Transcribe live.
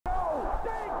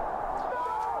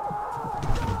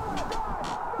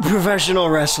Professional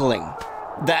wrestling.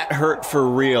 That hurt for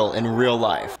real in real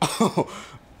life.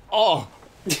 Oh.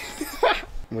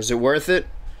 Was it worth it?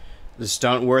 The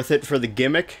stunt worth it for the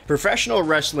gimmick? Professional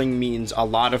wrestling means a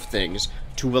lot of things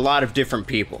to a lot of different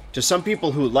people. To some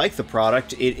people who like the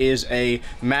product, it is a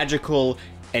magical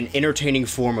and entertaining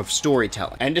form of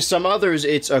storytelling. And to some others,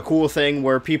 it's a cool thing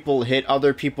where people hit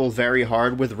other people very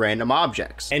hard with random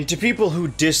objects. And to people who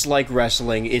dislike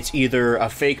wrestling, it's either a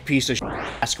fake piece of shit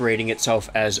masquerading itself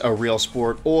as a real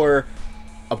sport, or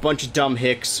a bunch of dumb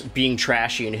hicks being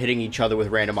trashy and hitting each other with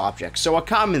random objects. So a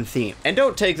common theme. And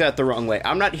don't take that the wrong way.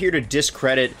 I'm not here to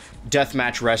discredit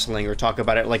deathmatch wrestling or talk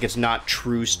about it like it's not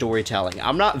true storytelling.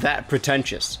 I'm not that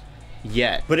pretentious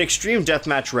yet. But extreme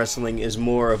deathmatch wrestling is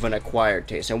more of an acquired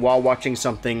taste, and while watching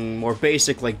something more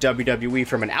basic like WWE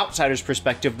from an outsider's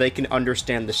perspective, they can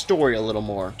understand the story a little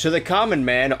more. To the common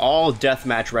man, all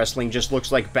deathmatch wrestling just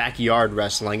looks like backyard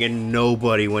wrestling, and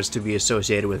nobody wants to be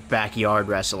associated with backyard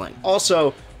wrestling.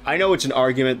 Also, I know it's an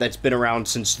argument that's been around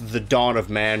since the dawn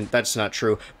of man. That's not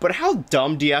true. But how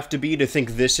dumb do you have to be to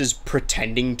think this is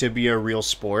pretending to be a real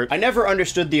sport? I never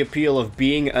understood the appeal of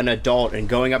being an adult and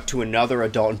going up to another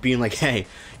adult and being like, hey,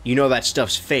 you know that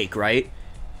stuff's fake, right?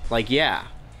 Like, yeah,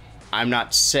 I'm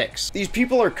not 6. These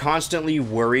people are constantly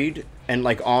worried and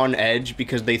like on edge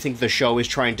because they think the show is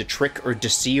trying to trick or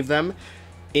deceive them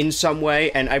in some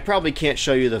way. And I probably can't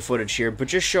show you the footage here, but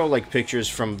just show like pictures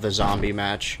from the zombie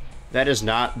match. That is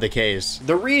not the case.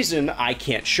 The reason I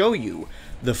can't show you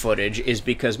the footage is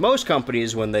because most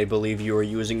companies, when they believe you are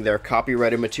using their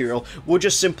copyrighted material, will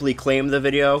just simply claim the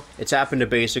video. It's happened to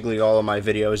basically all of my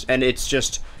videos, and it's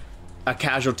just a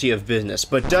casualty of business.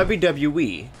 But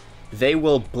WWE, they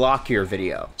will block your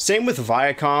video. Same with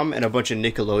Viacom and a bunch of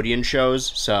Nickelodeon shows,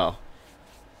 so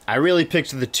I really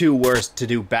picked the 2 worst to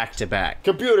do back to back.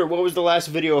 Computer, what was the last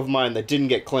video of mine that didn't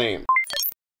get claimed?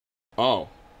 Oh,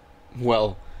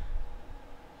 well,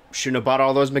 shouldn't have bought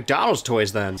all those McDonald's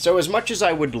toys then. So as much as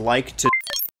I would like to...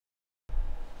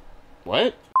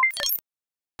 What?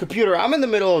 Computer, I'm in the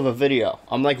middle of a video.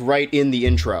 I'm like right in the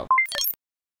intro.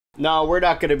 No, we're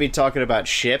not going to be talking about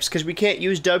ships because we can't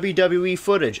use WWE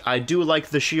footage. I do like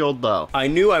the Shield though. I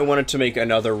knew I wanted to make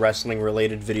another wrestling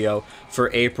related video for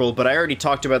April, but I already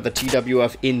talked about the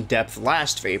TWF in depth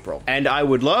last April. And I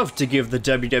would love to give the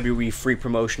WWE free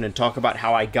promotion and talk about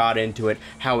how I got into it,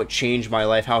 how it changed my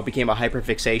life, how it became a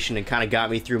hyperfixation and kind of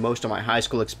got me through most of my high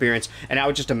school experience, and how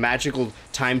it's just a magical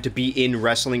time to be in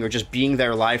wrestling or just being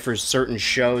there live for certain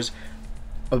shows.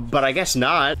 But I guess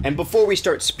not. And before we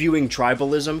start spewing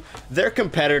tribalism, their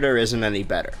competitor isn't any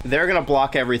better. They're gonna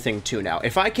block everything too now.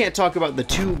 If I can't talk about the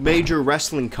 2 major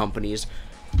wrestling companies,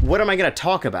 what am I gonna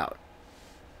talk about?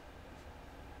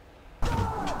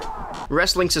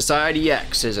 Wrestling Society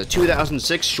X is a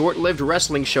 2006 short-lived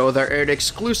wrestling show that aired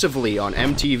exclusively on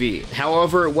MTV.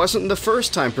 However, it wasn't the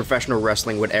first time professional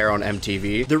wrestling would air on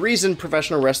MTV. The reason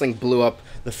professional wrestling blew up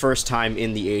the first time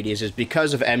in the 80s is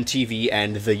because of MTV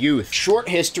and the youth. Short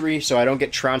history, so I don't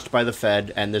get trounced by the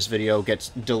Fed and this video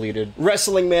gets deleted.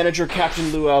 Wrestling manager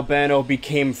Captain Lou Albano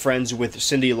became friends with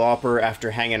Cyndi Lauper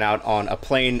after hanging out on a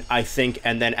plane, I think,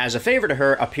 and then as a favor to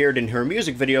her, appeared in her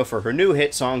music video for her new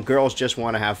hit song, Girls Just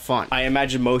Wanna Have Fun. I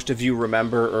imagine most of you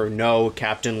remember or know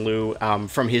Captain Lou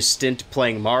from his stint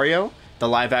playing Mario, the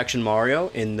live-action Mario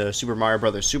in the Super Mario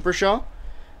Bros. Super Show.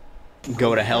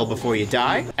 Go to hell before you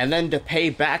die. And then to pay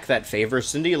back that favor,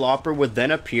 Cyndi Lauper would then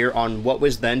appear on what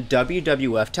was then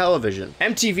WWF television.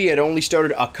 MTV had only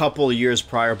started a couple years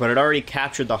prior, but had already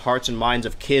captured the hearts and minds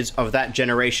of kids of that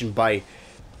generation by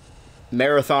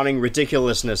marathoning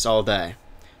ridiculousness all day.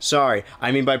 Sorry,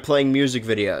 I mean by playing music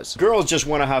videos. Girls Just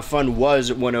Wanna Have Fun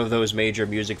was one of those major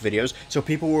music videos, so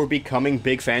people were becoming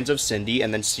big fans of Cyndi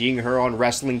and then seeing her on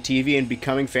wrestling TV and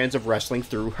becoming fans of wrestling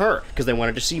through her, because they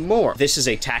wanted to see more. This is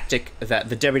a tactic that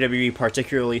the WWE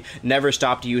particularly never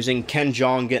stopped using. Ken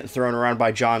Jeong getting thrown around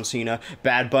by John Cena,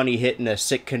 Bad Bunny hitting a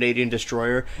sick Canadian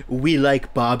destroyer. We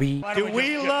like Bobby. Do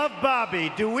we love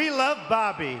Bobby? Do we love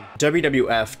Bobby?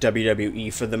 WWF,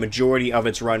 WWE, for the majority of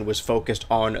its run was focused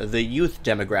on the youth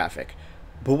demographic.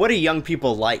 But what do young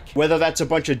people like? Whether that's a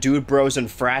bunch of dude bros and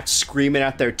frats screaming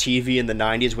at their TV in the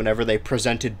 90s whenever they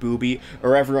presented Booby,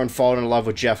 or everyone falling in love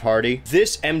with Jeff Hardy,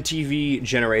 this MTV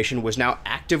generation was now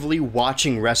actively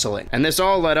watching wrestling. And this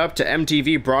all led up to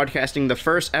MTV broadcasting the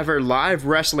first ever live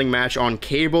wrestling match on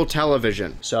cable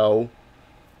television. So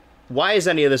why is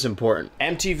any of this important?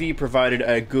 MTV provided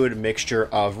a good mixture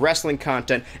of wrestling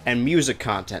content and music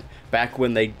content back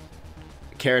when they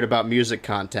cared about music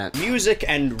content. Music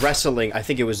and wrestling, I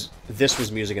think this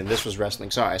was music and this was wrestling,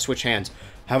 sorry, I switched hands,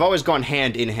 have always gone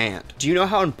hand in hand. Do you know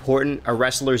how important a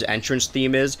wrestler's entrance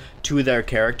theme is to their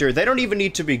character? They don't even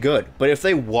need to be good, but if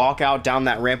they walk out down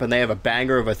that ramp and they have a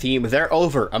banger of a theme, they're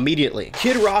over immediately.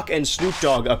 Kid Rock and Snoop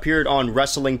Dogg appeared on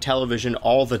wrestling television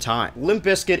all the time. Limp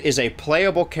Bizkit is a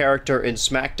playable character in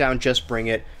SmackDown Just Bring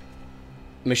It.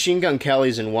 Machine Gun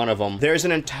Kelly's in one of them. There's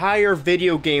an entire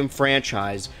video game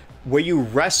franchise where you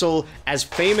wrestle as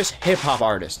famous hip-hop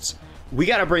artists. We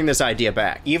gotta bring this idea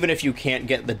back. Even if you can't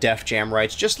get the Def Jam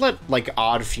rights, just let, like,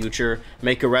 Odd Future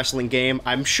make a wrestling game.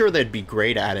 I'm sure they'd be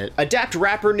great at it. Adapt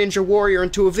Rapper Ninja Warrior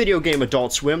into a video game,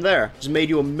 Adult Swim. There. It's made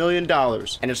you $1 million.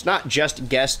 And it's not just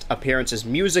guest appearances.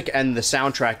 Music and the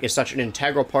soundtrack is such an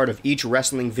integral part of each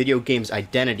wrestling video game's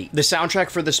identity. The soundtrack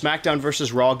for the SmackDown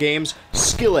vs. Raw games,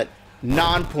 Skillet,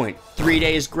 Nonpoint, 3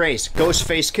 Days Grace,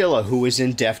 Ghostface Killah, who is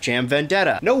in Def Jam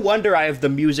Vendetta. No wonder I have the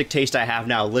music taste I have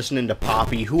now listening to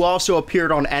Poppy, who also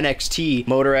appeared on NXT,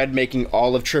 Motorhead making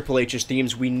all of Triple H's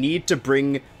themes. We need to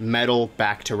bring metal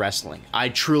back to wrestling. I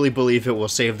truly believe it will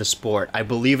save the sport. I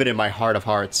believe it in my heart of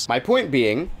hearts. My point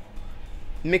being,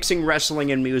 mixing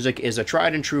wrestling and music is a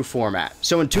tried and true format.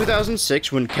 So in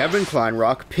 2006, when Kevin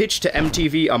Kleinrock pitched to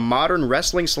MTV a modern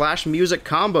wrestling/music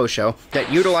combo show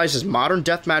that utilizes modern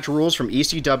deathmatch rules from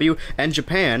ECW and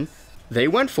Japan, they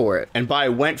went for it. And by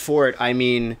went for it, I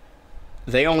mean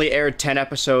they only aired 10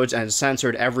 episodes and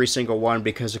censored every single one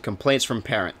because of complaints from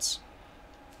parents.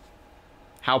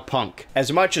 How punk.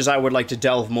 As much as I would like to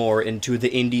delve more into the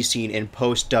indie scene in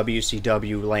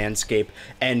post-WCW landscape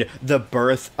and the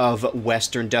birth of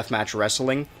Western deathmatch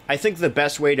wrestling, I think the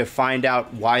best way to find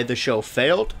out why the show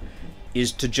failed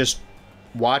is to just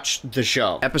watch the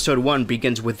show. Episode 1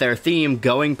 begins with their theme,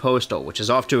 Going Postal, which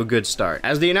is off to a good start,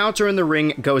 as the announcer in the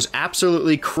ring goes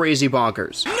absolutely crazy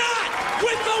bonkers. Not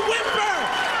with the whimper,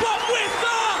 but with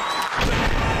the...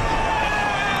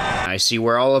 I see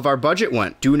where all of our budget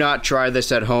went. Do not try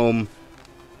this at home,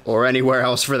 or anywhere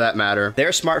else for that matter.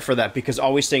 They're smart for that, because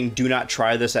always saying do not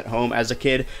try this at home as a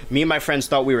kid, me and my friends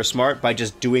thought we were smart by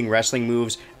just doing wrestling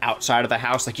moves outside of the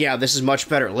house. Like, yeah, this is much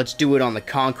better. Let's do it on the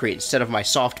concrete instead of my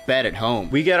soft bed at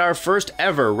home. We get our first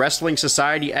ever Wrestling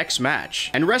Society X match.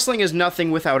 And wrestling is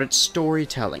nothing without its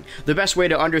storytelling. The best way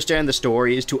to understand the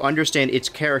story is to understand its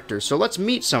characters, so let's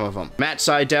meet some of them. Matt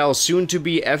Sydal, soon to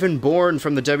be Evan Bourne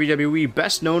from the WWE,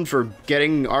 best known for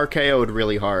getting RKO'd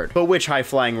really hard. But which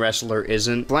high-flying wrestler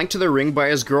isn't? Flanked to the ring by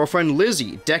his girlfriend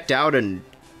Lizzie, decked out in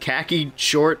khaki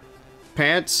short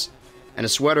pants and a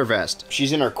sweater vest.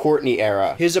 She's in her Courtney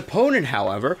era. His opponent,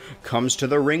 however, comes to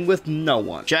the ring with no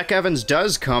one. Jack Evans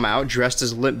does come out dressed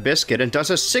as Limp Bizkit and does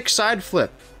a 6-side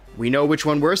flip. We know which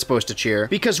one we're supposed to cheer,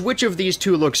 because which of these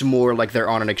two looks more like they're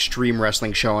on an extreme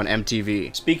wrestling show on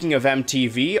MTV? Speaking of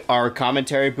MTV, our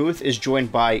commentary booth is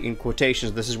joined by, in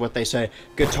quotations, this is what they say,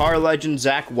 guitar legend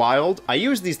Zakk Wylde. I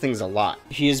use these things a lot.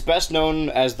 He is best known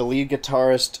as the lead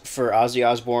guitarist for Ozzy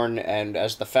Osbourne and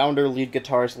as the founder, lead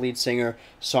guitarist, lead singer,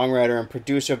 songwriter, and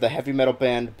producer of the heavy metal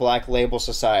band Black Label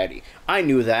Society. I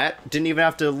knew that. Didn't even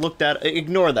have to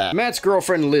ignore that. Matt's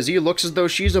girlfriend Lizzie looks as though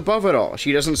she's above it all.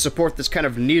 She doesn't support this kind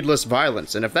of needless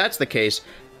violence, and if that's the case,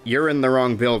 you're in the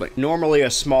wrong building. Normally, a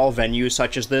small venue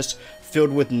such as this,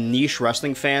 filled with niche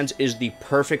wrestling fans, is the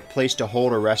perfect place to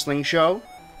hold a wrestling show.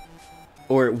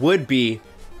 Or it would be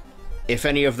if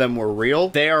any of them were real.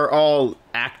 They are all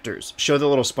actors. Show the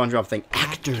little SpongeBob thing.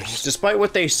 Actors. Despite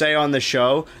what they say on the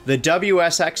show, the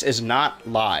WSX is not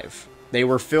live. They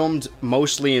were filmed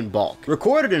mostly in bulk.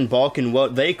 Recorded in bulk in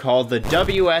what they call the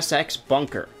WSX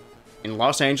Bunker in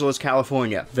Los Angeles,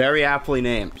 California. Very aptly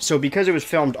named. So because it was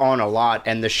filmed on a lot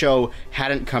and the show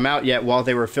hadn't come out yet while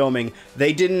they were filming,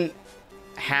 they didn't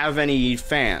have any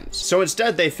fans. So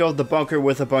instead they filled the bunker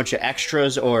with a bunch of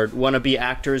extras or wannabe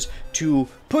actors to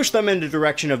push them in the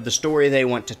direction of the story they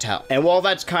want to tell. And while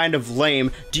that's kind of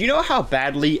lame, do you know how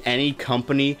badly any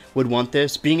company would want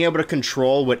this? Being able to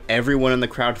control what everyone in the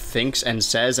crowd thinks and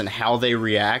says and how they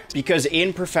react? Because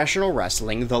in professional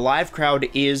wrestling, the live crowd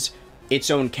is its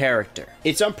own character.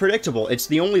 It's unpredictable. It's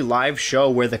the only live show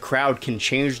where the crowd can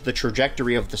change the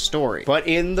trajectory of the story. But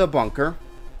in the bunker,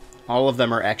 all of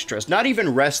them are extras. Not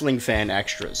even wrestling fan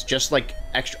extras. Just like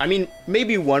extra. I mean,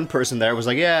 maybe one person there was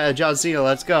like, yeah, John Cena,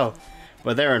 let's go.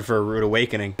 But they're in for a rude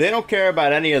awakening. They don't care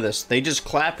about any of this. They just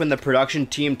clap when the production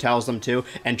team tells them to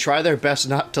and try their best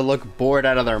not to look bored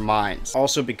out of their minds.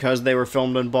 Also, because they were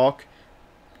filmed in bulk,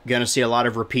 gonna see a lot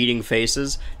of repeating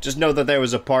faces. Just know that there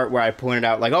was a part where I pointed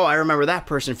out like, oh, I remember that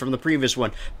person from the previous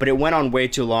one, but it went on way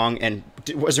too long and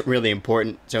it wasn't really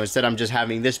important. So instead I'm just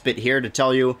having this bit here to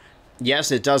tell you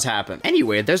Yes, it does happen.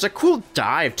 Anyway, there's a cool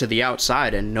dive to the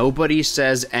outside and nobody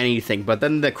says anything, but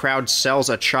then the crowd sells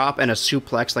a chop and a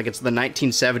suplex like it's the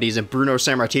 1970s and Bruno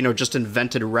Sammartino just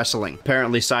invented wrestling.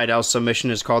 Apparently Seidel's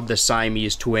submission is called the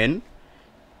Siamese Twin,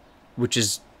 which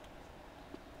is...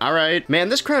 alright. Man,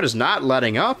 this crowd is not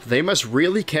letting up. They must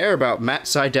really care about Matt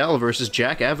Seidel versus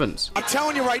Jack Evans. I'm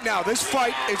telling you right now, this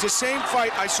fight is the same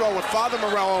fight I saw with Father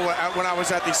Morello when I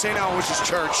was at the St. Aloysius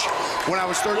Church when I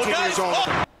was 13 years old.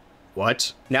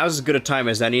 What? Now's as good a time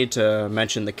as any to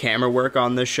mention the camera work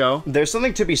on this show. There's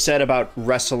something to be said about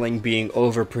wrestling being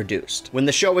overproduced. When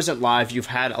the show isn't live, you've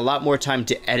had a lot more time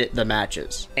to edit the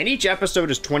matches. And each episode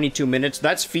is 22 minutes.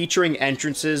 That's featuring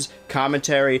entrances,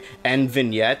 commentary, and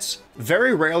vignettes.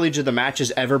 Very rarely do the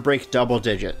matches ever break double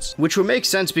digits, which would make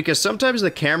sense because sometimes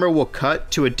the camera will cut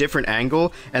to a different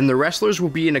angle and the wrestlers will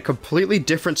be in a completely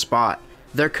different spot.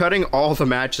 They're cutting all the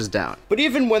matches down. But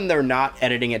even when they're not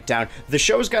editing it down, the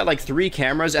show's got like 3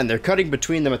 cameras and they're cutting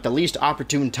between them at the least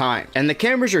opportune time. And the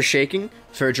cameras are shaking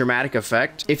for a dramatic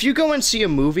effect. If you go and see a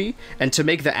movie and to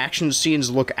make the action scenes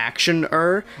look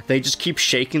action-er, they just keep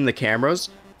shaking the cameras,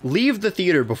 leave the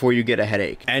theater before you get a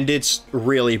headache. And it's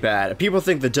really bad. People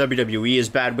think the WWE is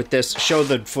bad with this. Show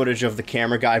the footage of the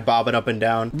camera guy bobbing up and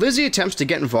down. Lizzie attempts to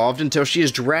get involved until she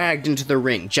is dragged into the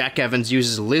ring. Jack Evans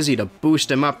uses Lizzie to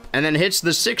boost him up and then hits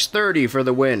the 630 for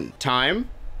the win. Time?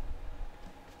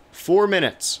 4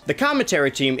 minutes. The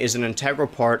commentary team is an integral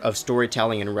part of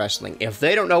storytelling in wrestling. If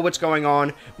they don't know what's going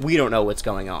on, we don't know what's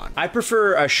going on. I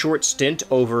prefer a short stint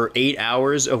over 8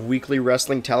 hours of weekly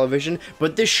wrestling television,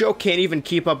 but this show can't even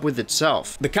keep up with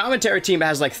itself. The commentary team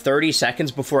has like 30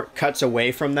 seconds before it cuts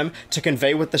away from them to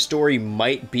convey what the story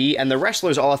might be, and the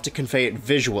wrestlers all have to convey it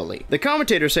visually. The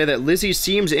commentators say that Lizzie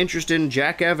seems interested in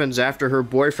Jack Evans after her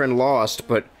boyfriend lost,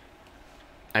 but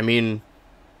I mean,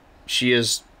 she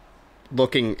is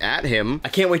looking at him. I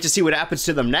can't wait to see what happens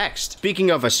to them next.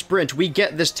 Speaking of a sprint, we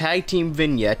get this tag team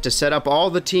vignette to set up all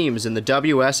the teams in the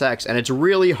WSX, and it's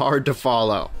really hard to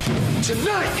follow.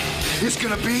 Tonight is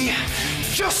gonna be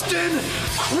just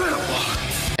incredible.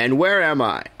 And where am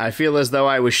I? I feel as though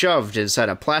I was shoved inside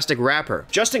a plastic wrapper.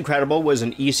 Just Incredible was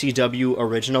an ECW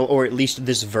original, or at least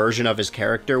this version of his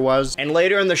character was. And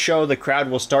later in the show, the crowd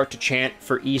will start to chant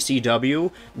for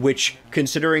ECW, which,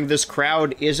 considering this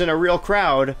crowd isn't a real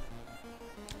crowd,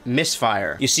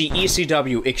 misfire. You see,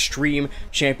 ECW, Extreme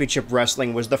Championship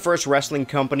Wrestling, was the first wrestling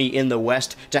company in the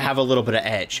West to have a little bit of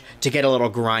edge, to get a little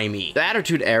grimy. The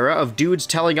Attitude Era of dudes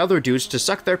telling other dudes to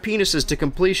suck their penises to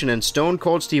completion and Stone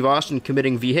Cold Steve Austin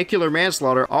committing vehicular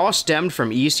manslaughter all stemmed from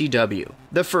ECW,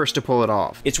 the first to pull it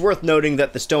off. It's worth noting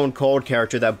that the Stone Cold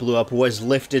character that blew up was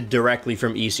lifted directly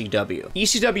from ECW.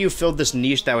 ECW filled this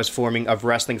niche that was forming of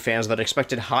wrestling fans that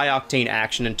expected high-octane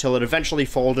action until it eventually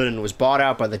folded and was bought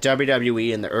out by the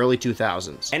WWE in the early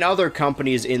 2000s. And other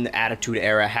companies in the Attitude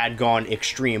Era had gone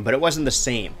extreme, but it wasn't the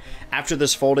same. After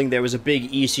this folding, there was a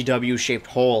big ECW-shaped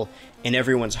hole in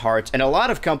everyone's hearts, and a lot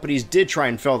of companies did try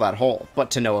and fill that hole, but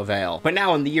to no avail. But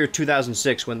now in the year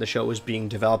 2006, when the show was being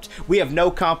developed, we have no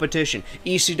competition.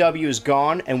 ECW is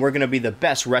gone, and we're gonna be the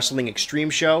best wrestling extreme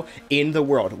show in the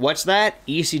world. What's that?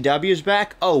 ECW's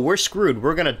back? Oh, we're screwed.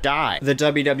 We're gonna die. The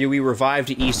WWE revived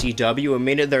ECW and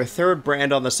made it their 3rd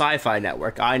brand on the Sci-Fi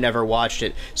Network. I never watched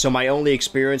it, so my only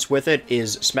experience with it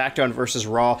is SmackDown vs.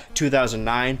 Raw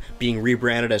 2009 being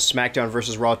rebranded as SmackDown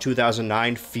vs. Raw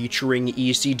 2009 featuring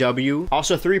ECW.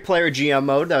 Also 3-player GM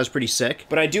mode, that was pretty sick.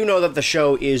 But I do know that the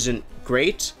show isn't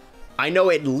great. I know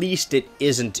at least it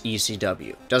isn't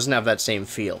ECW. Doesn't have that same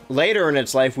feel. Later in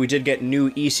its life, we did get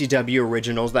new ECW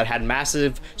originals that had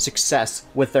massive success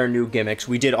with their new gimmicks.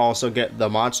 We did also get the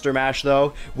Monster Mash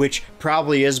though, which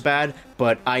probably is bad,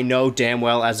 but I know damn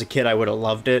well as a kid I would have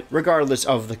loved it. Regardless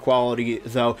of the quality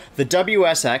though, the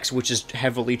WSX, which is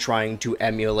heavily trying to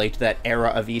emulate that era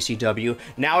of ECW,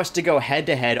 now has to go head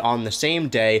to head on the same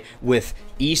day with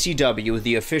ECW,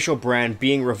 the official brand,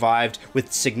 being revived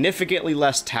with significantly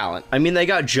less talent. I mean, they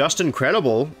got Just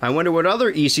Incredible. I wonder what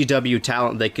other ECW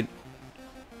talent they could...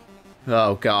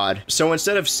 Oh god. So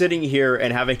instead of sitting here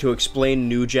and having to explain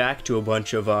New Jack to a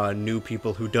bunch of new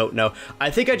people who don't know,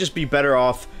 I think I'd just be better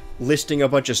off listing a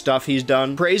bunch of stuff he's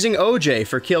done. Praising OJ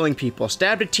for killing people,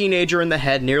 stabbed a teenager in the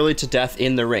head nearly to death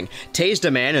in the ring, tased a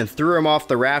man and threw him off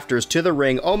the rafters to the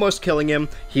ring, almost killing him.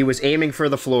 He was aiming for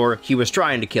the floor. He was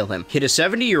trying to kill him. Hit a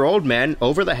 70-year-old man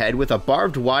over the head with a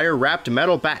barbed wire wrapped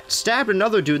metal bat. Stabbed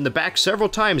another dude in the back several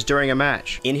times during a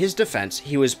match. In his defense,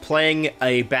 he was playing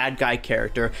a bad guy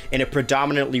character in a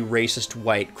predominantly racist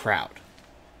white crowd.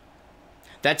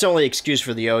 That's only excuse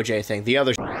for the OJ thing. The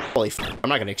other Holy f, I'm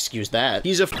not gonna excuse that.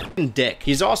 He's a f***ing dick.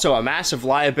 He's also a massive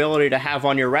liability to have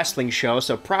on your wrestling show,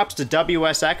 so props to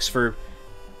WSX for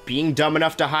being dumb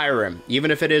enough to hire him,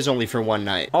 even if it is only for one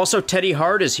night. Also, Teddy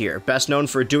Hart is here, best known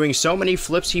for doing so many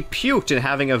flips he puked and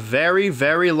having a very,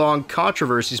 very long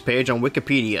controversies page on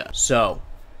Wikipedia. So,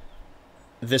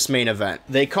 this main event.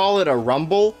 They call it a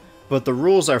Rumble, but the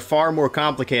rules are far more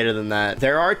complicated than that.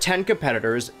 There are 10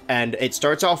 competitors, and it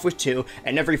starts off with 2,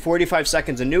 and every 45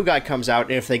 seconds a new guy comes out,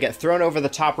 and if they get thrown over the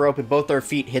top rope and both their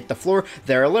feet hit the floor,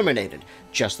 they're eliminated,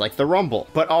 just like the Rumble.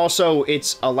 But also,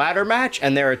 it's a ladder match,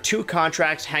 and there are 2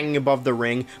 contracts hanging above the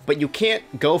ring, but you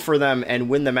can't go for them and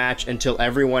win the match until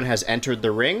everyone has entered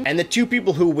the ring, and the 2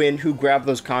 people who win, who grab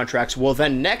those contracts, will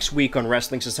then next week on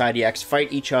Wrestling Society X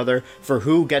fight each other for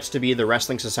who gets to be the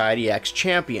Wrestling Society X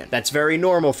champion. That's very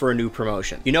normal for a new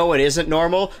promotion. You know what isn't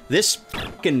normal? This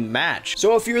fucking match.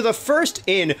 So if you're the first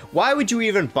in, why would you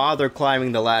even bother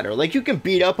climbing the ladder? Like, you can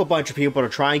beat up a bunch of people to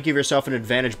try and give yourself an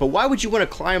advantage, but why would you want to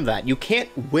climb that? You can't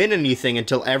win anything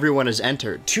until everyone has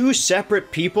entered. 2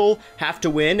 separate people have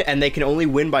to win, and they can only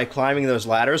win by climbing those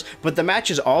ladders, but the match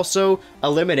is also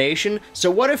elimination. So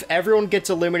what if everyone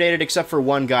gets eliminated except for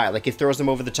one guy? Like, he throws them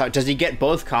over the top. Does he get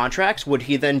both contracts? Would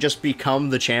he then just become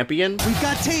the champion? We've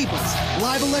got tables,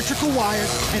 live electrical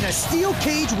wires, and a steel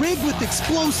cage rigged with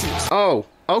explosives. Oh,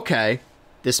 okay.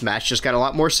 This match just got a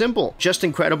lot more simple. Just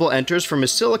Incredible enters from a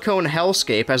silicone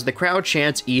hellscape as the crowd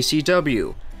chants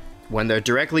ECW when they're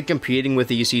directly competing with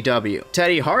ECW.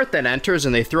 Teddy Hart then enters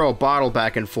and they throw a bottle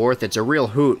back and forth. It's a real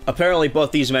hoot. Apparently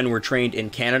both these men were trained in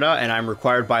Canada, and I'm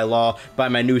required by law by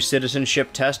my new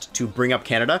citizenship test to bring up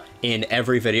Canada in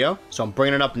every video, so I'm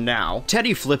bringing it up now.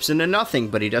 Teddy flips into nothing,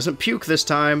 but he doesn't puke this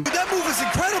time. That move is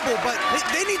incredible, but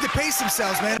they need to pace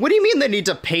themselves, man. What do you mean they need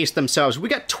to pace themselves? We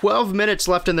got 12 minutes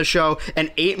left in the show and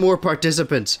 8 more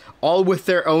participants, all with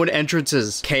their own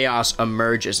entrances. Chaos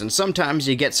emerges, and sometimes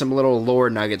you get some little lore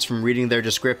nuggets from reading their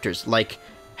descriptors, like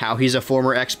how he's a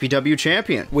former XPW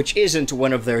champion, which isn't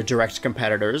one of their direct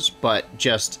competitors, but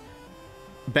just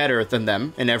better than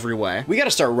them in every way. We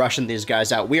gotta start rushing these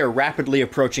guys out. We are rapidly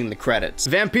approaching the credits.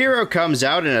 Vampiro comes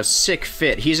out in a sick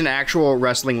fit. He's an actual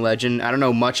wrestling legend. I don't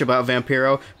know much about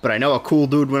Vampiro, but I know a cool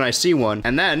dude when I see one.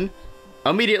 And then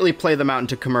immediately play them out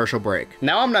into commercial break.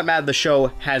 Now, I'm not mad the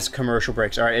show has commercial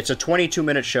breaks, all right? It's a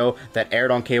 22-minute show that aired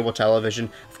on cable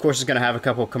television. Of course, it's gonna have a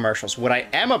couple of commercials. What I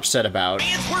am upset about...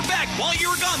 Fans, we're back. While you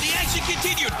were gone, the action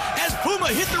continued as Puma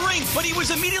hit the ring, but he was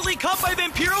immediately caught by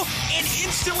Vampiro and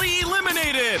instantly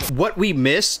eliminated. What we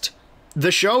missed?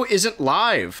 The show isn't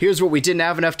live. Here's what we didn't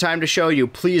have enough time to show you.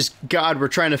 Please, God, we're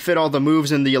trying to fit all the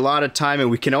moves in the allotted time,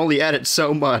 and we can only edit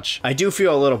so much. I do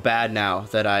feel a little bad now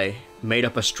that I made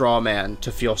up a straw man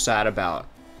to feel sad about.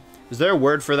 Is there a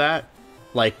word for that?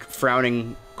 Like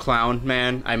frowning clown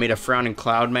man? I made a frowning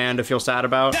cloud man to feel sad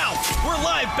about? Now, we're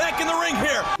live back in the ring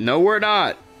here. No, we're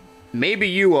not. Maybe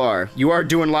you are. You are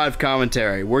doing live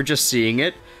commentary. We're just seeing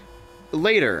it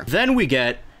later. Then we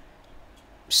get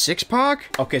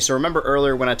 6-Pac? Okay, so remember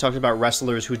earlier when I talked about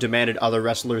wrestlers who demanded other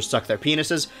wrestlers suck their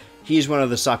penises? He's one of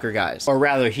the sucker guys. Or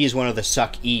rather, he's one of the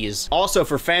suck-ees. Also,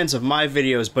 for fans of my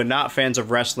videos, but not fans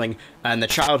of wrestling, and the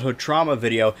childhood trauma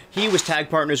video, he was tag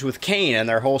partners with Kane, and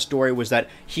their whole story was that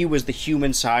he was the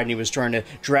human side, and he was trying to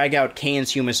drag out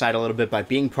Kane's human side a little bit by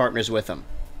being partners with him.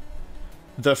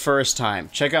 The first time.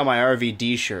 Check out my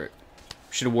RVD shirt.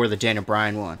 Should have wore the Daniel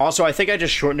Bryan one. Also, I think I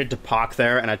just shortened it to Pac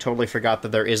there, and I totally forgot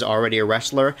that there is already a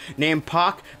wrestler named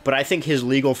Pac, but I think his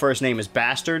legal first name is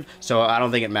Bastard, so I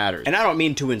don't think it matters. And I don't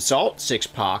mean to insult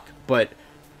 6-Pac, but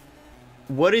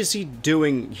what is he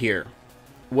doing here?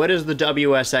 What does the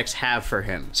WSX have for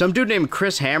him? Some dude named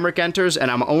Chris Hamrick enters, and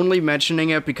I'm only mentioning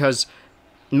it because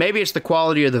maybe it's the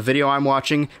quality of the video I'm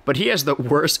watching, but he has the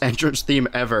worst entrance theme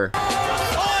ever.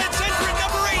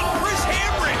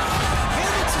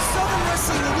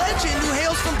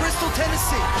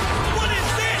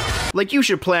 Like, you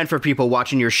should plan for people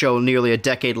watching your show nearly a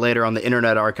decade later on the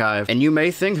Internet Archive, and you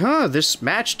may think, huh, this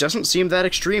match doesn't seem that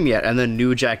extreme yet, and then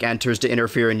New Jack enters to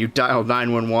interfere and you dial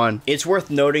 911. It's worth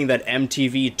noting that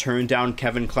MTV turned down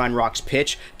Kevin Kleinrock's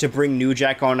pitch to bring New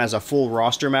Jack on as a full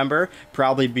roster member,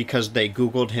 probably because they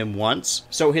Googled him once.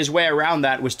 So his way around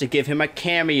that was to give him a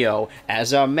cameo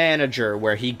as a manager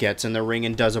where he gets in the ring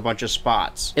and does a bunch of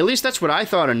spots. At least that's what I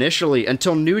thought initially,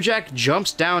 until New Jack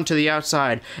jumps down to the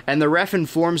outside and the ref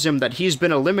informs him that he's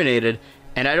been eliminated,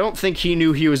 and I don't think he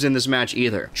knew he was in this match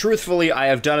either. Truthfully, I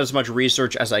have done as much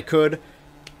research as I could.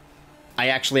 I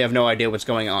actually have no idea what's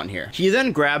going on here. He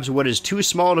then grabs what is too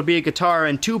small to be a guitar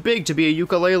and too big to be a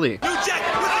ukulele.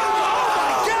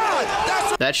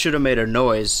 That should have made a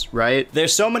noise, right?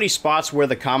 There's so many spots where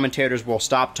the commentators will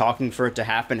stop talking for it to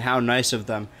happen. How nice of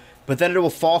them. but then it will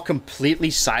fall completely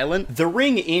silent. The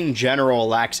ring in general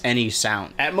lacks any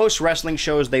sound. At most wrestling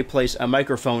shows, they place a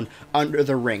microphone under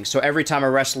the ring, so every time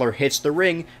a wrestler hits the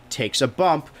ring, takes a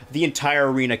bump, the entire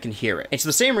arena can hear it. It's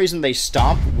the same reason they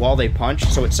stomp while they punch,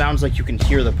 so it sounds like you can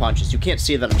hear the punches. You can't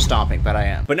see that I'm stomping, but I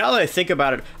am. But now that I think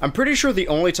about it, I'm pretty sure the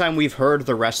only time we've heard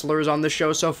the wrestlers on this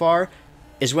show so far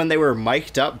is when they were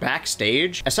mic'd up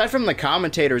backstage. Aside from the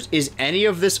commentators, is any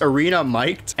of this arena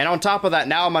mic'd? And on top of that,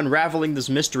 now I'm unraveling this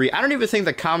mystery. I don't even think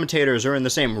the commentators are in the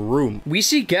same room. We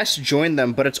see guests join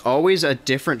them, but it's always a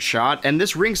different shot, and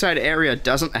this ringside area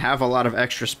doesn't have a lot of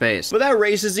extra space. But that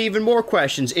raises even more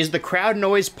questions. Is the crowd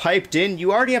noise piped in?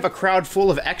 You already have a crowd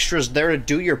full of extras there to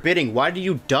do your bidding. Why do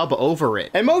you dub over it?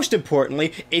 And most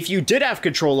importantly, if you did have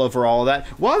control over all of that,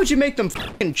 why would you make them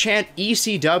fucking chant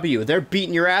ECW? They're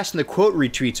beating your ass in the quote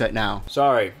retweets right now.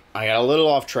 Sorry, I got a little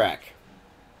off track.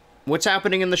 What's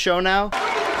happening in the show now? What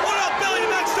up, belly to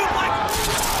back suplex?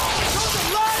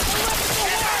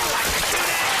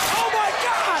 Oh my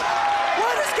God!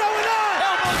 What is going on?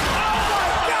 Oh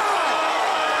my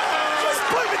God! Just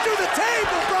put me through the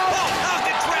table, bro!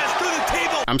 Alcatraz through the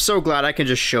table. I'm so glad I can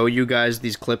just show you guys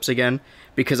these clips again,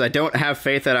 because I don't have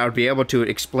faith that I would be able to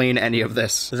explain any of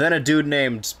this. Then a dude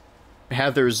named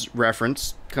Heather's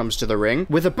reference comes to the ring.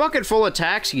 With a bucket full of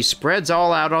tacks, he spreads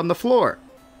all out on the floor.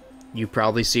 You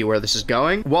probably see where this is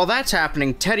going. While that's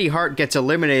happening, Teddy Hart gets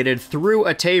eliminated through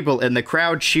a table and the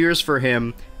crowd cheers for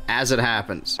him as it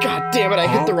happens. God damn it, I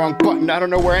hit the wrong button. I don't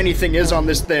know where anything is on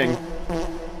this thing.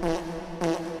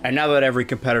 And now that every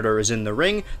competitor is in the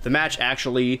ring, the match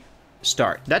actually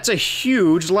starts. That's a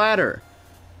huge ladder.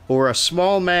 Or a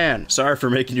small man. Sorry for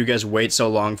making you guys wait so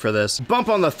long for this. Bump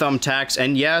on the thumbtacks,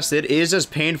 and yes, it is as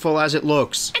painful as it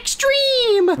looks.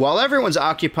 Extreme! While everyone's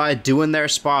occupied doing their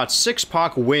spots,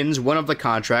 6-Pac wins one of the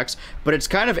contracts, but it's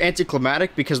kind of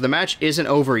anticlimactic because the match isn't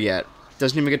over yet.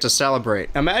 Doesn't even get to celebrate.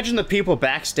 Imagine the people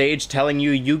backstage telling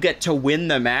you you get to win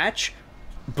the match,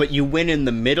 but you win in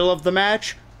the middle of the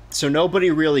match, so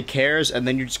nobody really cares, and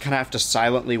then you just kind of have to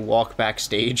silently walk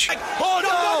backstage. Oh no!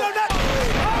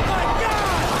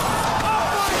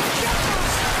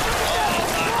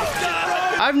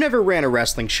 I've never ran a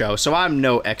wrestling show, so I'm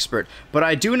no expert, but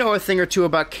I do know a thing or two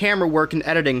about camera work and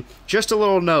editing. Just a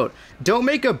little note, don't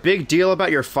make a big deal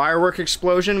about your firework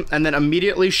explosion and then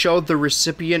immediately show the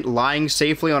recipient lying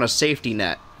safely on a safety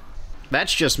net.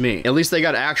 That's just me. At least they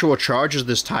got actual charges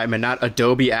this time and not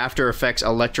Adobe After Effects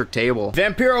electric table.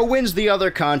 Vampiro wins the other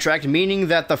contract, meaning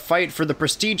that the fight for the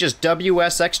prestigious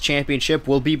WSX championship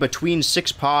will be between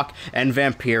 6-Pac and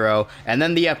Vampiro, and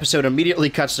then the episode immediately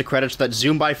cuts to credits that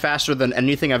zoom by faster than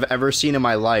anything I've ever seen in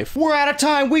my life. We're out of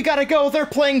time, we gotta go, they're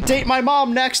playing Date My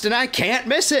Mom next and I can't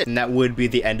miss it! And that would be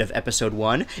the end of episode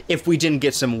 1 if we didn't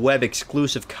get some web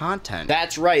exclusive content.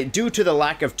 That's right, due to the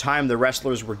lack of time the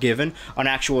wrestlers were given on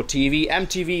actual TV,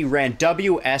 MTV ran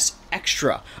WS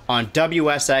Extra on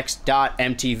wsx.mtv.com,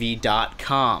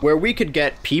 where we could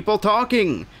get people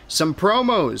talking, some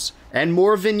promos, and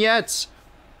more vignettes.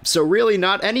 So really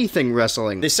not anything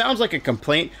wrestling. This sounds like a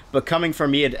complaint, but coming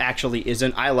from me, it actually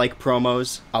isn't. I like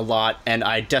promos a lot, and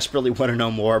I desperately want to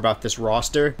know more about this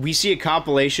roster. We see a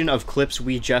compilation of clips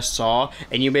we just saw,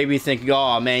 and you may be thinking,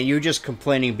 oh man, you're just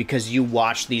complaining because you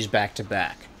watched these back to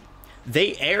back.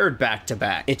 They aired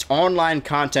back-to-back. It's online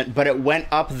content, but it went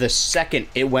up the second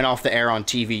it went off the air on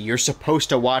TV. You're supposed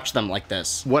to watch them like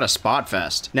this. What a spot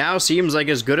fest. Now seems like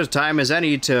as good a time as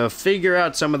any to figure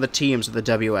out some of the teams of the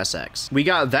WSX. We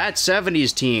got That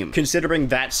 70s team. Considering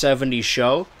That 70s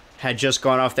show had just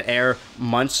gone off the air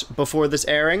months before this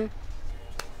airing,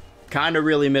 kinda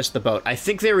really missed the boat. I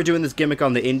think they were doing this gimmick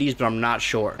on the indies, but I'm not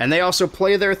sure. And they also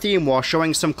play their theme while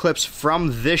showing some clips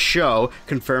from this show,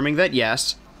 confirming that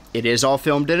yes, it is all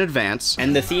filmed in advance,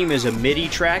 and the theme is a MIDI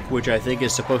track, which I think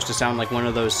is supposed to sound like one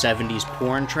of those 70s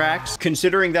porn tracks.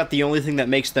 Considering that the only thing that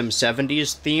makes them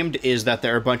 70s themed is that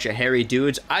they're a bunch of hairy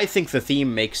dudes, I think the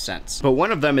theme makes sense. But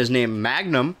one of them is named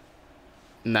Magnum,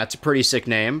 and that's a pretty sick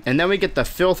name. And then we get the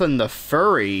Filth and the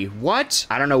Furry. What?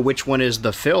 I don't know which one is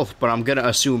the Filth, but I'm gonna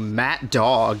assume Matt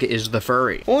Dog is the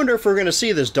Furry. I wonder if we're gonna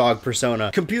see this dog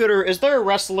persona. Computer, is there a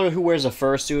wrestler who wears a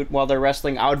fursuit while they're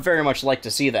wrestling? I would very much like to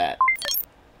see that.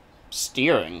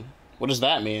 Steering? What does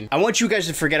that mean? I want you guys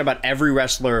to forget about every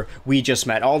wrestler we just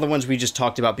met, all the ones we just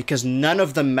talked about, because none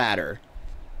of them matter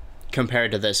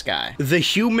compared to this guy. The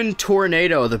Human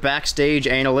Tornado. The backstage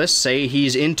analysts say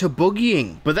he's into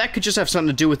boogieing, but that could just have something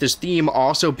to do with his theme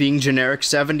also being generic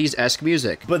 70s-esque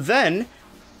music. But then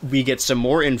we get some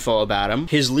more info about him.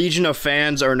 His legion of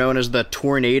fans are known as the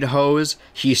Tornado-Hos.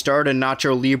 He starred in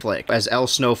Nacho Libre as El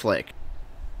Snowflake.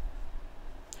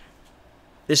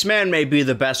 This man may be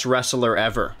the best wrestler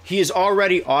ever. He has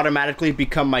already automatically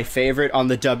become my favorite on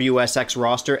the WSX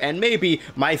roster, and maybe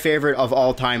my favorite of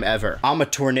all time ever. I'm a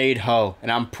Tornado, and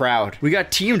I'm proud. We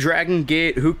got Team Dragon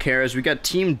Gate, who cares? We got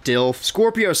Team Dilf,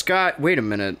 Scorpio Scott, wait a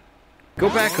minute. Go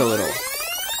back a little.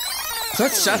 Is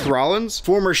that Seth Rollins?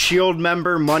 Former Shield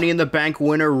member, Money in the Bank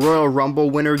winner, Royal Rumble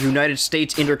winner, United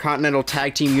States Intercontinental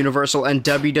Tag Team Universal and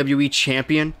WWE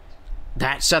Champion?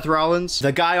 That Seth Rollins?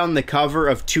 The guy on the cover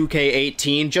of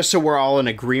 2K18, just so we're all in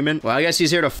agreement. Well, I guess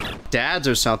he's here to f dads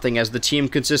or something, as the team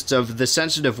consists of the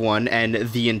sensitive one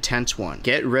and the intense one.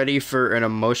 Get ready for an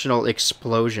emotional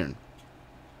explosion.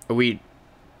 Are we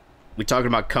talking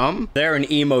about cum? They're an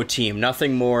emo team,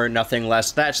 nothing more, nothing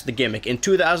less. That's the gimmick. In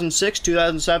 2006,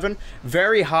 2007,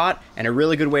 very hot and a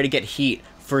really good way to get heat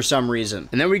for some reason.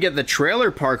 And then we get the Trailer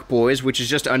Park Boys, which is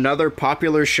just another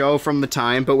popular show from the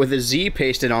time, but with a Z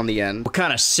pasted on the end. What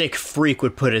kind of sick freak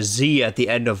would put a Z at the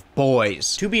end of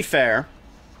boys? To be fair,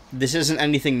 this isn't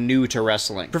anything new to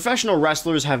wrestling. Professional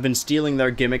wrestlers have been stealing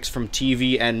their gimmicks from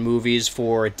TV and movies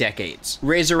for decades.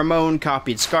 Razor Ramon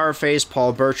copied Scarface,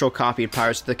 Paul Burchill copied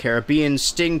Pirates of the Caribbean,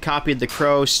 Sting copied The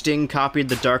Crow, Sting copied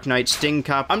The Dark Knight,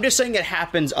 I'm just saying it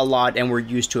happens a lot and we're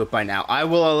used to it by now. I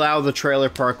will allow the Trailer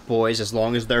Park Boys as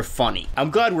long as they're funny.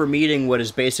 I'm glad we're meeting what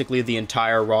is basically the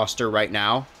entire roster right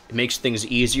now. It makes things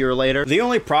easier later. The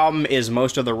only problem is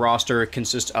most of the roster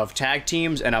consists of tag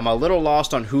teams, and I'm a little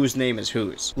lost on whose name is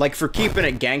whose. Like, for Keeping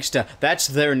It Gangsta, that's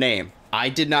their name. I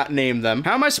did not name them.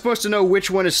 How am I supposed to know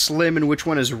which one is Slim and which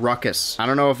one is Ruckus? I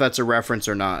don't know if that's a reference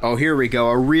or not. Oh, here we go.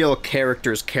 A real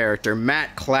character's character.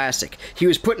 Matt Classic. He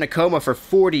was put in a coma for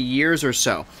 40 years or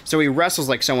so he wrestles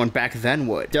like someone back then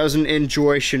would. Doesn't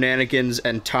enjoy shenanigans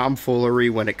and tomfoolery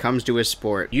when it comes to his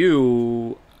sport.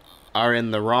 You are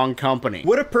in the wrong company.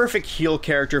 What a perfect heel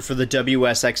character for the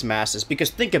WSX masses, because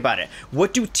think about it.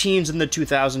 What do teens in the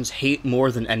 2000s hate more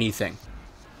than anything?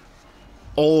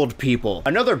 Old people.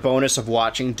 Another bonus of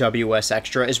watching WS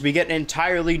Extra is we get an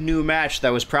entirely new match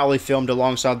that was probably filmed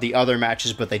alongside the other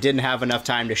matches, but they didn't have enough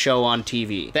time to show on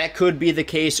TV. That could be the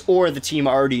case, or the team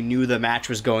already knew the match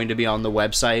was going to be on the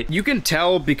website. You can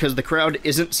tell because the crowd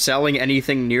isn't selling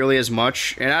anything nearly as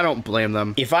much, and I don't blame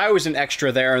them. If I was an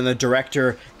extra there and the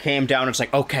director came down and it's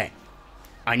like, okay,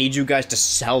 I need you guys to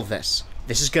sell this.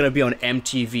 This is going to be on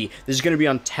MTV. This is going to be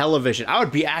on television. I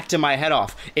would be acting my head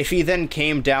off. If he then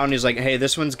came down and he's like, hey,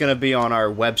 this one's going to be on our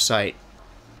website,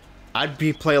 I'd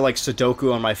be playing like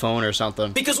Sudoku on my phone or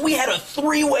something. Because we had a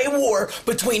three-way war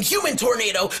between Human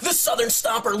Tornado, the Southern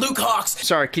Stomper, Luke Hawx.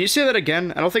 Sorry, can you say that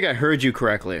again? I don't think I heard you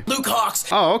correctly. Luke Hawx.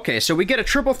 Oh, okay, so we get a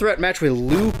triple threat match with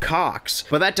Luke Hawx.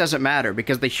 But that doesn't matter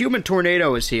because the Human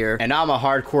Tornado is here, and I'm a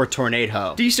hardcore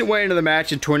tornado. Decent way into the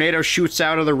match, and Tornado shoots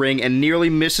out of the ring and nearly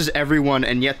misses everyone,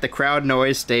 and yet the crowd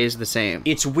noise stays the same.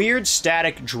 It's weird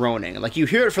static droning. Like, you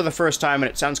hear it for the first time and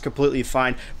it sounds completely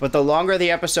fine, but the longer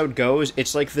the episode goes,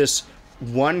 it's like this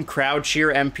one crowd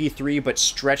cheer MP3 but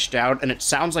stretched out, and it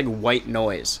sounds like white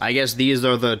noise. I guess these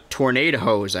are the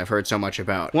tornadoes I've heard so much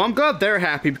about. Well, I'm glad they're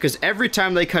happy because every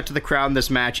time they cut to the crowd in this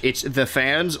match, it's the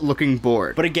fans looking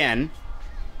bored. But again,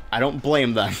 I don't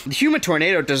blame them. The Human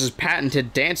Tornado does his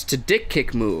patented dance to dick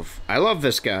kick move. I love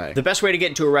this guy. The best way to get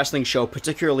into a wrestling show,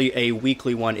 particularly a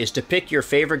weekly one, is to pick your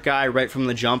favorite guy right from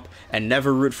the jump and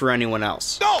never root for anyone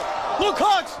else. No! Luke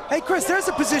Hawx! Hey, Chris, there's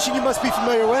a position you must be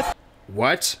familiar with.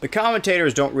 What? The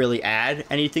commentators don't really add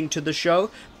anything to the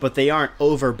show, but they aren't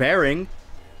overbearing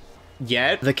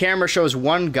yet. The camera shows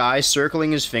one guy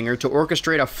circling his finger to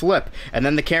orchestrate a flip, and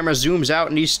then the camera zooms out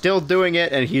and he's still doing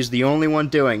it, and he's the only one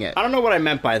doing it. I don't know what I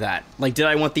meant by that. Like, did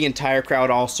I want the entire crowd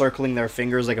all circling their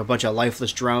fingers like a bunch of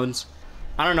lifeless drones?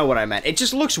 I don't know what I meant. It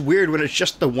just looks weird when it's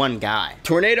just the one guy.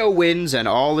 Tornado wins and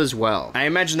all is well. I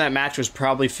imagine that match was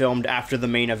probably filmed after the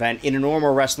main event. In a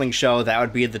normal wrestling show, that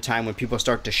would be the time when people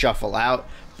start to shuffle out,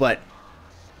 but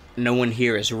no one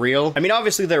here is real. I mean,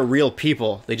 obviously they're real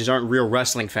people. They just aren't real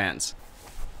wrestling fans.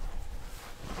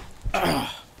 Ugh.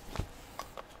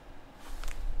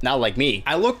 Not like me.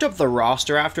 I looked up the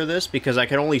roster after this because I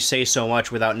can only say so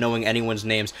much without knowing anyone's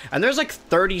names, and there's like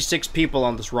 36 people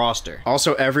on this roster.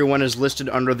 Also, everyone is listed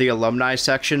under the alumni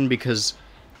section because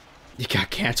he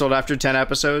got canceled after 10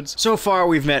 episodes. So far,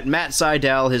 we've met Matt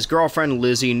Sydal, his girlfriend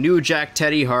Lizzie, New Jack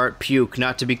Teddy Hart, Puke,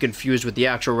 not to be confused with the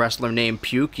actual wrestler named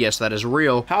Puke. Yes, that is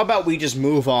real. How about we just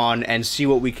move on and see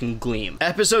what we can glean?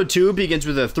 Episode 2 begins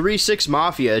with a 3-6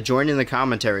 Mafia joining the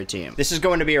commentary team. This is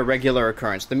going to be a regular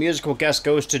occurrence. The musical guest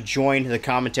goes to join the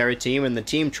commentary team, and the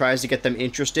team tries to get them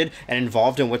interested and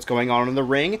involved in what's going on in the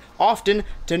ring, often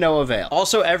to no avail.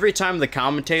 Also, every time the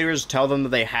commentators tell them that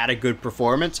they had a good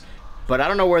performance, but I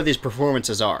don't know where these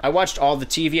performances are. I watched all the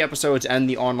TV episodes and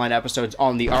the online episodes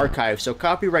on the archive, so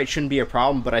copyright shouldn't be a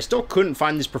problem, but I still couldn't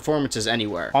find these performances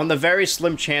anywhere. On the very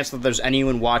slim chance that there's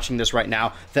anyone watching this right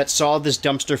now that saw this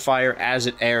dumpster fire as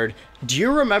it aired, do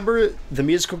you remember the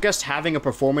musical guest having a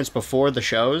performance before the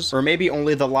shows? Or maybe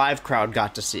only the live crowd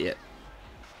got to see it?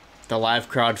 The live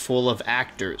crowd full of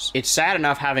actors. It's sad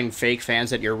enough having fake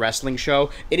fans at your wrestling show.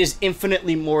 It is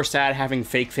infinitely more sad having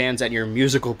fake fans at your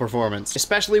musical performance,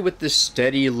 especially with this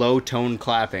steady, low-tone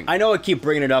clapping. I know I keep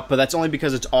bringing it up, but that's only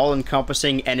because it's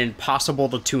all-encompassing and impossible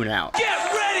to tune out.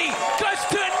 Get ready, because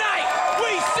tonight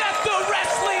we set the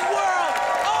wrestling world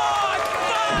on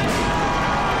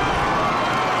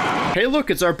fire! Hey look,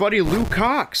 it's our buddy Luke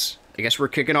Cox. I guess we're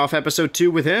kicking off episode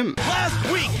 2 with him. Last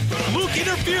week, Luke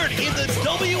interfered in the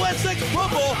WSX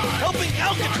Rumble, helping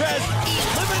Alcatraz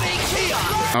eliminate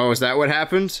Chaos. Oh, is that what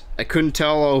happened? I couldn't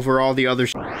tell over all the other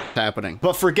happening.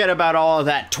 But forget about all of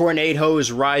that.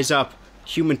 Tornadoes rise up.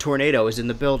 Human Tornado is in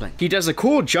the building. He does a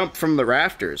cool jump from the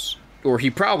rafters. Or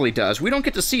he probably does. We don't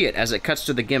get to see it as it cuts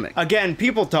to the gimmick. Again,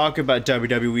 people talk about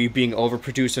WWE being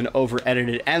overproduced and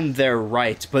over-edited, and they're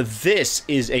right, but this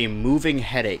is a moving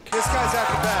headache. This guy's at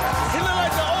the back. He looked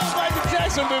like the old Michael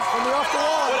Jackson when they're off the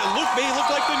wall. But Luke made look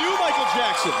like the new Michael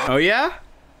Jackson. Oh yeah?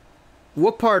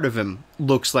 What part of him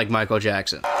looks like Michael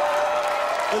Jackson?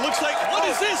 It looks like, what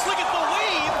is this? Look at the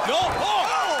wave. No,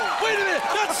 oh, wait a minute.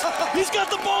 He's got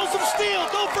the balls of steel.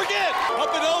 Don't forget. Up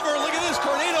and over. Look at this.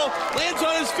 Tornado lands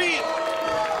on his feet.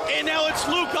 And now it's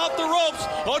Luke off the ropes.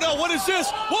 Oh no, what is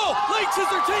this? Whoa, leg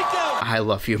scissor takedown. I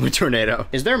love Human Tornado.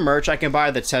 Is there merch I can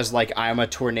buy that says like I'm a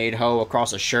tornado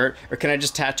across a shirt, or can I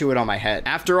just tattoo it on my head?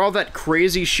 After all that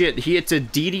crazy shit, he hits a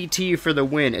DDT for the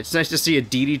win. It's nice to see a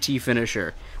DDT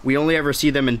finisher. We only ever see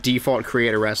them in default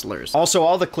creator wrestlers. Also,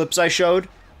 all the clips I showed,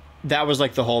 that was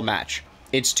like the whole match.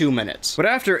 It's 2 minutes. But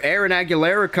after Aaron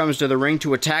Aguilera comes to the ring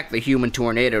to attack the Human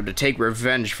Tornado to take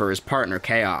revenge for his partner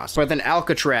Chaos. But then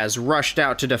Alcatraz rushed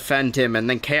out to defend him, and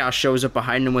then Chaos shows up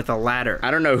behind him with a ladder.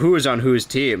 I don't know who is on whose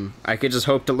team. I could just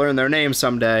hope to learn their names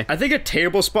someday. I think a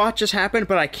table spot just happened,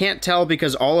 but I can't tell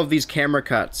because all of these camera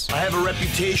cuts. I have a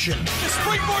reputation. The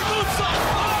springboard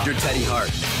moonsault. You're Teddy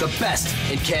Hart, the best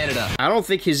in Canada. I don't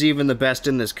think he's even the best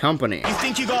in this company. You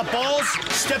think you got balls?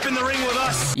 Step in the ring with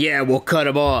us. Yeah, we'll cut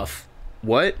him off.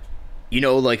 What? You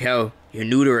know, like how you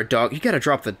neuter a dog? You gotta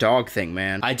drop the dog thing,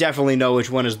 man. I definitely know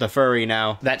which one is the furry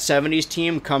now. That 70s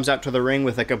team comes out to the ring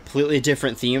with a completely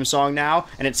different theme song now,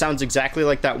 and it sounds exactly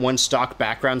like that one stock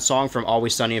background song from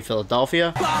Always Sunny in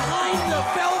Philadelphia. Behind the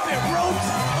velvet ropes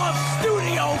of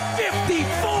Studio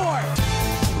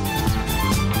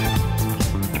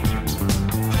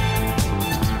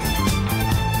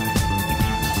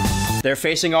 54. They're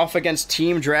facing off against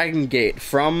Team Dragon Gate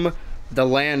from the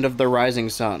land of the rising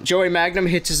sun. Joey Magnum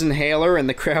hits his inhaler and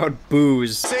the crowd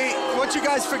boos. See, what you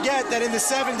guys forget that in the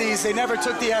 70s, they never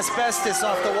took the asbestos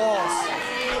off the walls.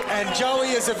 And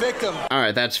Joey is a victim.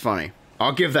 Alright, that's funny.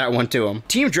 I'll give that one to him.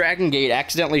 Team Dragon Gate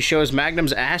accidentally shows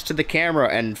Magnum's ass to the camera,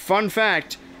 and fun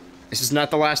fact, this is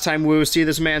not the last time we will see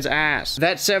this man's ass.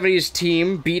 That 70s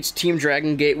team beats Team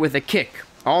Dragon Gate with a kick.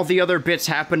 All the other bits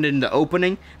happened in the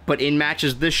opening, but in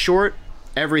matches this short,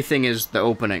 everything is the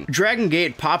opening. Dragon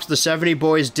Gate pops the 70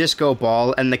 Boys disco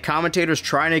ball, and the commentators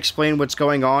trying to explain what's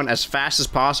going on as fast as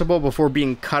possible before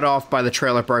being cut off by the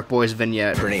Trailer Park Boys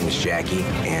vignette. Her name is Jackie,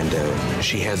 and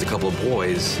she has a couple of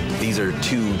boys. These are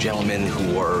 2 gentlemen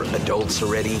who are adults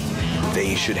already.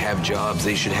 They should have jobs.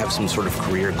 They should have some sort of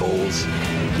career goals,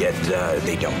 yet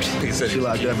they don't. He said she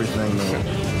liked everything,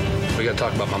 man. We gotta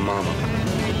talk about my mama.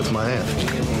 That's my aunt.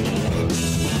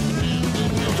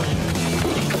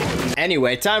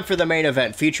 Anyway, time for the main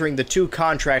event, featuring the 2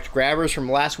 contract grabbers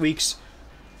from last week's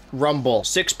Rumble.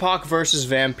 6-Pac versus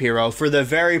Vampiro for the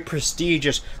very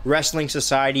prestigious Wrestling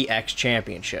Society X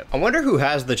Championship. I wonder who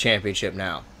has the championship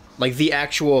now. Like, the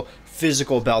actual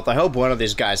physical belt. I hope one of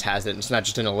these guys has it. It's not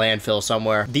just in a landfill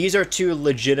somewhere. These are 2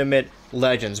 legitimate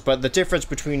legends, but the difference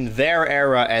between their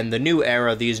era and the new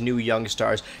era, these new young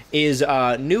stars, is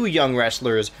new young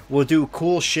wrestlers will do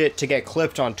cool shit to get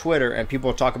clipped on Twitter and people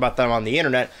will talk about them on the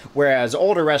internet, whereas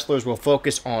older wrestlers will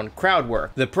focus on crowd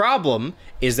work. The problem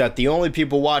is that the only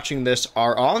people watching this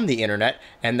are on the internet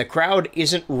and the crowd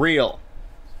isn't real.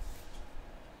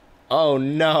 Oh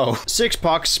no.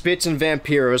 6-Pac spits in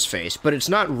Vampiro's face, but it's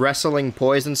not wrestling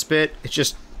poison spit, it's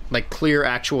just like clear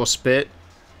actual spit.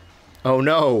 Oh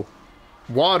no.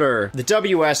 Water. The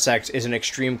WSX is an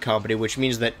extreme company, which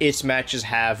means that its matches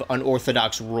have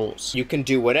unorthodox rules. You can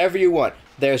do whatever you want.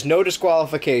 There's no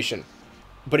disqualification.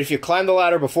 But if you climb the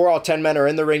ladder before all 10 men are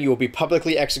in the ring, you will be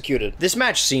publicly executed. This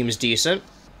match seems decent.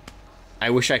 I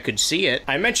wish I could see it.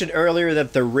 I mentioned earlier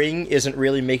that the ring isn't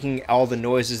really making all the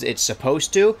noises it's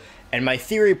supposed to, and my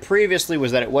theory previously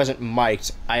was that it wasn't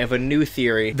mic'd. I have a new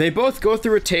theory. They both go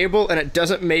through a table and it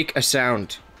doesn't make a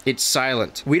sound. It's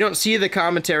silent. We don't see the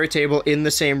commentary table in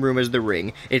the same room as the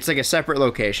ring. It's like a separate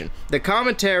location. The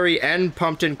commentary and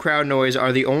pumped-in crowd noise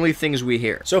are the only things we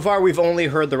hear. So far, we've only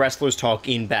heard the wrestlers talk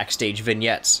in backstage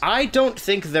vignettes. I don't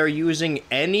think they're using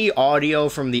any audio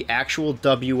from the actual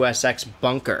WSX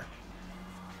bunker.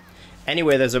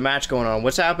 Anyway, there's a match going on.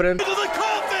 What's happening? Into the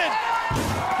coffin!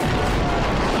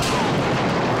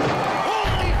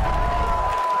 Holy!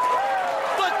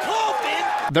 The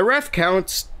coffin! The ref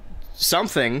counts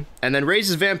something, and then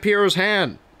raises Vampiro's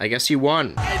hand. I guess he won.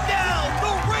 And now,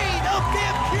 the reign of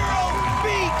Vampiro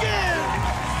begins!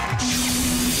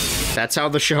 That's how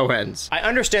the show ends. I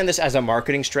understand this as a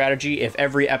marketing strategy. If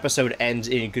every episode ends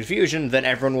in confusion, then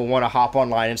everyone will want to hop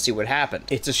online and see what happened.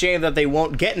 It's a shame that they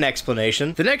won't get an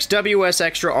explanation. The next WS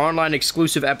Extra online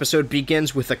exclusive episode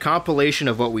begins with a compilation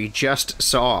of what we just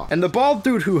saw. And the bald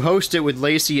dude who hosts it with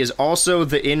Lacey is also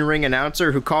the in-ring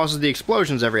announcer who causes the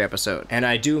explosions every episode. And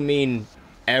I do mean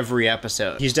every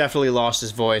episode. He's definitely lost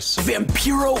his voice.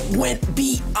 Vampiro went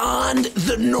beyond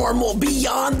the normal,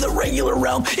 beyond the regular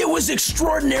realm. It was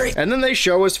extraordinary. And then they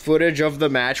show us footage of the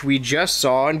match we just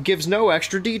saw and gives no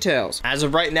extra details. As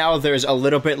of right now, there's a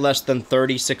little bit less than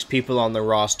 36 people on the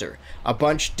roster. A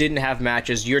bunch didn't have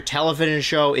matches. Your television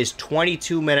show is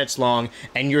 22 minutes long,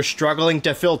 and you're struggling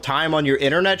to fill time on your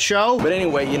internet show? But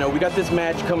anyway, you know, we got this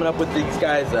match coming up with these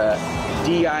guys,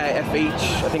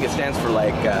 DIFH. I think it stands for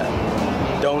like,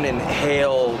 don't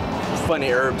inhale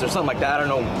funny herbs or something like that. I don't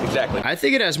know exactly. I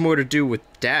think it has more to do with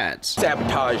dads.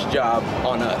 Sabotage job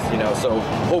on us, you know, so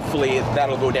hopefully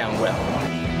that'll go down well.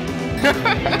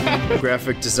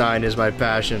 Graphic design is my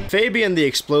passion. Fabian, the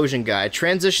explosion guy,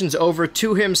 transitions over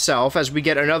to himself as we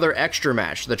get another extra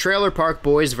match, the Trailer Park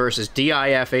Boys versus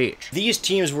DIFH. These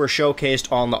teams were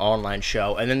showcased on the online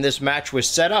show, and then this match was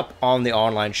set up on the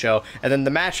online show, and then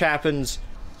the match happens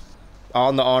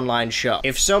on the online show.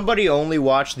 If somebody only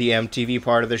watched the MTV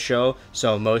part of the show,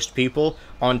 so most people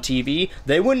on TV,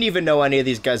 they wouldn't even know any of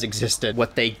these guys existed.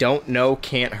 What they don't know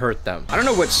can't hurt them. I don't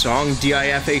know what song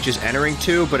DIFH is entering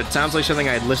to, but it sounds like something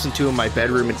I'd listen to in my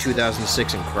bedroom in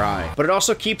 2006 and cry. But it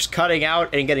also keeps cutting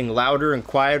out and getting louder and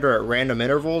quieter at random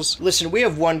intervals. Listen, we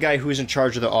have one guy who's in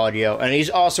charge of the audio, and he's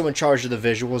also in charge of the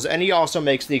visuals, and he also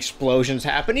makes the explosions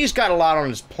happen. He's got a lot on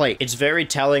his plate. It's very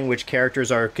telling which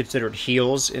characters are considered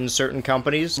heels in certain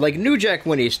companies. Like New Jack,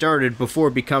 when he started before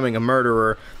becoming a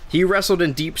murderer, he wrestled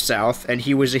in Deep South, and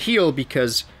he was a heel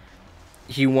because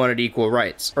he wanted equal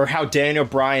rights. Or how Daniel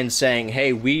Bryan saying,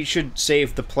 hey, we should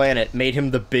save the planet, made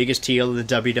him the biggest heel in the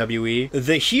WWE.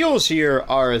 The heels here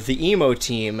are the emo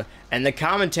team, and the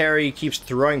commentary keeps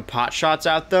throwing pot shots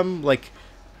at them, like,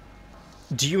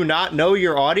 do you not know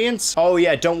your audience? Oh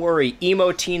yeah, don't worry,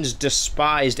 emo teens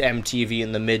despised MTV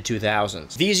in the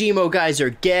mid-2000s. These emo guys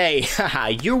are gay. Haha,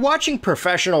 you're watching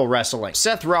professional wrestling.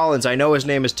 Seth Rollins, I know his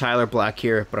name is Tyler Black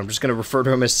here, but I'm just gonna refer to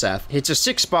him as Seth. It's a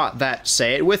sick spot that,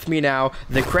 say it with me now,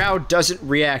 the crowd doesn't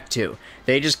react to.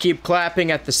 They just keep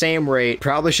clapping at the same rate.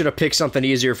 Probably should have picked something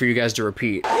easier for you guys to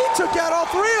repeat. He took out all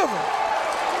three of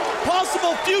them.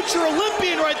 Possible future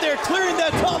Olympian right there, clearing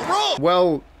that top rope.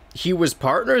 Well, he was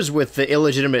partners with the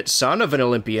illegitimate son of an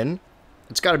Olympian.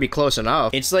 It's gotta be close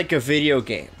enough. It's like a video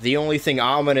game. The only thing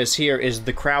ominous here is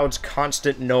the crowd's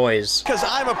constant noise. Because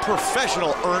I'm a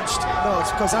professional, Ernst. No,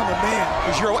 it's because I'm a man.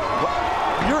 Because you're what?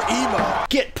 You're emo.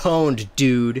 Get pwned,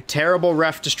 dude. Terrible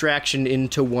ref distraction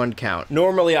into 1 count.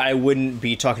 Normally, I wouldn't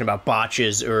be talking about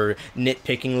botches or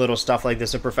nitpicking little stuff like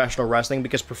this in professional wrestling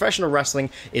because professional wrestling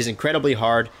is incredibly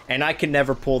hard and I can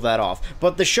never pull that off.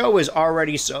 But the show is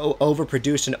already so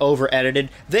overproduced and over-edited,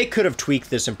 they could have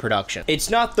tweaked this in production. It's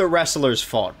not the wrestler's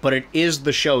fault, but it is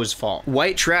the show's fault.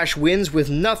 White trash wins with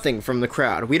nothing from the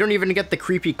crowd. We don't even get the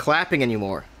creepy clapping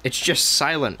anymore. It's just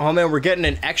silent. Oh man, we're getting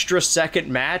an extra second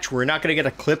match. We're not gonna get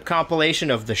a clip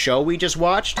compilation of the show we just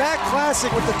watched. Back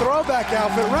classic with the throwback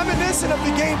outfit, reminiscent of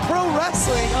the game Pro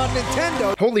Wrestling on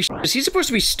Nintendo. Holy shit, is he supposed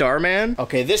to be Starman?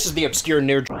 Okay, this is the obscure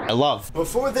nerd I love.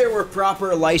 Before there were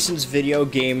proper licensed video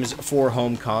games for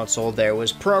home console, there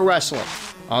was Pro Wrestling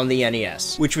on the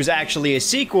NES, which was actually a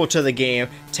sequel to the game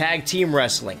Tag Team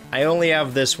Wrestling. I only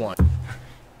have this one.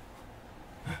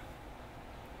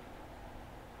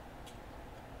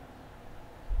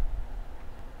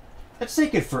 That's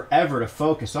taking forever to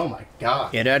focus, oh my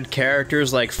god. It had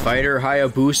characters like Fighter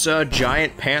Hayabusa,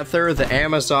 Giant Panther, the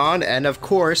Amazon, and of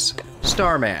course,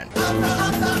 Starman.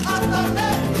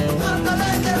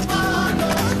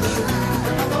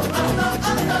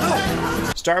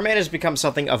 Starman has become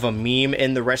something of a meme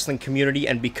in the wrestling community,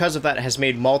 and because of that has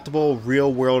made multiple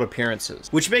real-world appearances.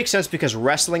 Which makes sense because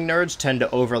wrestling nerds tend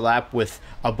to overlap with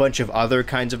a bunch of other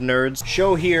kinds of nerds.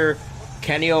 Show here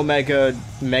Kenny Omega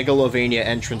Megalovania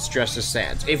entrance dressed as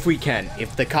Sans. If we can.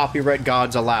 If the copyright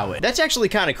gods allow it. That's actually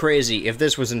kind of crazy if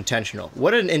this was intentional.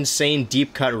 What an insane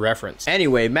deep cut reference.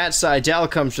 Anyway, Matt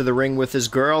Sydal comes to the ring with his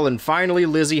girl, and finally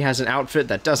Lizzie has an outfit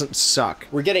that doesn't suck.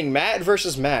 We're getting Matt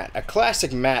versus Matt. A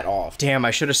classic Matt off. Damn, I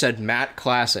should have said Matt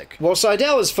Classic. While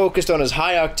Sydal is focused on his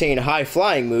high-octane,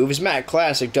 high-flying moves, Matt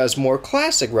Classic does more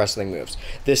classic wrestling moves.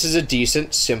 This is a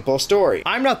decent, simple story.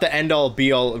 I'm not the end-all,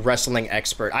 be-all wrestling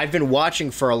expert. I've been watching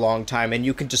for a long time, and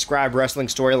you can describe wrestling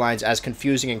storylines as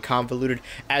confusing and convoluted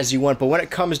as you want, but when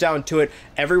it comes down to it,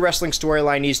 every wrestling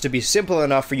storyline needs to be simple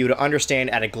enough for you to understand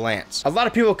at a glance. A lot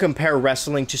of people compare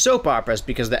wrestling to soap operas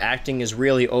because the acting is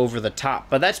really over the top,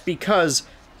 but that's because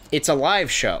it's a live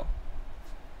show.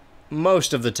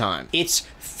 Most of the time. It's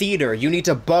theater. You need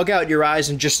to bug out your eyes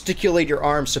and gesticulate your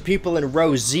arms so people in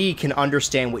row Z can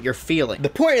understand what you're feeling. The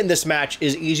point in this match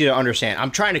is easy to understand.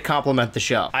 I'm trying to compliment the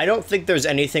show. I don't think there's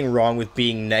anything wrong with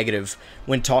being negative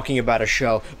when talking about a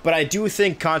show, but I do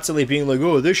think constantly being like,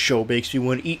 oh, this show makes me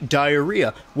want to eat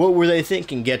diarrhea. What were they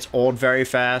thinking? Gets old very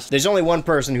fast. There's only one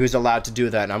person who's allowed to do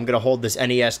that, and I'm gonna hold this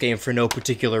NES game for no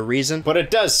particular reason, but it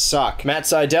does suck. Matt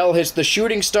Sydal hits the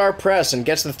shooting star press and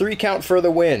gets the 3 count for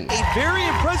the win. A very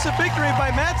impressive victory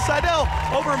by Matt Sydal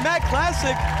over Matt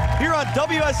Classic here on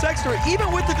WSX,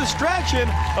 even with the distraction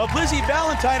of Lizzie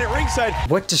Valentine at ringside.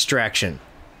 What distraction?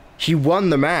 He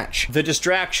won the match. The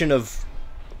distraction of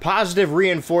positive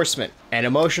reinforcement and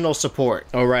emotional support.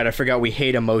 Oh right, I forgot we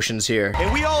hate emotions here.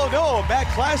 And we all know Matt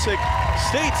Classic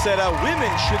states that women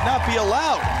should not be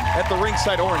allowed at the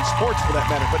ringside or in sports for that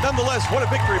matter. But nonetheless, what a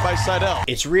victory by Sydal.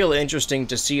 It's real interesting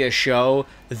to see a show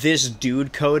this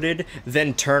dude coded,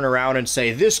 then turn around and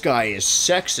say, this guy is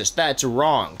sexist, that's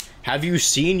wrong. Have you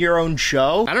seen your own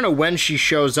show? I don't know when she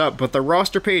shows up, but the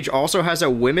roster page also has a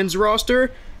women's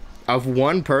roster of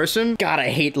 1 person? God,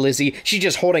 I hate Lizzie. She's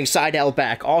just holding Sydal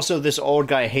back. Also, this old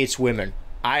guy hates women.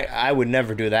 I would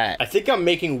never do that. I think I'm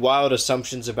making wild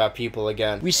assumptions about people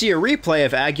again. We see a replay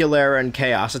of Aguilera and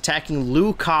Chaos attacking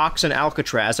Lou Cox and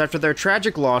Alcatraz after their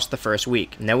tragic loss the first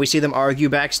week. And then we see them argue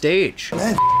backstage.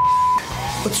 Man,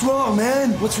 what's wrong,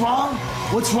 man? What's wrong?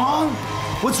 What's wrong?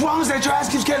 What's wrong is that your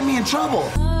ass keeps getting me in trouble.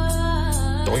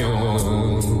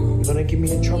 You're gonna get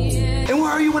me in trouble. And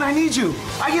where are you when I need you?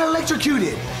 I get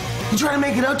electrocuted. You trying to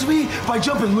make it up to me by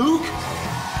jumping Luke?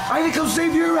 I need to come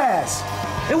save your ass.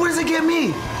 And what does it get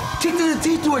me? Kicked in the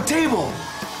teeth through a table.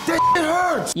 That shit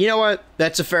hurts. You know what?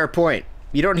 That's a fair point.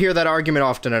 You don't hear that argument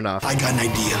often enough. I got an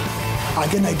idea. I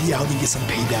got an idea how to get some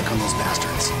payback on those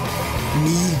bastards.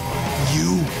 Me,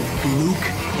 you, Luke,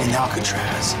 and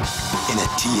Alcatraz in a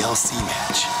TLC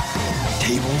match.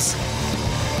 Tables,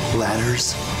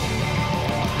 ladders,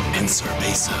 and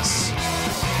cervezas.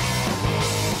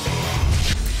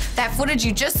 That footage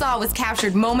you just saw was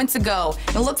captured moments ago.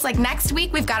 It looks like next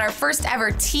week we've got our first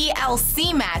ever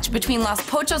TLC match between Los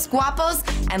Pochos Guapos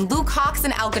and Luke Hawx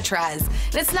and Alcatraz.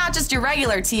 And it's not just your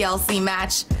regular TLC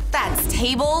match, that's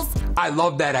tables. I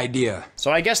love that idea. So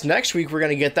I guess next week we're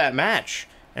gonna get that match.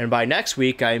 And by next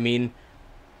week, I mean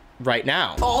right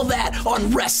now. All that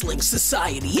on Wrestling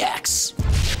Society X.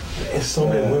 There's so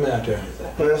many women out there.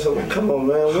 Man, so come on,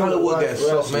 man. Hollywood got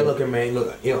so man. Look at man.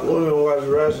 Look, you know. Women watch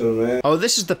wrestling, man. Oh,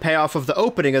 this is the payoff of the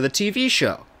opening of the TV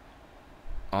show.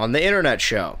 On the internet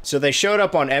show. So they showed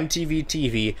up on MTV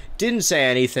TV, didn't say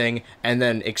anything, and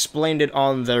then explained it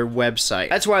on their website.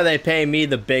 That's why they pay me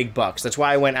the big bucks. That's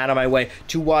why I went out of my way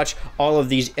to watch all of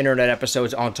these internet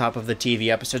episodes on top of the TV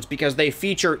episodes, because they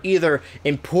feature either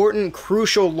important,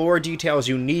 crucial lore details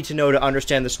you need to know to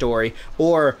understand the story,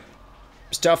 or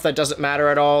stuff that doesn't matter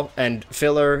at all, and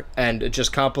filler, and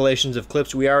just compilations of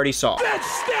clips we already saw. Then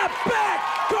step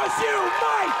back, cause you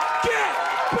might get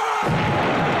burned!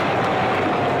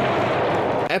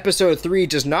 Episode 3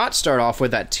 does not start off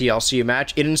with that TLC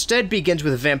match. It instead begins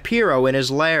with Vampiro in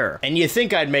his lair. And you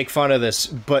think I'd make fun of this,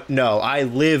 but no, I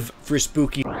live for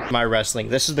spooky my wrestling.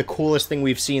 This is the coolest thing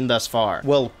we've seen thus far.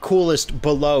 Well, coolest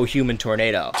below Human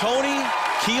Tornado. Tony,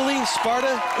 Keely,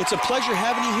 Sparta, it's a pleasure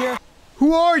having you here.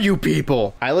 Who are you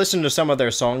people? I listened to some of their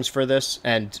songs for this,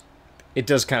 and it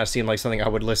does kind of seem like something I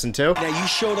would listen to. Now, you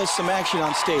showed us some action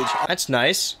on stage. That's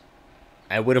nice.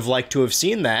 I would have liked to have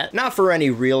seen that. Not for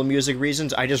any real music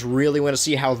reasons, I just really want to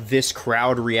see how this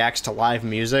crowd reacts to live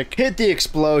music. Hit the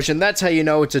explosion, that's how you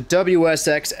know it's a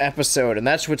WSX episode, and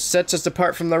that's what sets us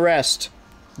apart from the rest.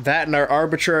 That and our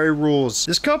arbitrary rules.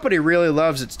 This company really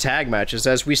loves its tag matches,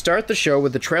 as we start the show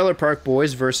with the Trailer Park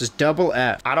Boys versus Double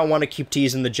F. I don't want to keep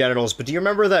teasing the genitals, but do you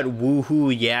remember that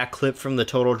woohoo yeah clip from the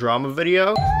Total Drama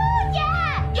video?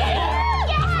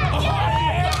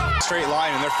 Straight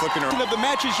line and they're flipping around. Of the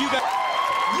matches you got.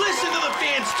 Listen to the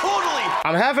fans, totally.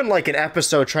 I'm having like an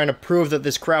episode trying to prove that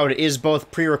this crowd is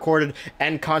both pre-recorded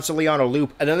and constantly on a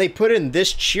loop, and then they put in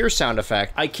this cheer sound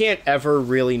effect. I can't ever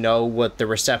really know what the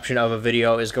reception of a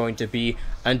video is going to be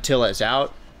until it's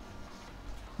out,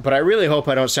 but I really hope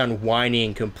I don't sound whiny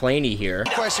and complainy here.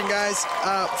 Question, guys.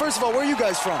 First of all, where are you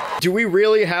guys from? Do we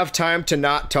really have time to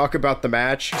not talk about the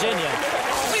match? Virginia.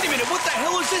 Wait a minute, what the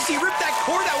hell is this? He ripped that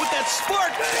cord out with that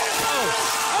spark.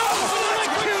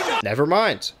 Never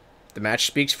mind. The match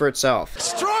speaks for itself.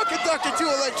 Strong conductor to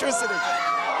electricity.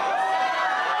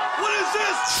 What is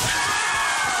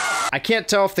this? I can't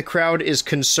tell if the crowd is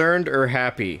concerned or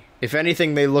happy. If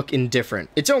anything, they look indifferent.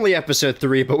 It's only episode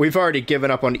 3, but we've already given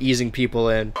up on easing people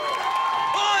in.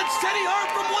 Oh, it's Teddy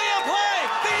Hart from way up high.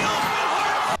 The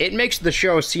Ultimate Hart. It makes the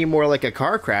show seem more like a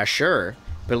car crash, sure.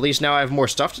 But at least now I have more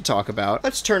stuff to talk about.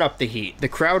 Let's turn up the heat. The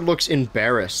crowd looks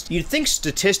embarrassed. You'd think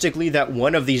statistically that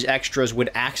one of these extras would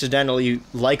accidentally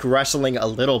like wrestling a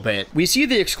little bit. We see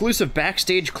the exclusive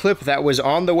backstage clip that was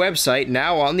on the website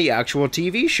now on the actual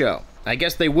TV show. I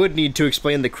guess they would need to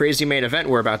explain the crazy main event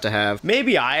we're about to have.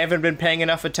 Maybe I haven't been paying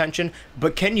enough attention,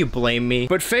 but can you blame me?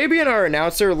 But Fabian, our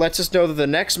announcer, lets us know that the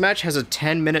next match has a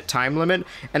 10-minute time limit,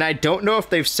 and I don't know if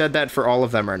they've said that for all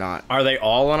of them or not. Are they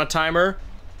all on a timer?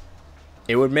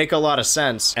 It would make a lot of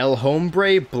sense. El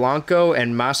Hombre, Blanco,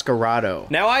 and Mascarado.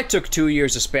 Now, I took 2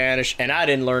 years of Spanish, and I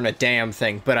didn't learn a damn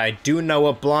thing, but I do know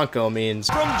what Blanco means.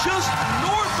 From just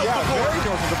north of the border. Very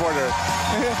north of the border.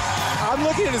 I'm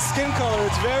looking at his skin color.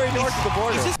 It's very north of the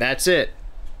border. That's it.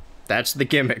 That's the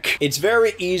gimmick. It's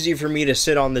very easy for me to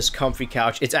sit on this comfy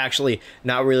couch. It's actually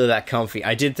not really that comfy.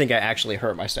 I did think I actually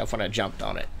hurt myself when I jumped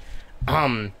on it.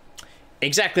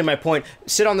 Exactly my point.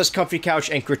 Sit on this comfy couch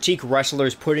and critique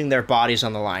wrestlers putting their bodies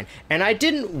on the line. And I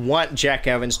didn't want Jack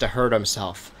Evans to hurt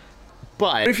himself.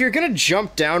 But if you're gonna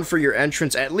jump down for your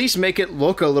entrance, at least make it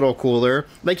look a little cooler.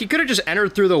 Like, you could have just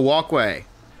entered through the walkway.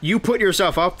 You put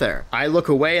yourself up there. I look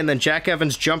away and then Jack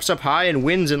Evans jumps up high and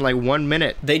wins in like 1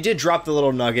 minute. They did drop the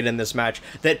little nugget in this match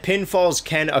that pinfalls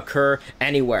can occur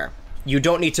anywhere. You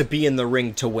don't need to be in the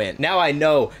ring to win. Now I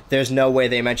know there's no way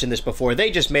they mentioned this before.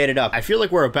 They just made it up. I feel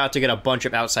like we're about to get a bunch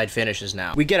of outside finishes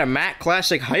now. We get a Matt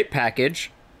Classic hype package.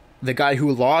 The guy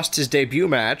who lost his debut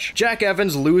match. Jack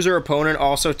Evans' loser opponent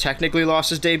also technically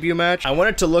lost his debut match. I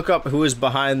wanted to look up who was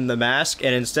behind the mask,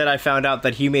 and instead I found out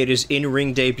that he made his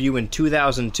in-ring debut in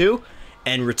 2002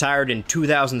 and retired in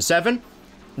 2007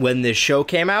 when this show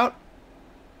came out.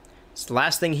 It's the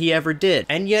last thing he ever did,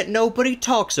 and yet nobody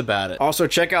talks about it. Also,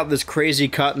 check out this crazy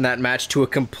cut in that match to a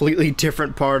completely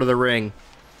different part of the ring.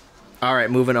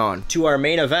 Alright, moving on. To our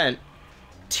main event,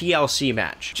 TLC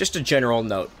match. Just a general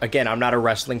note. Again, I'm not a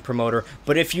wrestling promoter,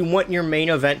 but if you want your main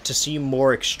event to seem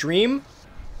more extreme,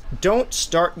 don't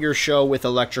start your show with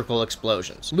electrical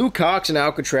explosions. Luke Cox and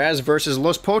Alcatraz versus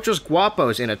Los Pochos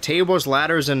Guapos in a tables,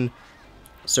 ladders, and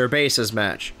cervezas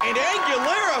match. And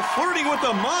Aguilera flirting with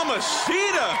the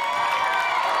Mamacita.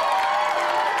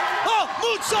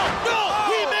 Moonsault! No!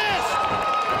 He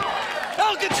missed!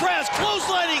 Alcatraz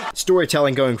clotheslining!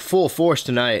 Storytelling going full force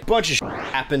tonight. Bunch of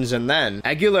happens, and then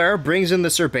Aguilera brings in the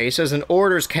cervezas and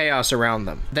orders chaos around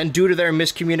them. Then, due to their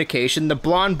miscommunication, the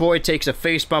blonde boy takes a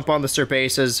face bump on the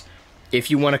cervezas, if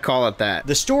you want to call it that.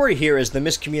 The story here is the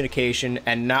miscommunication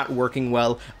and not working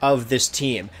well of this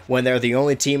team, when they're the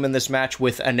only team in this match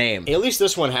with a name. At least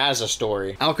this one has a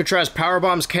story. Alcatraz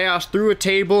powerbombs Chaos through a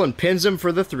table and pins him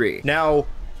for the 3. Now,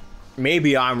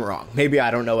 maybe I'm wrong. Maybe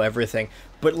I don't know everything.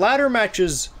 But ladder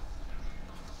matches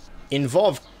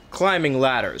involve climbing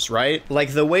ladders, right?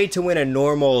 Like, the way to win a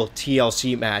normal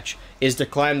TLC match is to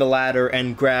climb the ladder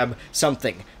and grab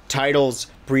something. Titles,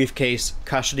 briefcase,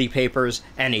 custody papers,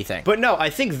 anything. But no, I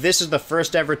think this is the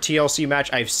first ever TLC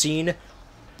match I've seen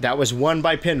that was won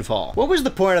by pinfall. What was the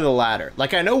point of the ladder?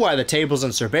 Like, I know why the tables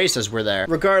and cervezas were there.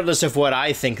 Regardless of what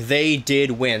I think, they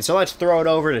did win. So let's throw it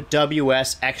over to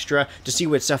WS Extra to see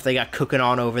what stuff they got cooking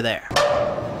on over there.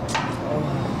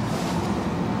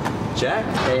 Jack?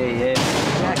 Hey.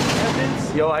 Jack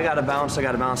Evans? Yo, I gotta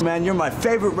bounce. Man, you're my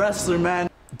favorite wrestler, man.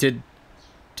 Did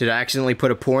I accidentally put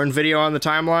a porn video on the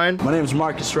timeline? My name's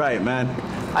Marcus Wright, man.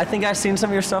 I think I've seen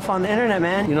some of your stuff on the internet,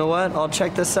 man. You know what? I'll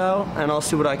check this out, and I'll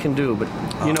see what I can do. But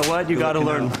you know what? You gotta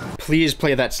learn. Please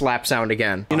play that slap sound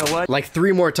again. You know what? Like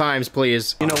 3 more times,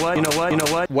 please. You know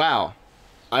what? Wow.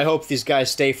 I hope these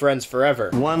guys stay friends forever.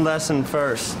 One lesson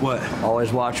first. What?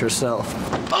 Always watch yourself.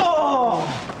 Oh!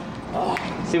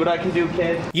 See what I can do,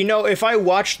 kid? You know, if I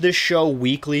watched this show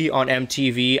weekly on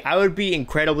MTV, I would be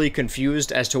incredibly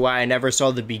confused as to why I never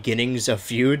saw the beginnings of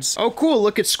feuds. Oh cool,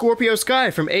 look at Scorpio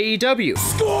Sky from AEW.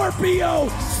 Scorpio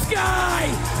Sky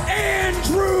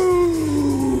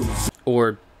Andrews!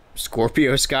 Or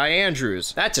Scorpio Sky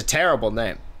Andrews. That's a terrible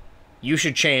name. You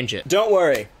should change it. Don't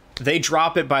worry. They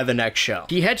drop it by the next show.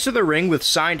 He heads to the ring with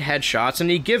signed headshots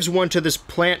and he gives one to this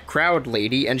plant crowd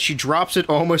lady and she drops it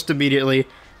almost immediately,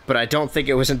 but I don't think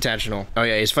it was intentional. Oh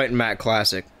yeah, he's fighting Matt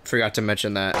Classic. Forgot to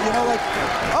mention that. You know, like,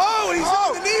 oh, he's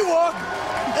on the knee walk.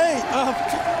 Hey,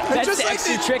 that's just the like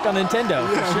extra trick on Nintendo,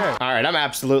 for sure. All right, I'm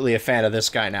absolutely a fan of this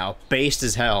guy now. Based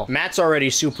as hell. Matt's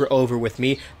already super over with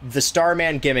me. The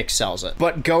Starman gimmick sells it.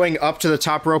 But going up to the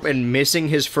top rope and missing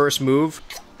his first move,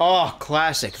 oh,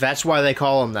 classic. That's why they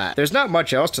call him that. There's not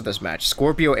much else to this match.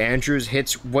 Scorpio Andrews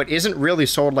hits what isn't really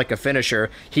sold like a finisher.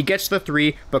 He gets the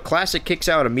 3, but Classic kicks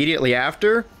out immediately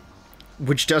after,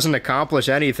 which doesn't accomplish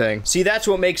anything. See, that's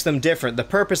what makes them different. The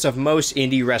purpose of most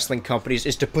indie wrestling companies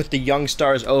is to put the young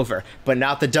stars over, but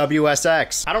not the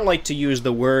WSX. I don't like to use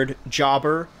the word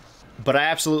jobber, but I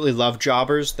absolutely love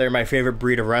jobbers. They're my favorite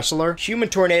breed of wrestler. Human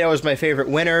Tornado is my favorite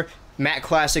winner. Matt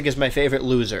Classic is my favorite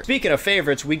loser. Speaking of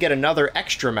favorites, we get another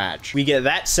extra match. We get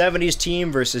that 70s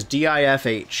team versus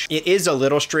DIFH. It is a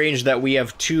little strange that we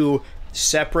have 2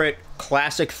 separate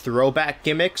classic throwback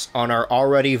gimmicks on our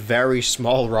already very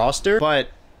small roster, but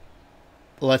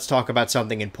let's talk about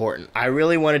something important. I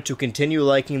really wanted to continue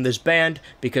liking this band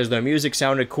because their music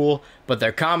sounded cool, but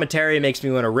their commentary makes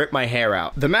me want to rip my hair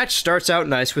out. The match starts out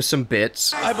nice with some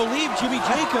bits. I believe Jimmy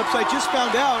Jacobs, I just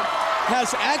found out,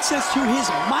 has access to his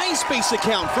MySpace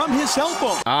account from his cell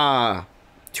phone. Ah,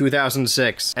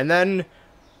 2006. And then,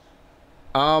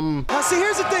 Now, see,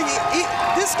 here's the thing.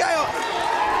 This guy,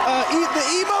 the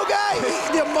emo guy,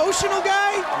 the emotional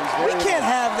guy, we can't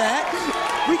have that.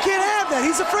 We can't have that.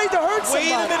 He's afraid to hurt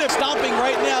somebody. Wait a minute, stomping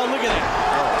right now. Look at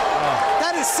that.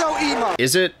 That is so emo.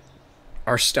 Is it?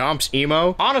 Are stomps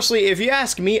emo? Honestly, if you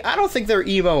ask me, I don't think they're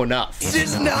emo enough. This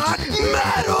is not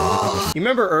metal! You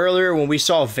remember earlier when we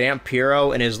saw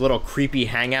Vampiro in his little creepy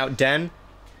hangout den?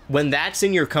 When that's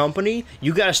in your company,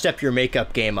 you gotta step your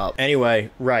makeup game up. Anyway,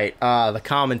 right, the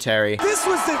commentary. This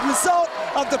was the result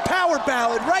of the power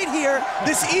ballad right here,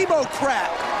 this emo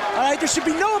crap. All right, there should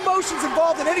be no emotions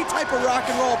involved in any type of rock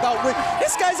and roll about when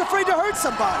this guy's afraid to hurt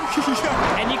somebody.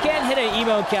 And you can't hit an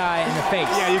emo guy in the face.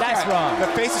 Yeah, that's wrong. The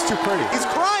face is too pretty. He's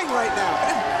crying right now.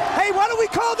 Hey, why don't we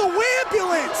call the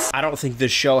ambulance? I don't think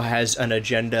this show has an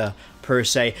agenda per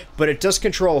se, but it does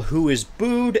control who is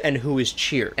booed and who is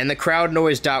cheered. And the crowd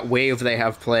noise .wave they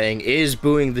have playing is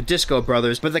booing the Disco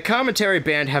Brothers, but the commentary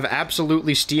band have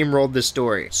absolutely steamrolled this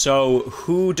story. So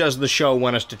who does the show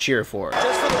want us to cheer for?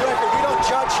 Just for the record, we don't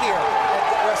judge here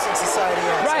at the Wrestling Society.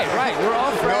 Right, we're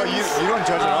all friends. No, you don't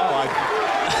judge at all.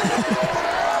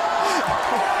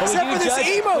 Except for this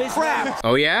emo crap.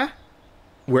 Oh yeah?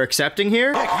 We're accepting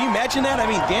here? Yeah, can you imagine that? I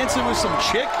mean, dancing with some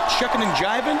chick, shucking and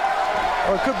jiving?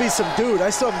 Or it could be some dude.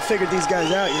 I still haven't figured these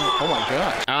guys out yet. Oh my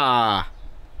god. Ah,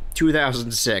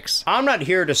 2006. I'm not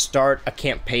here to start a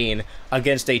campaign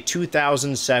against a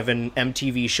 2007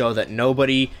 MTV show that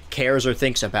nobody cares or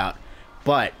thinks about,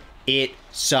 but it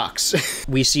sucks.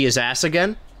 We see his ass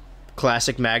again.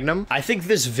 Classic Magnum. I think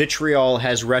this vitriol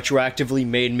has retroactively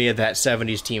made me a That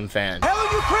 70s Team fan.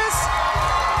 Hello, you Chris?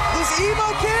 This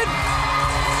emo kid?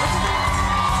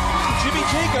 Jimmy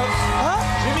Jacobs. Huh?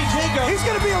 Jimmy Jacobs. He's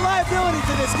gonna be a liability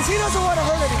to this because he doesn't want to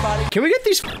hurt anybody. Can we get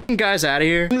these f***ing guys out of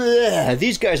here? Ugh,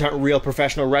 these guys aren't real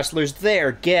professional wrestlers.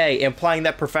 They're gay, implying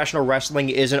that professional wrestling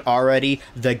isn't already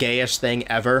the gayest thing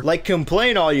ever. Like,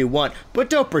 complain all you want, but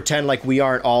don't pretend like we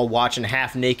aren't all watching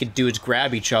half-naked dudes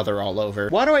grab each other all over.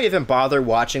 Why do I even bother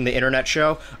watching the internet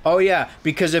show? Oh yeah,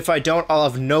 because if I don't, I'll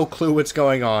have no clue what's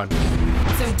going on.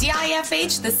 So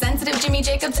DIFH, the sensitive Jimmy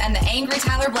Jacobs, and the angry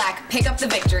Tyler Black pick up the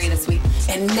victory this week.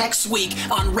 And next week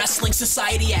on Wrestling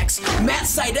Society X, Matt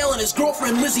Sydal and his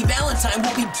girlfriend Lizzie Valentine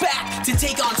will be back to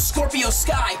take on Scorpio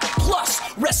Sky. Plus,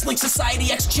 Wrestling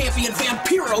Society X champion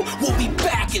Vampiro will be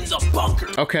back in the bunker.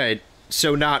 Okay,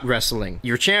 so not wrestling.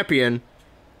 Your champion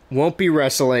won't be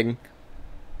wrestling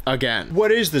again.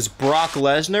 What is this, Brock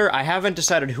Lesnar? I haven't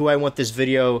decided who I want this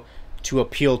video to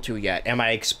appeal to yet. Am I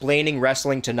explaining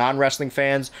wrestling to non-wrestling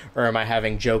fans, or am I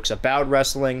having jokes about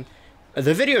wrestling?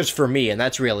 The video's for me, and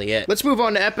that's really it. Let's move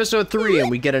on to episode 3, and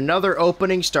we get another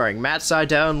opening starring Matt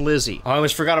Sydal and Lizzie. Oh, I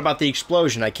almost forgot about the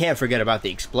explosion. I can't forget about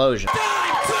the explosion. He is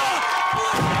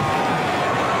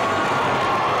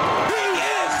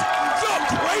the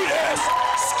greatest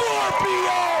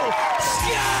Scorpio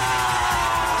Sky!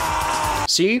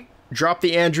 See? Drop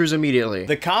the Andrews immediately.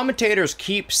 The commentators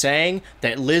keep saying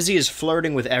that Lizzie is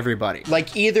flirting with everybody.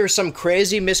 Like either some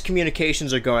crazy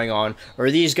miscommunications are going on or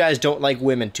these guys don't like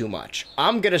women too much.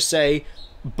 I'm gonna say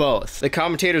both. The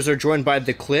commentators are joined by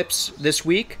The Clips this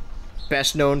week,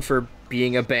 best known for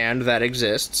being a band that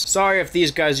exists. Sorry if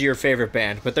these guys are your favorite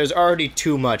band, but there's already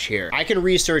too much here. I can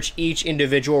research each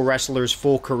individual wrestler's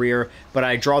full career, but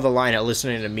I draw the line at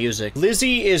listening to music.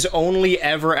 Lizzie is only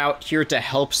ever out here to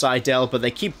help Seidel, but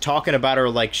they keep talking about her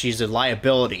like she's a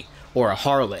liability or a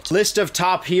harlot. List of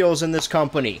top heels in this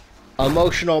company.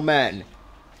 Emotional men.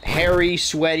 Hairy,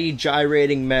 sweaty,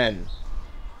 gyrating men.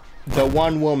 The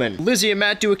one woman. Lizzie and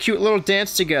Matt do a cute little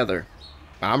dance together.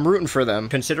 I'm rooting for them.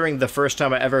 Considering the first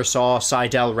time I ever saw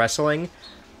Seidel wrestling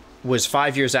was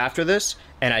 5 years after this,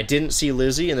 and I didn't see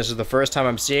Lizzie, and this is the first time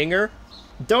I'm seeing her,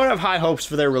 don't have high hopes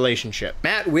for their relationship.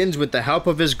 Matt wins with the help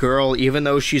of his girl, even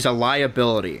though she's a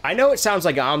liability. I know it sounds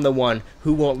like I'm the one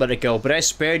who won't let it go, but I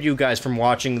spared you guys from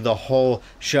watching the whole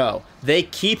show. They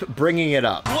keep bringing it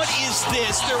up. What is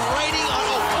this? They're writing on,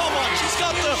 oh, come on. She's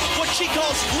got the, what she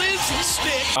calls Liz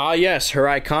stick. Ah, yes, her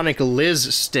iconic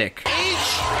Liz stick.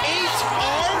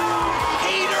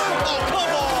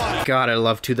 God, I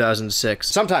love 2006.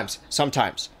 Sometimes,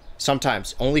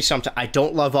 only sometimes. I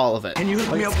don't love all of it. Can you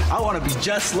hook me up? I want to be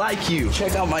just like you.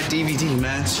 Check out my DVD,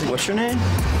 man. What's your name?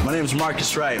 My name's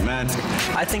Marcus Wright, man.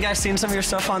 I think I've seen some of your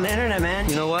stuff on the internet, man.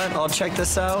 You know what? I'll check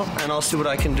this out and I'll see what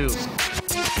I can do.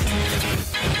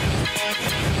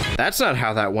 That's not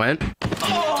how that went.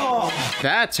 Oh!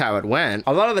 That's how it went.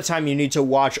 A lot of the time you need to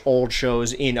watch old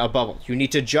shows in a bubble. You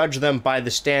need to judge them by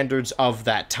the standards of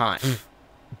that time.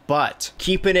 But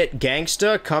keeping it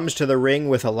gangsta comes to the ring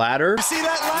with a ladder. You see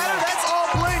that ladder? That's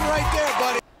all bling right there,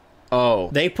 buddy. Oh,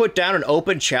 they put down an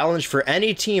open challenge for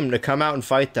any team to come out and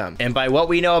fight them. And by what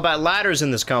we know about ladders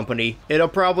in this company, it'll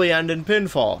probably end in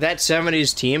pinfall. That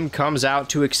 70s team comes out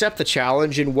to accept the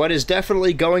challenge in what is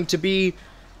definitely going to be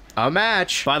a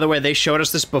match. By the way, they showed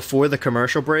us this before the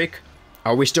commercial break.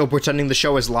 Are we still pretending the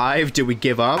show is live? Did we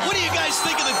give up? What do you guys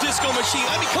think of the disco machine?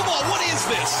 I mean, come on, what is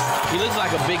this? He looks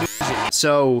like a big...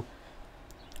 So,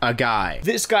 a guy.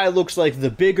 This guy looks like the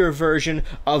bigger version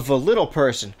of a little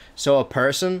person. So a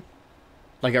person?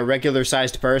 Like a regular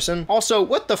sized person? Also,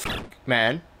 what the f***,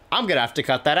 man? I'm gonna have to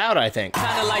cut that out, I think.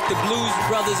 Kinda like the Blues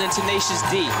Brothers and Tenacious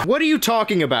D. What are you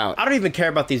talking about? I don't even care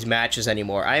about these matches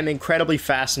anymore. I am incredibly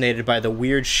fascinated by the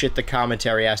weird shit the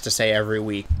commentary has to say every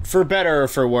week. For better or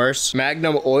for worse,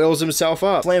 Magnum oils himself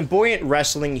up. Flamboyant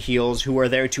wrestling heels who are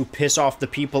there to piss off the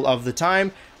people of the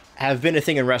time have been a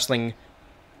thing in wrestling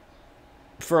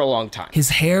for a long time. His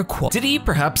hair did he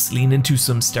perhaps lean into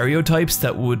some stereotypes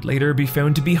that would later be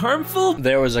found to be harmful?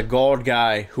 There was a gold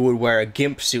guy who would wear a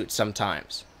gimp suit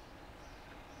sometimes.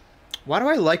 Why do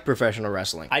I like professional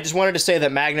wrestling? I just wanted to say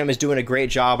that Magnum is doing a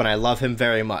great job and I love him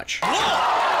very much.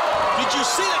 Whoa! Did you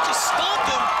see that? Just stomped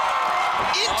him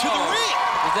into the ring.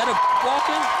 Is that a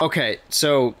walking? Okay,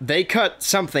 so they cut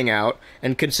something out,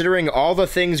 and considering all the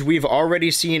things we've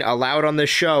already seen allowed on this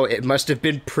show, it must have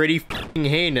been pretty f***ing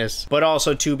heinous. But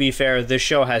also, to be fair, this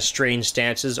show has strange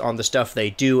stances on the stuff they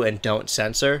do and don't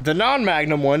censor. The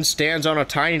non-Magnum one stands on a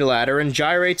tiny ladder and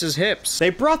gyrates his hips.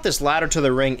 They brought this ladder to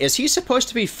the ring. Is he supposed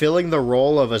to be filling the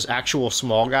role of an actual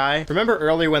small guy? Remember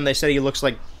earlier when they said he looks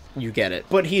like... You get it.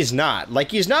 But he's not.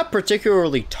 Like, he's not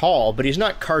particularly tall, but he's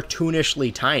not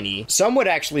cartoonishly tiny. Some would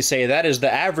actually say that is the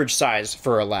average size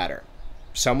for a ladder.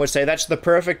 Some would say that's the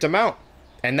perfect amount.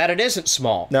 And that it isn't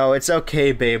small. No, it's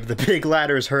okay, babe. The big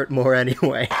ladders hurt more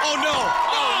anyway. Oh, no!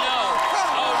 Oh, no!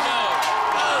 Oh, no!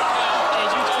 Oh, no! And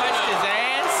you touched his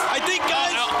ass? I think,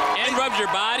 guys... And rubbed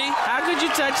your body? How could you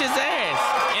touch his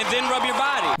ass? And then rub your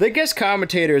body? The guest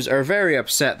commentators are very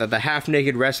upset that the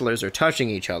half-naked wrestlers are touching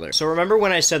each other. So remember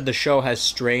when I said the show has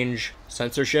strange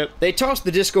censorship? They toss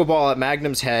the disco ball at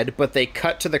Magnum's head, but they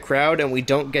cut to the crowd and we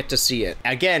don't get to see it.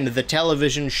 Again, the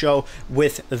television show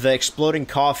with the exploding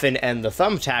coffin and the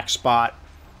thumbtack spot,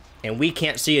 and we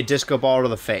can't see a disco ball to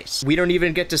the face. We don't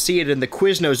even get to see it in the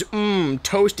Quiznos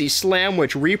toasty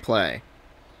slamwich replay.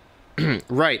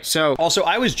 Right, so, also,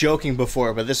 I was joking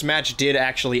before, but this match did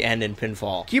actually end in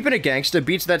pinfall. Keeping It Gangsta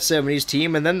beats that 70s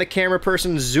team, and then the camera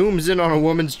person zooms in on a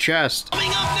woman's chest. Coming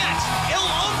up next, El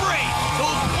Hombre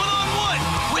goes one-on-one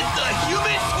with the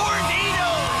Human Tornado.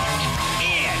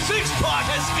 And Six-Pack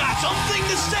has got something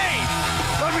to say.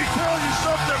 Let me tell you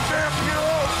something,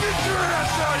 Vampiro. Get your ass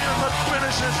out here. Let's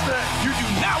finish this thing. You do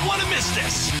not want to miss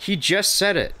this. He just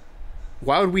said it.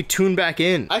 Why would we tune back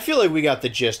in? I feel like we got the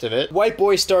gist of it. White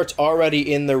Boy starts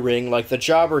already in the ring like the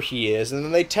jobber he is, and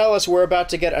then they tell us we're about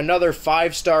to get another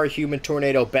 5-star Human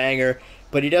Tornado banger,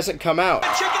 but he doesn't come out.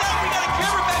 Check it out, we got a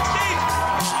camera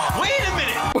backstage. Wait a minute.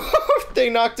 they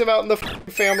knocked him out in the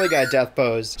Family Guy death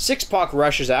pose. 6-Pac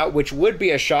rushes out, which would be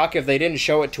a shock if they didn't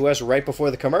show it to us right before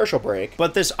the commercial break.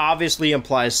 But this obviously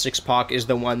implies 6-Pac is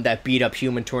the one that beat up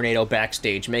Human Tornado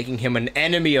backstage, making him an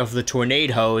enemy of the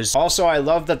Tornadoes. Also, I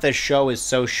love that this show is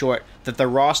so short that the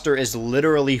roster is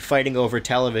literally fighting over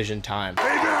television time. Hey,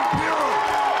 Vampiro!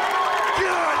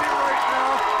 Get out of here right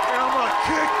now, and I'm gonna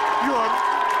kick your ass!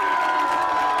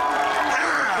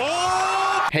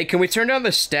 Hey, can we turn down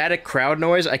the static crowd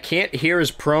noise? I can't hear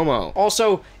his promo.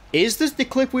 Also, is this the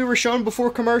clip we were shown before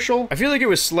commercial? I feel like it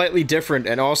was slightly different,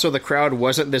 and also the crowd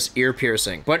wasn't this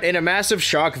ear-piercing. But in a massive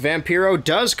shock, Vampiro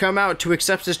does come out to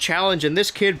accept his challenge, and this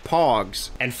kid pogs.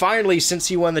 And finally, since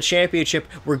he won the championship,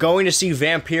 we're going to see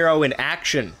Vampiro in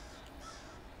action.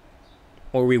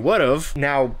 Or we would've.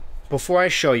 Now, before I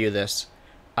show you this,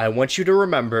 I want you to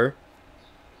remember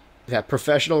that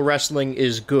professional wrestling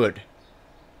is good,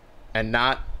 and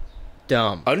not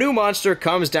dumb. A new monster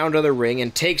comes down to the ring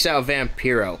and takes out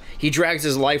Vampiro. He drags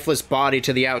his lifeless body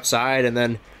to the outside and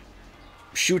then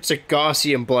shoots a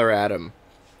Gaussian blur at him.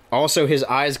 Also, his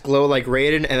eyes glow like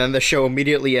Raiden, and then the show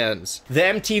immediately ends. The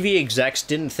MTV execs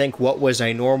didn't think what was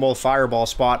a normal fireball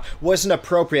spot wasn't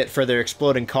appropriate for their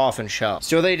exploding coffin show,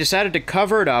 so they decided to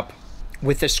cover it up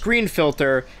with a screen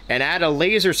filter and add a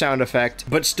laser sound effect,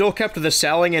 but still kept the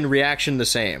selling and reaction the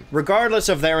same. Regardless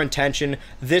of their intention,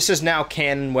 this is now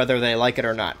canon whether they like it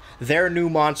or not. Their new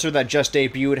monster that just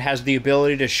debuted has the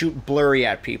ability to shoot blurry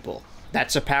at people.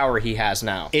 That's a power he has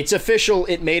now. It's official,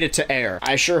 it made it to air.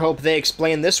 I sure hope they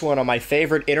explain this one on my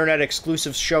favorite internet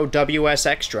exclusive show, WS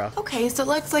Extra. Okay, so it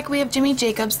looks like we have Jimmy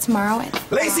Jacobs tomorrow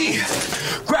at... Lacey,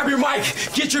 grab your mic,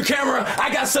 get your camera,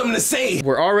 I got something to say.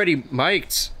 We're already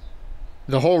mic'd.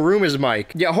 The whole room is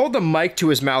mic'd. Yeah, hold the mic to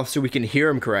his mouth so we can hear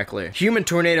him correctly. Human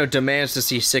Tornado demands to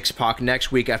see 6-Pac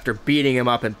next week after beating him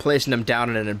up and placing him down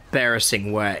in an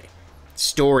embarrassing way.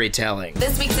 Storytelling.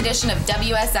 This week's edition of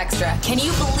WS Extra. Can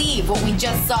you believe what we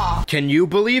just saw? Can you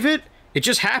believe it? It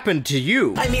just happened to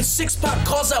you. I mean, 6-Pac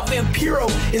calls out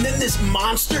Vampiro, and then this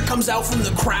monster comes out from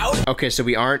the crowd. Okay, so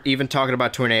we aren't even talking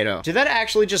about Tornado. Did that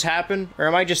actually just happen? Or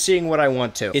am I just seeing what I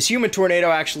want to? Is Human Tornado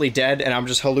actually dead and I'm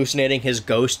just hallucinating his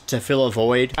ghost to fill a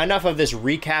void? Enough of this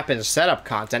recap and setup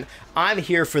content. I'm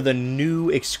here for the new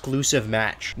exclusive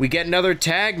match. We get another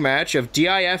tag match of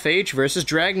DIFH versus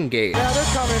Dragon Gate. Yeah, they're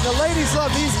coming. The ladies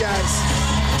love these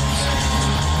guys.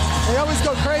 They always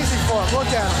go crazy for him. Look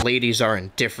at him. Ladies are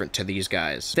indifferent to these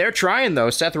guys. They're trying though.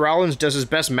 Seth Rollins does his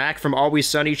best Mac from Always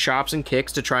Sunny chops and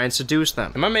kicks to try and seduce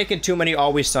them. Am I making too many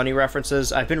Always Sunny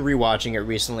references? I've been rewatching it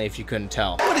recently if you couldn't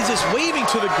tell. What is this waving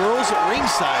to the girls at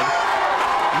ringside?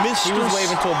 He was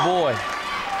waving to a boy.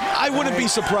 I wouldn't be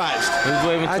surprised. He was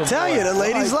waving to a boy. I tell you, the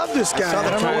ladies love this guy. I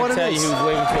don't know what it is. He was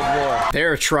waving to a boy.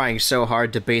 They're trying so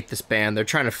hard to bait this band. They're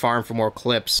trying to farm for more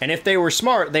clips. And if they were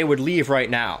smart, they would leave right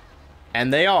now.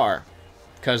 And they are.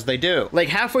 Because they do. Like,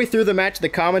 halfway through the match, the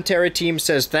commentary team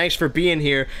says, thanks for being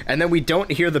here, and then we don't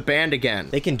hear the band again.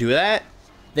 They can do that?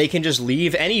 They can just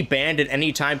leave? Any band at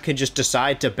any time can just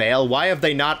decide to bail? Why have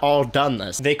they not all done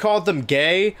this? They called them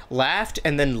gay, laughed,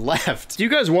 and then left. Do you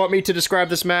guys want me to describe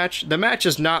this match? The match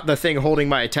is not the thing holding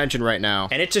my attention right now.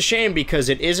 And it's a shame because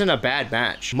it isn't a bad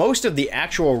match. Most of the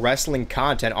actual wrestling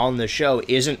content on the show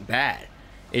isn't bad.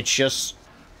 It's just...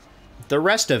 the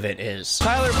rest of it is.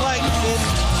 Tyler Black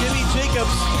and Jimmy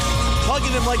Jacobs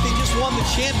hugging him like they just won the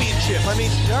championship. I mean,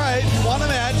 all right, won a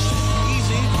match,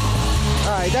 easy.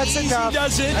 All right, that's Easy enough.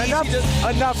 does it.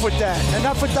 Enough with that.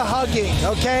 Enough with the hugging,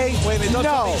 okay? Wait a minute,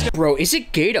 no. Bro, is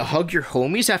it gay to hug your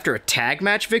homies after a tag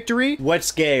match victory?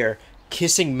 What's gayer?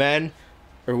 Kissing men?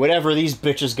 Or whatever these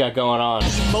bitches got going on.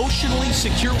 Emotionally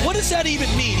secure? What does that even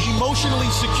mean, emotionally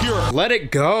secure? Let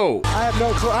it go. I have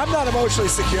no clue. I'm not emotionally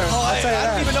secure. I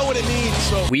don't even know what it means,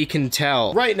 so. We can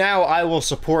tell. Right now, I will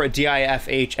support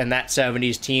DIFH and that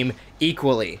 70s team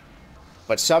equally.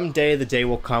 But someday the day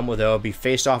will come where they'll be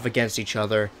faced off against each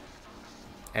other,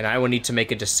 and I will need to make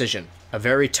a decision. A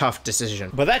very tough decision.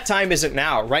 But that time isn't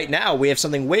now. Right now, we have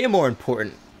something way more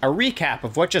important. A recap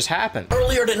of what just happened.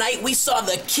 Earlier tonight, we saw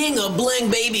the king of bling,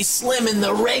 Baby Slim, and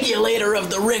the regulator of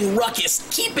the ring, Ruckus,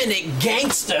 keeping it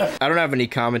gangsta. I don't have any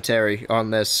commentary on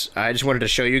this. I just wanted to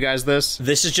show you guys this.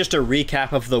 This is just a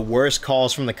recap of the worst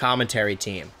calls from the commentary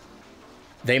team.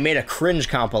 They made a cringe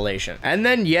compilation. And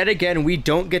then yet again, we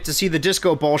don't get to see the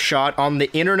disco ball shot on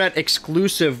the internet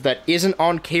exclusive that isn't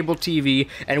on cable TV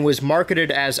and was marketed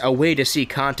as a way to see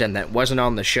content that wasn't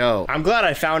on the show. I'm glad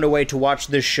I found a way to watch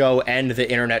this show and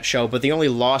the internet show, but the only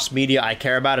lost media I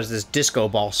care about is this disco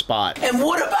ball spot. And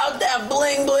what about that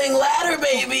bling bling ladder,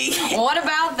 baby? What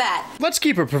about that? Let's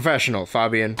keep it professional,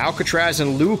 Fabian. Alcatraz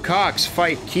and Lou Cox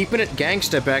fight, keeping it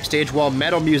gangsta backstage while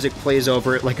metal music plays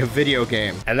over it like a video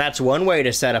game. And that's one way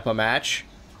to set up a match.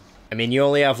 I mean, you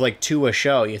only have like 2 a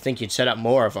show. You think you'd set up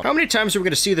more of them. How many times are we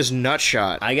gonna see this nut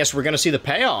shot? I guess we're gonna see the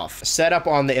payoff. Set up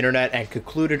on the internet and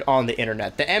concluded on the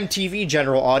internet. The MTV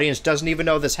general audience doesn't even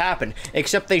know this happened,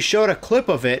 except they showed a clip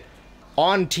of it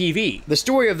on TV. The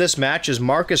story of this match is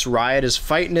Marcus Riot is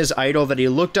fighting his idol that he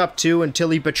looked up to until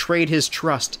he betrayed his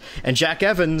trust. And Jack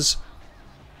Evans,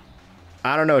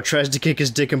 I don't know, tries to kick his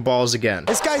dick and balls again.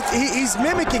 This guy, he's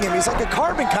mimicking him. He's like a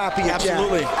carbon copy of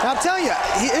Absolutely. Jack. I'm telling you,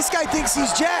 this guy thinks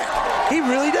he's Jack. He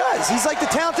really does. He's like the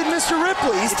talented Mr.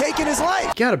 Ripley. He's taking his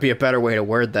life. Gotta be a better way to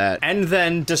word that. And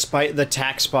then, despite the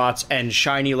tack spots and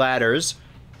shiny ladders,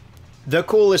 the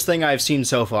coolest thing I've seen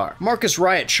so far. Marcus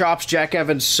Riot chops Jack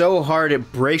Evans so hard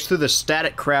it breaks through the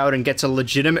static crowd and gets a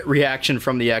legitimate reaction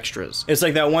from the extras. It's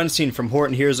like that one scene from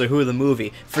Horton Hears a Who the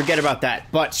movie. Forget about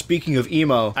that. But speaking of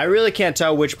emo, I really can't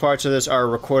tell which parts of this are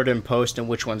recorded in post and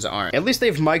which ones aren't. At least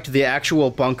they've mic'd the actual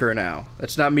bunker now.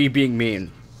 That's not me being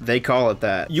mean. They call it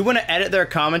that. You want to edit their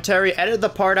commentary? Edit the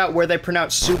part out where they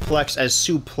pronounce suplex as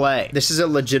suplay. This is a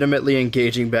legitimately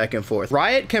engaging back and forth.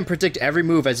 Riot can predict every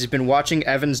move as he's been watching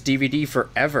Evans' DVD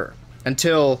forever.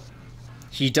 Until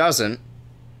he doesn't.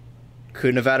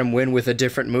 Couldn't have had him win with a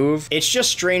different move. It's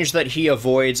just strange that he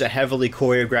avoids a heavily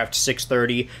choreographed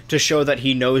 630 to show that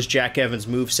he knows Jack Evans'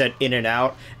 moveset in and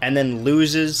out, and then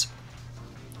loses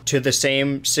to the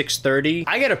same 630.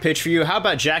 I got a pitch for you. How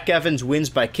about Jack Evans wins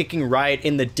by kicking Riot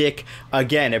in the dick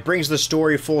again? It brings the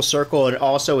story full circle and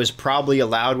also is probably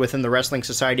allowed within the Wrestling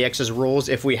Society X's rules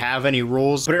if we have any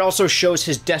rules, but it also shows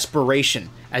his desperation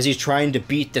as he's trying to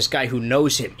beat this guy who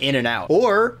knows him in and out.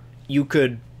 Or you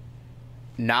could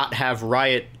not have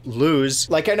Riot lose.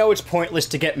 Like, I know it's pointless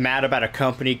to get mad about a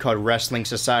company called Wrestling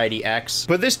Society X,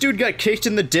 but this dude got kicked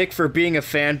in the dick for being a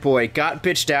fanboy, got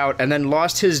bitched out, and then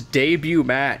lost his debut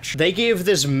match. They gave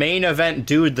this main event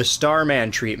dude the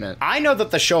Starman treatment. I know that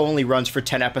the show only runs for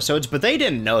 10 episodes, but they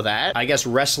didn't know that. I guess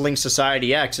Wrestling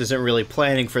Society X isn't really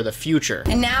planning for the future.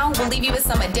 And now we'll leave you with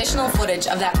some additional footage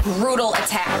of that brutal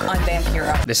attack on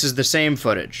Vampiro. This is the same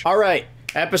footage. All right,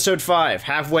 episode 5,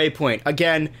 halfway point.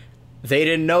 Again, they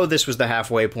didn't know this was the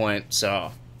halfway point,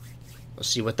 so let's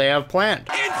see what they have planned.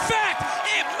 In fact,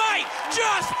 it might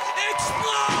just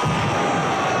explode!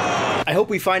 I hope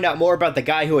we find out more about the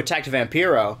guy who attacked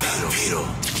Vampiro. Vampiro,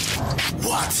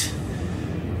 what?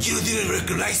 You didn't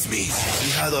recognize me.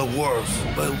 We had a war,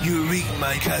 but you rigged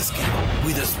my casket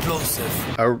with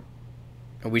explosive. Are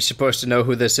we supposed to know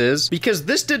who this is? Because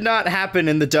this did not happen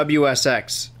in the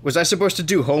WSX. Was I supposed to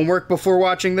do homework before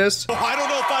watching this? Oh, I don't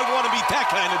know if I want to meet that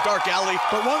kind of dark alley.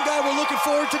 But one guy we're looking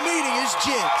forward to meeting is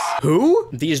Jinx. Who?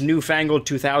 These newfangled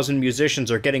 2000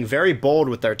 musicians are getting very bold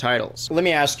with their titles. Let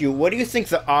me ask you, what do you think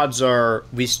the odds are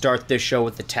we start this show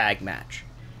with the tag match?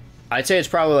 I'd say it's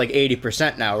probably like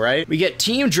 80% now, right? We get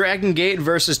Team Dragon Gate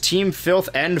versus Team Filth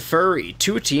and Furry.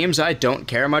 2 teams I don't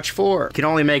care much for. Can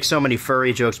only make so many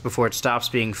furry jokes before it stops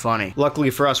being funny. Luckily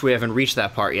for us, we haven't reached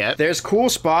that part yet. There's cool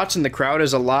spots and the crowd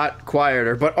is a lot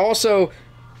quieter, but also,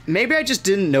 maybe I just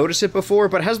didn't notice it before,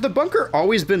 but has the bunker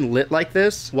always been lit like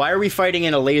this? Why are we fighting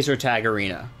in a laser tag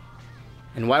arena?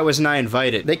 And why wasn't I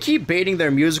invited? They keep baiting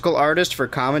their musical artist for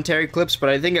commentary clips, but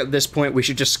I think at this point we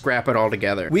should just scrap it all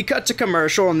together. We cut to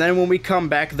commercial, and then when we come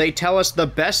back, they tell us the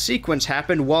best sequence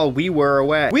happened while we were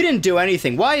away. We didn't do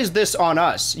anything. Why is this on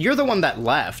us? You're the one that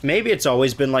left. Maybe it's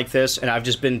always been like this, and I've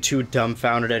just been too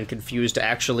dumbfounded and confused to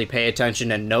actually pay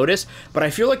attention and notice, but I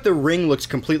feel like the ring looks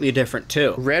completely different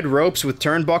too. Red ropes with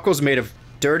turnbuckles made of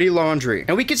dirty laundry.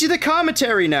 And we can see the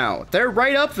commentary now. They're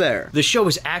right up there. The show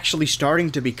is actually starting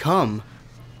to become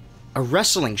a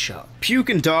wrestling show. Puke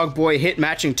and Dog Boy hit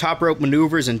matching top rope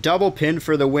maneuvers and double pin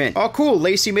for the win. Oh cool,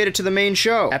 Lacey made it to the main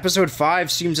show. Episode 5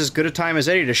 seems as good a time as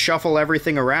any to shuffle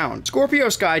everything around. Scorpio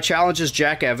Sky challenges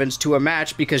Jack Evans to a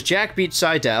match because Jack beat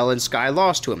Seidel and Sky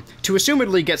lost to him, to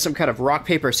assumedly get some kind of rock,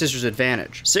 paper, scissors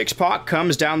advantage. Six Pac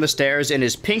comes down the stairs in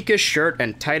his pinkish shirt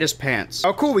and tightest pants.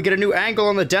 Oh cool, we get a new angle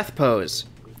on the death pose.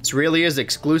 This really is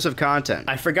exclusive content.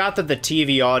 I forgot that the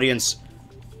TV audience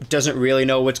doesn't really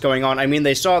know what's going on. I mean,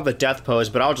 they saw the death pose,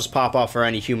 but I'll just pop off for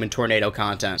any human tornado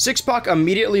content. 6-Pac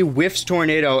immediately whiffs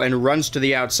Tornado and runs to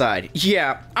the outside.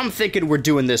 Yeah, I'm thinking we're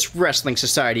doing this Wrestling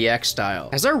Society X style.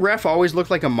 Has our ref always looked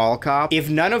like a mall cop? If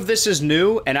none of this is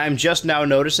new and I'm just now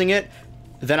noticing it,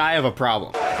 then I have a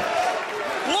problem.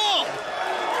 Whoa!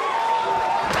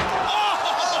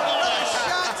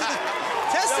 Shot to the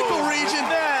testicle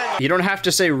region. You don't have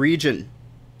to say region.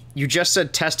 You just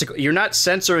said testicle. You're not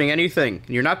censoring anything.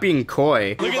 You're not being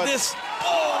coy. Look at this.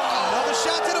 Another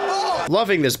shot to the ball.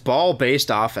 Loving this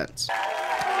ball-based offense.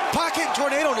 Pac hitting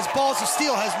Tornado and his balls of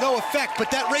steel has no effect,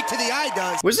 but that rake to the eye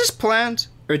does. Was this planned?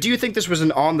 Or do you think this was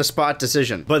an on-the-spot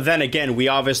decision? But then again, we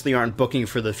obviously aren't booking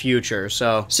for the future,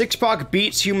 so... 6-Pac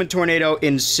beats Human Tornado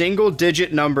in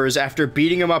single-digit numbers after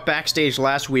beating him up backstage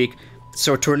last week,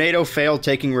 so Tornado failed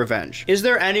taking revenge. Is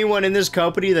there anyone in this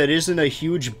company that isn't a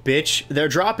huge bitch? They're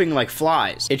dropping like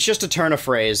flies. It's just a turn of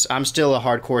phrase. I'm still a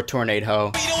hardcore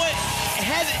Tornado. You know what?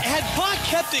 Had Pac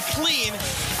kept it clean,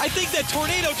 I think that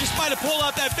Tornado just might have pulled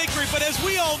out that victory, but as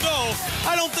we all know,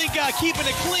 I don't think keeping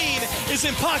it clean is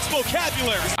in Pac's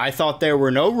vocabulary. I thought there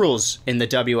were no rules in the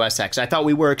WSX. I thought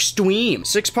we were extreme.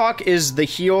 6-Pac is the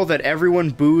heel that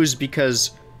everyone boos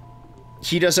because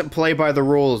he doesn't play by the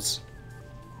rules.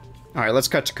 All right, let's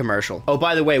cut to commercial. Oh,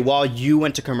 by the way, while you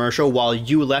went to commercial, while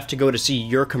you left to go to see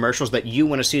your commercials that you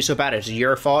want to see so bad, it's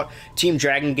your fault. Team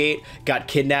Dragon Gate got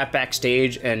kidnapped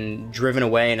backstage and driven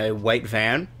away in a white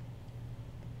van.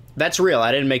 That's real.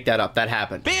 I didn't make that up. That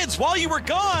happened. Bands, while you were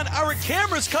gone, our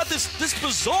cameras cut this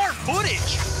bizarre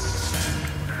footage.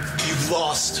 You've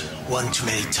lost one too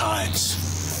many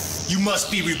times. You must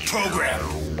be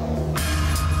reprogrammed.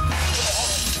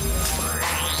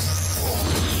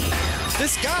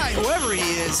 This guy, whoever he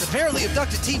is, apparently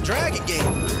abducted Team Dragon Gate.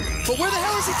 But where the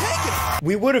hell is he taking him?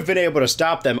 We would have been able to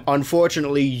stop them.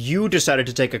 Unfortunately, you decided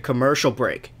to take a commercial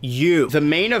break. You. The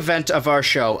main event of our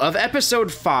show, of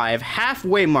episode 5,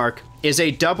 halfway mark, is a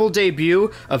double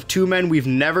debut of two men we've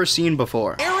never seen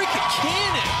before. Eric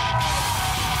Cannon.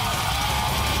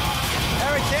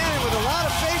 Eric Cannon with a lot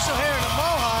of facial hair and a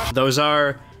mohawk. Those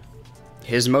are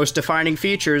his most defining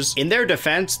features. In their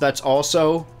defense, that's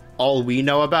also all we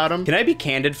know about him. Can I be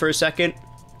candid for a second?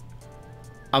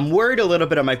 I'm worried a little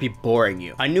bit I might be boring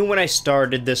you. I knew when I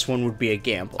started this one would be a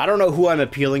gamble. I don't know who I'm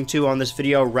appealing to on this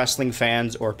video, wrestling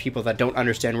fans or people that don't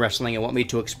understand wrestling and want me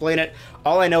to explain it.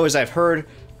 All I know is I've heard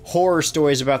horror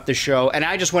stories about this show and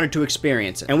I just wanted to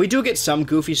experience it. And we do get some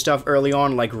goofy stuff early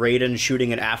on, like Raiden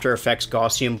shooting an After Effects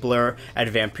Gaussian blur at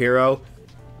Vampiro,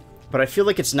 but I feel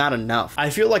like it's not enough. I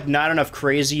feel like not enough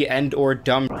crazy and or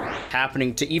dumb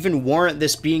happening to even warrant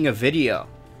this being a video.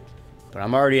 But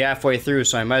I'm already halfway through,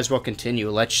 so I might as well continue.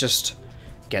 Let's just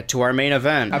get to our main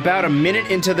event. About a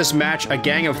minute into this match, a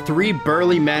gang of 3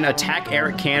 burly men attack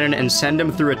Eric Cannon and send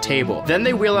him through a table. Then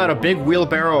they wheel out a big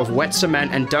wheelbarrow of wet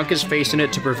cement and dunk his face in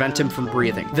it to prevent him from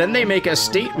breathing. Then they make a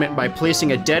statement by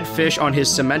placing a dead fish on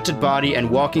his cemented body and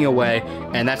walking away,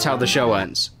 and that's how the show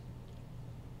ends.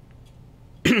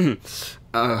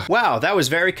 Wow, that was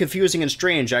very confusing and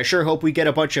strange. I sure hope we get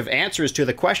a bunch of answers to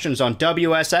the questions on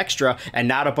WS Extra and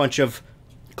not a bunch of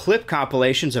clip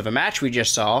compilations of a match we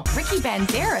just saw. Ricky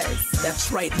Banderas.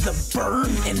 That's right, the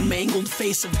burned and mangled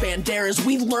face of Banderas.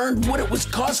 We learned what it was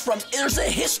caused from. There's a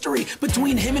history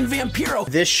between him and Vampiro.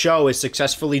 This show is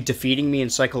successfully defeating me in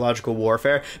psychological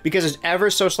warfare because it's ever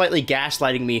so slightly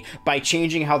gaslighting me by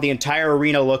changing how the entire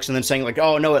arena looks and then saying like,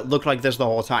 oh no, it looked like this the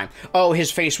whole time. Oh,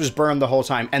 his face was burned the whole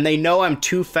time. And they know I'm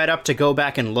too fed up to go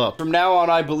back and look. From now on,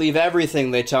 I believe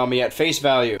everything they tell me at face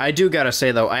value. I do gotta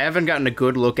say though, I haven't gotten a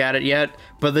good look at it yet,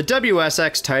 but the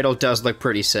WSX title does look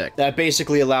pretty sick. That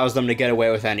basically allows them to get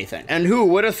away with anything. And who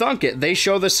would have thunk it? They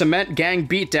show the Cement Gang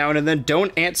beatdown and then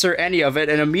don't answer any of it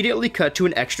and immediately cut to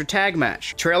an extra tag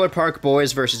match. Trailer Park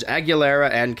Boys versus Aguilera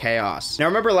and Chaos. Now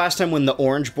remember last time when the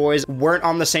Orange Boys weren't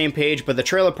on the same page, but the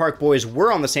Trailer Park Boys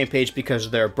were on the same page because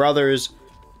they're brothers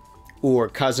or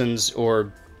cousins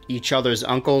or each other's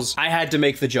uncles? I had to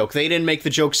make the joke. They didn't make the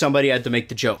joke, somebody had to make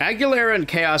the joke. Aguilera and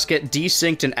Chaos get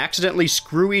desynced and accidentally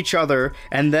screw each other,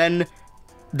 and then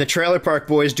the Trailer Park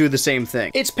Boys do the same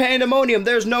thing. It's pandemonium.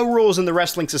 There's no rules in the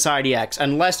Wrestling Society X,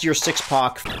 unless you're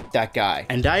 6-Pac, that guy.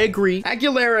 And I agree.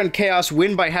 Aguilera and Chaos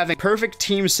win by having perfect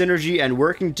team synergy and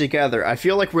working together. I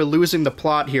feel like we're losing the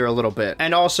plot here a little bit.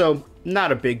 And also,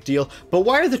 not a big deal, but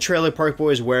why are the Trailer Park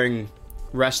Boys wearing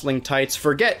wrestling tights?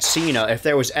 Forget Cena. If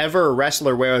there was ever a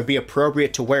wrestler where it would be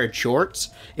appropriate to wear jorts,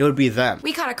 it would be them.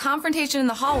 We caught a confrontation in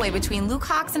the hallway between Luke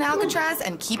Hawx and Alcatraz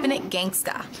and keeping it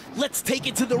gangsta. Let's take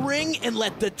it to the ring and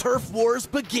let the turf wars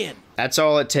begin. That's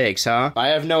all it takes, huh? I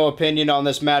have no opinion on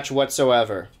this match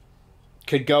whatsoever.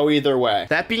 Could go either way.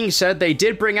 That being said, they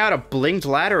did bring out a blinged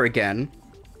ladder again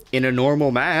in a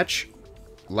normal match,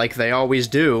 like they always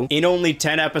do. In only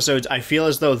 10 episodes, I feel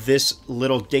as though this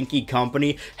little dinky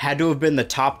company had to have been the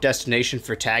top destination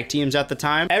for tag teams at the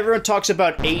time. Everyone talks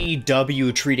about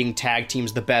AEW treating tag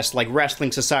teams the best, like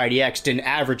Wrestling Society X didn't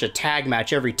average a tag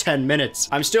match every 10 minutes.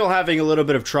 I'm still having a little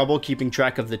bit of trouble keeping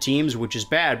track of the teams, which is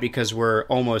bad because we're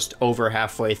almost over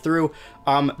halfway through.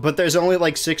 But there's only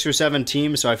like 6 or 7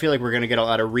 teams, so I feel like we're gonna get a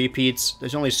lot of repeats.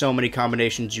 There's only so many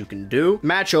combinations you can do.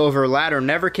 Match over, ladder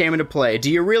never came into play.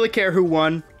 Do you really care who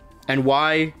won and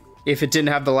why if it didn't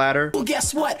have the ladder? Well,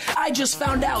 guess what? I just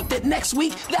found out that next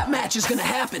week that match is gonna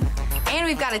happen. And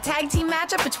we've got a tag team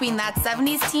matchup between that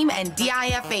 70s team and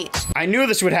DIFH. I knew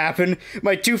this would happen.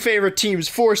 My 2 favorite teams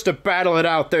forced to battle it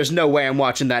out. There's no way I'm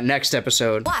watching that next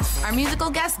episode. Plus, our musical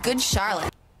guest, Good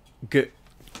Charlotte. Good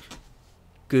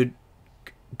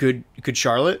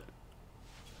Charlotte?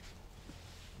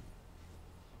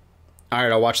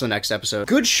 Alright, I'll watch the next episode.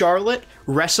 Good Charlotte,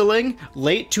 wrestling,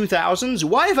 late 2000s?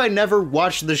 Why have I never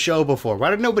watched the show before?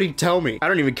 Why did nobody tell me? I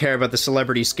don't even care about the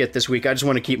celebrity skit this week. I just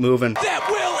want to keep moving. That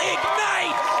will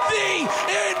ignite the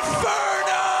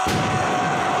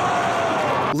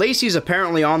inferno! Lacey's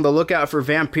apparently on the lookout for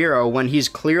Vampiro when he's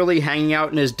clearly hanging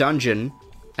out in his dungeon.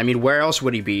 I mean, where else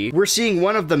would he be? We're seeing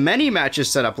one of the many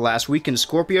matches set up last week in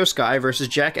Scorpio Sky versus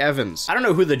Jack Evans. I don't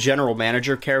know who the general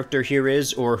manager character here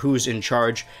is or who's in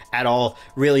charge at all,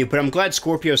 really, but I'm glad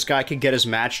Scorpio Sky could get his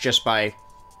match just by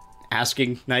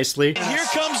asking nicely. Here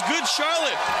comes Good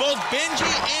Charlotte, both Benji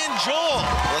and Joel.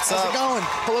 How's it going?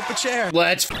 Pull up a chair.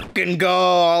 Let's fucking go.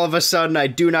 All of a sudden, I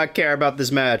do not care about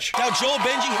this match. Now, Joel,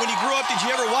 Benji, when you grew up, did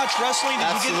you ever watch wrestling?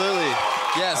 Absolutely.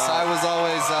 Yes, I was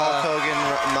always Hulk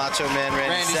Hogan, Macho Man,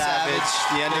 Randy Savage,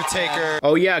 The Undertaker.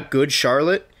 Oh yeah, Good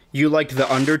Charlotte? You liked The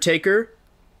Undertaker?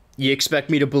 You expect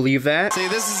me to believe that? See,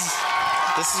 this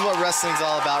is what wrestling's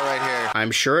all about right here.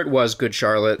 I'm sure it was Good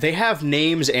Charlotte. They have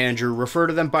names, Andrew. Refer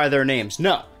to them by their names.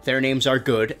 No, their names are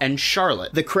Good and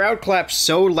Charlotte. The crowd claps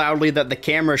so loudly that the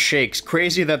camera shakes.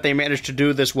 Crazy that they managed to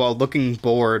do this while looking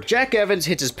bored. Jack Evans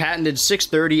hits his patented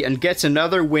 630 and gets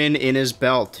another win in his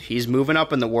belt. He's moving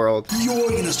up in the world. You're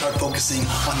gonna start focusing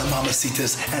on the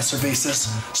mamacitas and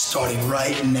cervezas starting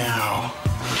right now.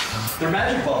 They're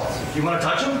magic balls. You wanna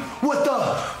touch them? What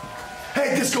the?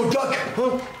 Hey, Disco Duck!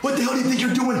 Huh? What the hell do you think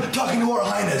you're doing talking to our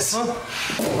highness? Huh?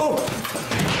 Oh!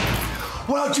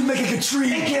 Why don't you make like a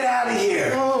tree and get out of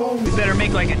here? Oh. We better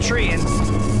make like a tree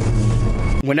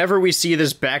and... Whenever we see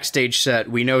this backstage set,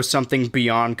 we know something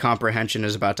beyond comprehension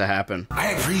is about to happen.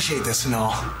 I appreciate this and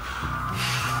all.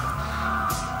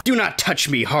 Do not touch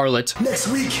me, harlot. Next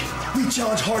week, we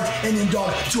challenge Hart and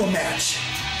Indog to a match.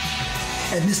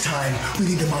 And this time, we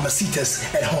need the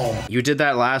mamacitas at home. You did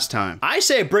that last time. I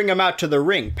say bring them out to the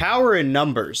ring. Power in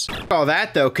numbers. All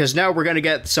that, though, because now we're going to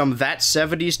get some That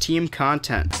 70s team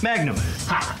content. Magnum,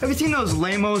 have you seen those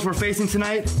lamos we're facing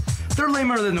tonight? They're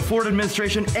lamer than the Ford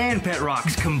administration and Pet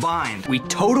Rocks combined. We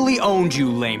totally owned you,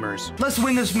 lamers. Let's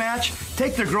win this match,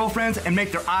 take their girlfriends, and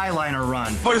make their eyeliner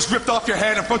run. But it's ripped off your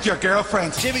head in front of your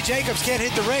girlfriend. Jimmy Jacobs can't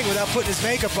hit the ring without putting his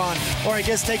makeup on, or he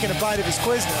gets taking a bite of his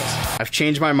Quiznos. I've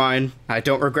changed my mind. I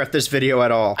don't regret this video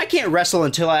at all. I can't wrestle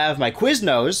until I have my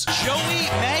Quiznos. Joey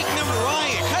Magnum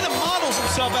Ryan kind of models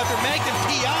himself after Magnum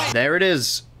P.I. There it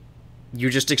is. You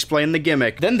just explained the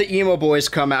gimmick. Then the emo boys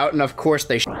come out, and of course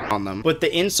they on them. But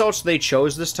the insults they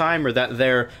chose this time are that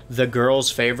they're the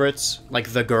girls' favorites.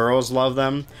 Like, the girls love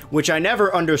them. Which I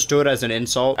never understood as an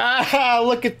insult. Ah,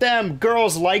 look at them.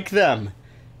 Girls like them.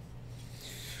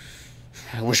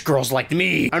 I wish girls liked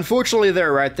me. Unfortunately,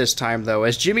 they're right this time, though,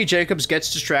 as Jimmy Jacobs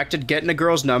gets distracted getting a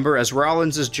girl's number as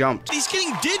Rollins is jumped. He's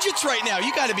getting digits right now.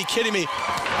 You gotta be kidding me.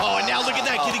 Oh, and now look at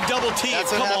that, getting double teamed.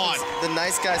 That's what Come happens. on. The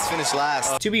nice guys finish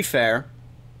last. To be fair,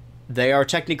 they are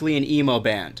technically an emo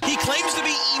band. He claims to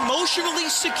be emotionally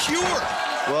secure.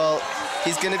 Well,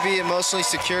 he's gonna be emotionally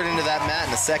secured into that mat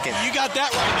in a second. You got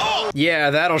that right. Oh! Yeah,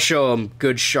 that'll show him.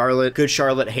 Good Charlotte. Good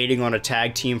Charlotte hating on a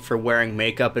tag team for wearing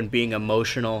makeup and being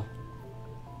emotional.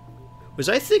 Was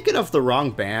I thinking of the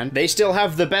wrong band? They still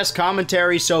have the best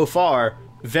commentary so far.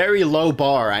 Very low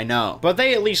bar, I know. But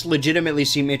they at least legitimately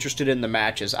seem interested in the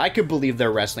matches. I could believe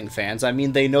they're wrestling fans. I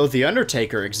mean, they know The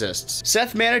Undertaker exists.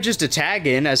 Seth manages to tag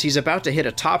in as he's about to hit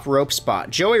a top rope spot.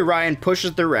 Joey Ryan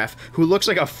pushes the ref, who looks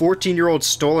like a 14-year-old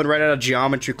stolen right out of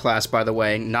geometry class, by the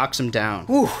way, and knocks him down.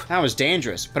 Whew, that was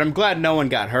dangerous, but I'm glad no one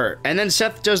got hurt. And then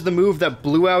Seth does the move that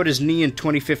blew out his knee in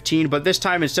 2015, but this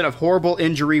time instead of horrible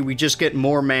injury, we just get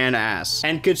more man ass.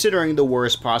 And considering the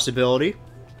worst possibility,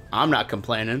 I'm not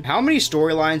complaining. How many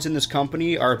storylines in this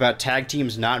company are about tag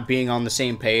teams not being on the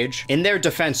same page? In their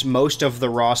defense, most of the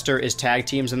roster is tag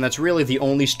teams, and that's really the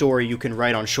only story you can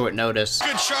write on short notice.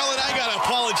 Good Charlotte, I gotta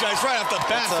apologize right off the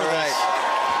bat for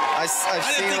this. I've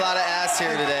seen a lot of ass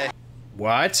here today.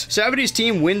 What? 70s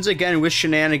team wins again with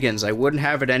shenanigans. I wouldn't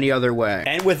have it any other way.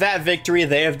 And with that victory,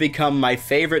 they have become my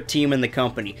favorite team in the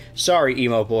company. Sorry,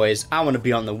 emo boys, I want to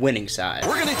be on the winning side.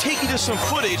 We're gonna take you to some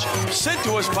footage sent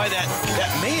to us by that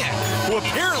man who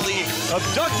apparently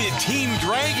abducted Team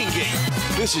Dragon Gate.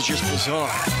 This is just bizarre.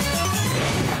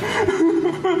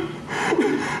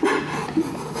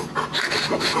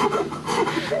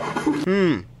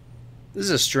 This is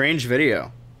a strange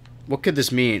video. What could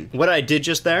this mean? What I did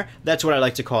just there, that's what I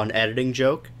like to call an editing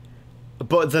joke.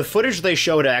 But the footage they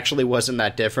showed actually wasn't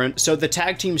that different. So the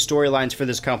tag team storylines for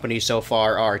this company so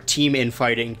far are team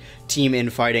infighting,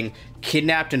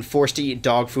 kidnapped and forced to eat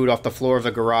dog food off the floor of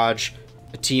the garage,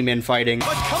 team infighting.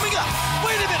 But coming up,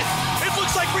 wait a minute, it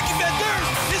looks like Ricky Van Der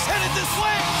is headed this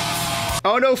way.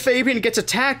 Oh no, Fabian gets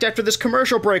attacked after this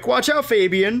commercial break. Watch out,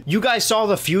 Fabian. You guys saw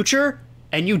the future?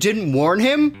 And you didn't warn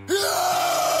him?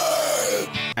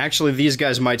 Actually, these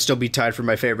guys might still be tied for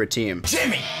my favorite team.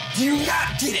 Jimmy, do you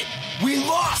not get it? We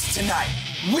lost tonight.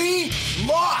 We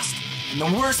lost. And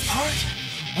the worst part,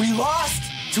 we lost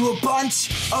to a bunch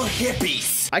of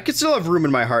hippies. I could still have room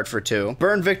in my heart for two.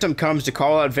 Burn Victim comes to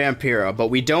call out Vampiro, but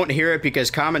we don't hear it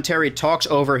because commentary talks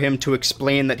over him to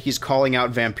explain that he's calling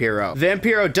out Vampiro.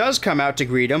 Vampiro does come out to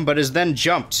greet him, but is then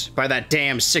jumped by that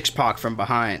damn 6-Pac from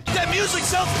behind. That music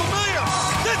sounds familiar.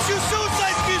 That's you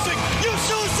Suicide's music. You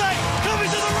Suicide coming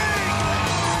to the ring.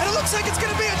 And it looks like it's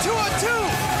gonna be a 2-on-2.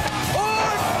 Or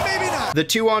maybe not. The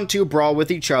 2-on-2 brawl with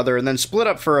each other and then split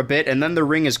up for a bit, and then the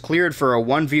ring is cleared for a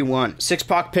 1v1.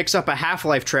 6-Pac picks up a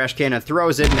Half-Life trash can and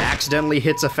throws it and accidentally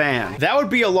hits a fan. That would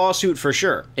be a lawsuit for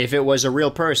sure, if it was a real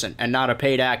person and not a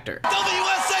paid actor.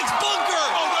 WSX Bunker.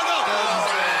 Oh, no.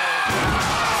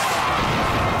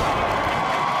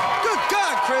 Good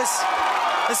God, Chris.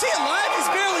 Is he alive? He's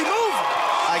barely moving.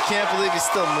 I can't believe he's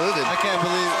still moving. I can't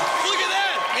believe. Look at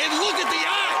that. And look at the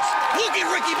eyes. Look at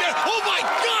Ricky Van. Oh, my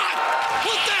God.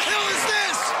 What the hell is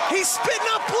this? He's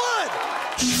spitting up blood.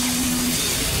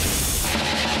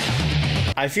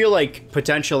 I feel like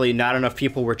potentially not enough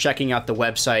people were checking out the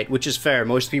website, which is fair.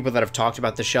 Most people that have talked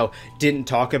about the show didn't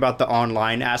talk about the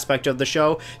online aspect of the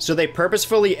show, so they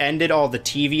purposefully ended all the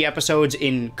TV episodes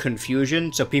in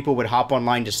confusion so people would hop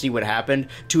online to see what happened,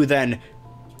 to then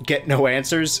get no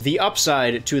answers. The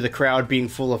upside to the crowd being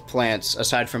full of plants,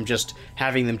 aside from just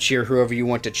having them cheer whoever you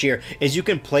want to cheer, is you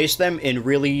can place them in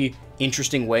really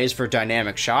interesting ways for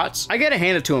dynamic shots. I gotta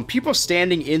hand it to him. People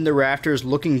standing in the rafters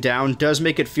looking down does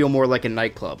make it feel more like a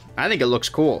nightclub. I think it looks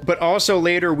cool. But also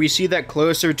later, we see that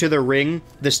closer to the ring,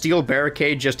 the steel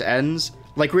barricade just ends.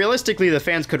 Like, realistically, the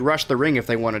fans could rush the ring if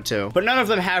they wanted to. But none of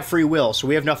them have free will, so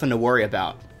we have nothing to worry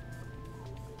about.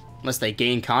 Unless they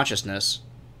gain consciousness.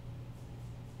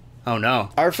 Oh no.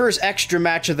 Our first extra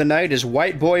match of the night is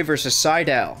White Boy versus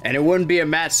Sydal. And it wouldn't be a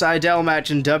Matt Sydal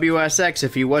match in WSX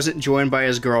if he wasn't joined by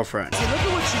his girlfriend. See, look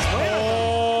at what she's wearing.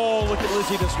 Oh, look at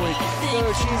Lizzie this week.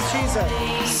 Dude, she's a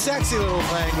sexy little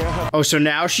thing. Oh, so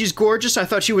now she's gorgeous? I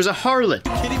thought she was a harlot.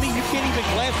 Kidding me? You can't even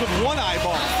glance with one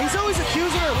eyeball. He's always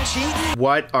accusing her of cheating.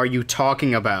 What are you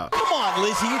talking about? Come on,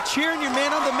 Lizzie. You're cheering your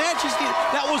man on the match.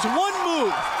 That was one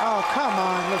move. Oh, come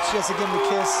on. Let's just give him a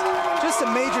kiss. Just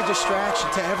a major distraction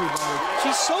to everybody.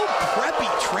 She's so preppy,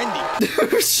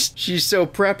 trendy. She's so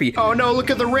preppy. Oh no, look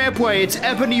at the rampway. It's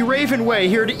Ebony Ravenway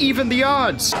here to even the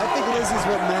odds. I think Lizzie's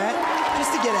with Matt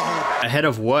just to get ahead. Ahead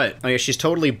of what? Oh yeah, she's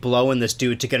totally blowing this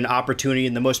dude to get an opportunity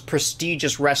in the most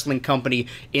prestigious wrestling company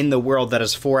in the world that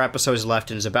has 4 episodes left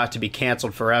and is about to be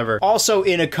canceled forever. Also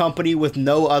in a company with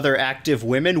no other active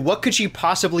women, what could she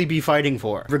possibly be fighting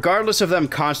for? Regardless of them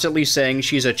constantly saying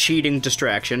she's a cheating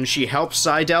distraction, she helps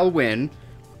Sydal win.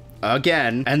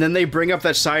 Again. And then they bring up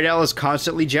that Sydal is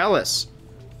constantly jealous.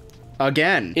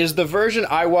 Again. Is the version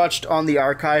I watched on the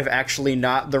archive actually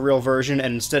not the real version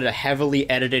and instead a heavily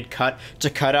edited cut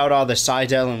to cut out all the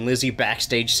Sydal and Lizzie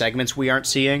backstage segments we aren't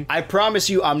seeing? I promise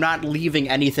you I'm not leaving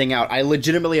anything out. I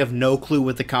legitimately have no clue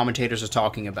what the commentators are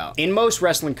talking about. In most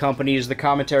wrestling companies, the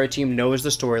commentary team knows the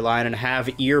storyline and have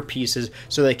earpieces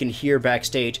so they can hear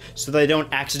backstage so they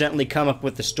don't accidentally come up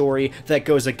with the story that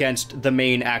goes against the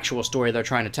main actual story they're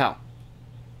trying to tell.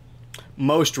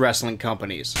 Most wrestling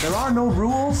companies. There are no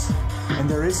rules, and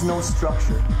there is no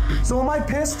structure. So am I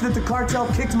pissed that the cartel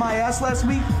kicked my ass last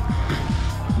week?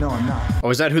 No, I'm not.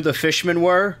 Oh, is that who the fishmen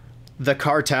were? The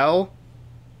cartel?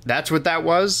 That's what that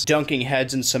was? Dunking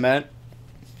heads in cement?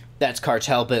 That's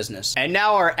cartel business. And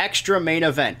now our extra main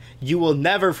event. You will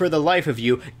never for the life of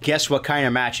you guess what kind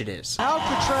of match it is.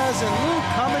 Alcatraz and Luke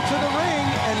come into the ring,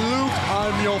 and Luke,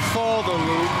 I'm your father,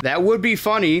 Luke. That would be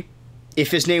funny if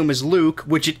his name was Luke,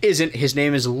 which it isn't. His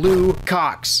name is Lou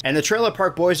Cox. And the Trailer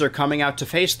Park Boys are coming out to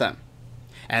face them.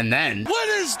 And then... What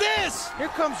is this? Here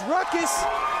comes Ruckus.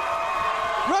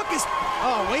 Ruckus.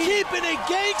 Oh, wait. Keeping it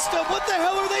gangsta. What the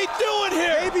hell are they doing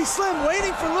here? Baby Slim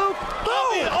waiting for Luke.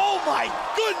 Oh my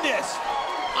goodness.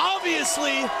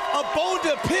 Obviously, a bone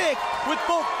to pick with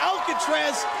both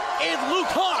Alcatraz and Luke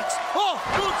Hawx. Oh,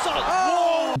 moonsault.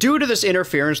 Whoa. Due to this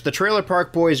interference, the Trailer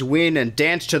Park Boys win and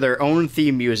dance to their own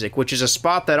theme music, which is a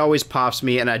spot that always pops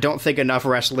me, and I don't think enough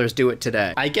wrestlers do it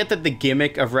today. I get that the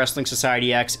gimmick of Wrestling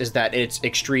Society X is that it's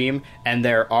extreme and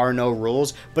there are no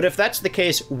rules, but if that's the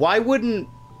case, why wouldn't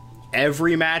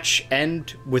every match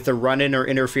end with a run-in or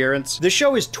interference? The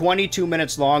show is 22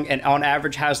 minutes long and on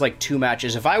average has like 2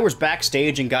 matches. If I was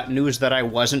backstage and got news that I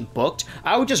wasn't booked,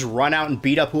 I would just run out and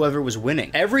beat up whoever was winning.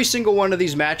 Every single one of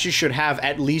these matches should have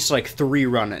at least like 3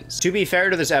 run-ins. To be fair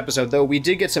to this episode though, we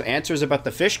did get some answers about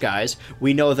the Fish guys.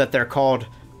 We know that they're called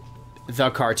the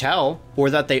Cartel, or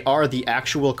that they are the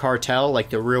actual cartel, like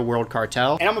the real world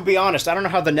cartel. And I'm gonna be honest, I don't know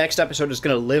how the next episode is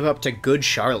gonna live up to Good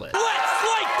Charlotte.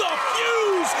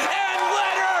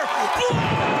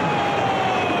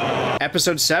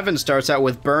 Episode 7 starts out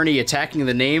with Bernie attacking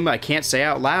the name I can't say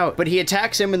out loud, but he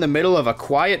attacks him in the middle of a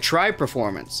Quiet Tribe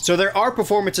performance. So there are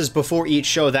performances before each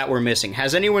show that we're missing.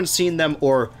 Has anyone seen them,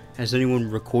 or has anyone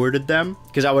recorded them?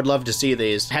 Because I would love to see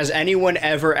these. Has anyone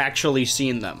ever actually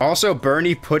seen them? Also,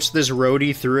 Bernie puts this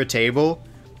roadie through a table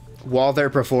while they're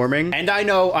performing. And I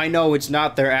know it's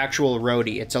not their actual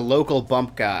roadie. It's a local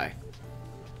bump guy.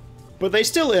 But they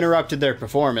still interrupted their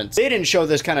performance. They didn't show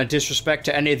this kind of disrespect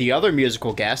to any of the other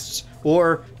musical guests,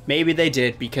 or maybe they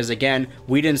did, because again,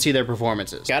 we didn't see their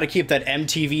performances. Gotta keep that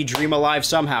MTV dream alive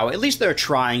somehow. At least they're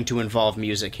trying to involve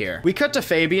music here. We cut to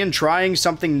Fabian trying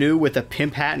something new with a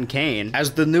pimp hat and cane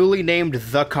as the newly named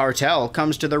The Cartel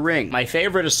comes to the ring. My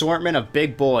favorite assortment of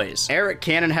big boys. Eric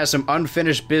Cannon has some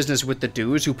unfinished business with the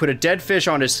dudes who put a dead fish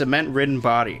on his cement-ridden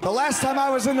body. The last time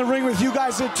I was in the ring with you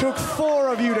guys, it took 4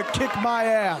 of you to kick my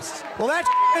ass. Well, that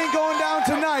ain't going down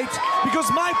tonight, because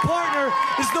my partner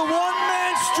is the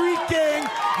one-man street gang,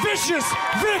 Vicious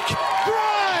Vic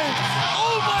Grimes!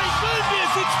 Oh my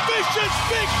goodness, it's Vicious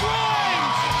Vic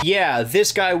Grimes! Yeah,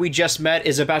 this guy we just met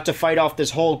is about to fight off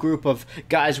this whole group of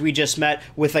guys we just met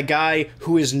with a guy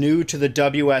who is new to the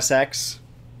WSX.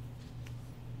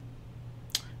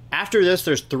 After this,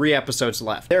 there's 3 episodes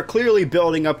left. They're clearly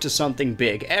building up to something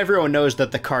big. Everyone knows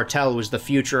that the cartel was the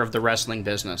future of the wrestling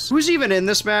business. Who's even in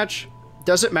this match?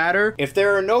 Does it matter? If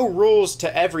there are no rules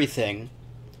to everything,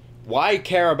 why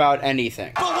care about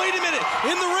anything? But wait a minute,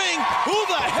 in the ring, who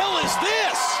the hell is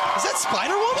this? Is that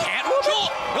Spider-Woman?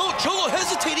 Catwoman? No, Cholo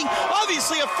hesitating,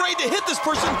 obviously afraid to hit this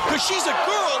person because she's a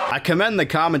girl. I commend the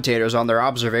commentators on their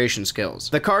observation skills.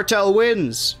 The cartel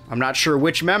wins. I'm not sure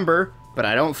which member, but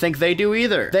I don't think they do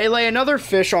either. They lay another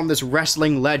fish on this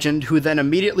wrestling legend, who then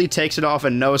immediately takes it off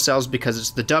and no-sells because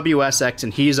it's the WSX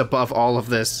and he's above all of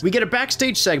this. We get a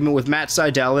backstage segment with Matt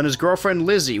Sydal and his girlfriend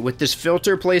Lizzie, with this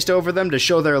filter placed over them to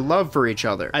show their love for each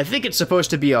other. I think it's supposed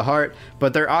to be a heart,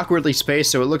 but they're awkwardly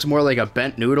spaced so it looks more like a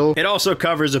bent noodle. It also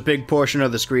covers a big portion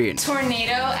of the screen.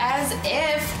 Tornado, as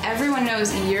if everyone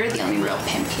knows you're the only real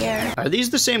pimp here. Are these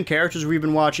the same characters we've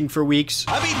been watching for weeks?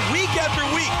 I mean, week after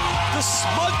week, the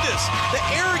smugness, the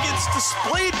arrogance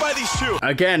displayed by these two.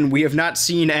 Again, we have not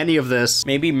seen any of this.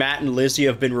 Maybe Matt and Lizzie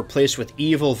have been replaced with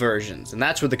evil versions, and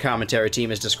that's what the commentary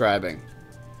team is describing.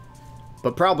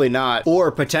 But probably not.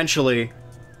 Or potentially,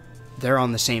 they're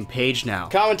on the same page now.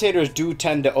 Commentators do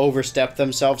tend to overstep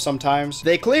themselves sometimes.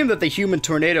 They claim that the Human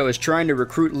Tornado is trying to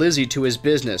recruit Lizzie to his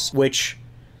business, which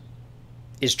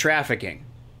is trafficking.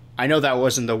 I know that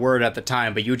wasn't the word at the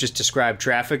time, but you just described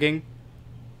trafficking.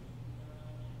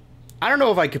 I don't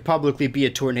know if I could publicly be a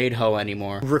tornado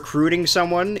anymore. Recruiting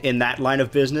someone in that line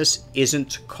of business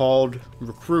isn't called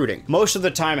recruiting. Most of the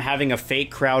time, having a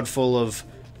fake crowd full of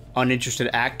uninterested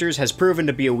actors has proven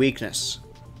to be a weakness.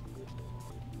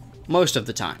 Most of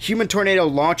the time. Human Tornado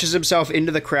launches himself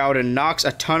into the crowd and knocks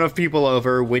a ton of people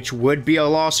over, which would be a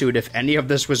lawsuit if any of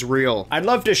this was real. I'd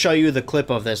love to show you the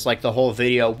clip of this, like the whole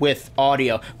video, with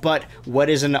audio, but what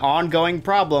is an ongoing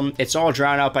problem, it's all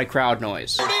drowned out by crowd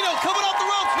noise. Tornado coming off the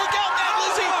ropes, look out now,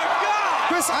 Lizzie! Oh my God!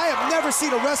 Chris, I have never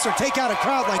seen a wrestler take out a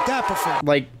crowd like that before.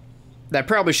 Like, that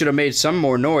probably should have made some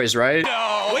more noise, right?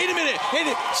 No, wait a minute.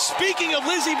 And speaking of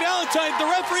Lizzie Valentine, the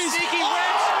referee's seeking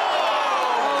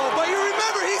but you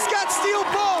remember, he's got steel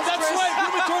balls. That's Chris. right,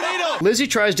 Human Tornado Lizzie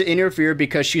tries to interfere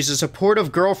because she's a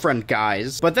supportive girlfriend,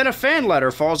 guys. But then a fan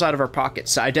letter falls out of her pocket.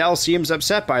 Seidel seems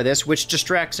upset by this, which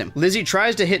distracts him. Lizzie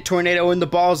tries to hit Tornado in the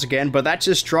balls again, but that's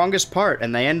his strongest part,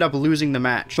 and they end up losing the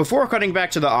match. Before cutting back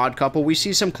to the Odd Couple, we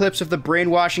see some clips of the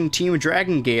brainwashing Team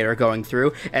Dragon Gator going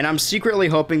through, and I'm secretly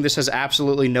hoping this has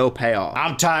absolutely no payoff.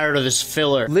 I'm tired of this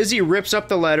filler. Lizzie rips up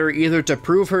the letter either to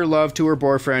prove her love to her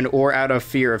boyfriend or out of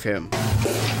fear of him.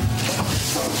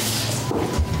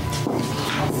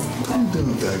 I'm done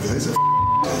with that, guys.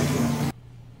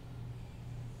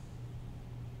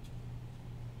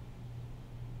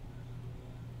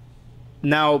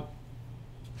 Now,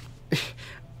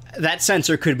 that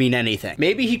censor could mean anything.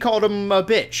 Maybe he called him a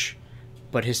bitch,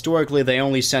 but historically they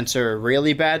only censor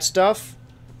really bad stuff.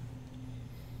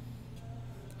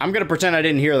 I'm gonna pretend I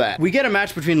didn't hear that. We get a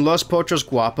match between Los Pochos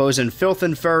Guapos and Filth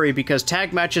and Furry because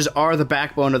tag matches are the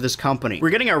backbone of this company.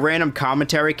 We're getting a random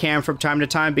commentary cam from time to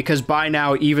time because by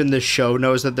now even the show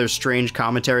knows that their strange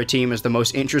commentary team is the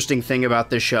most interesting thing about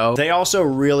this show. They also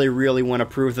really want to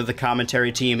prove that the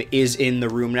commentary team is in the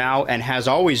room now and has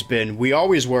always been. We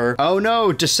always were. Oh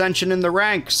no, dissension in the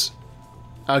ranks.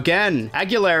 Again,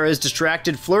 Aguilera is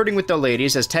distracted flirting with the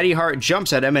ladies as Teddy Hart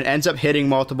jumps at him and ends up hitting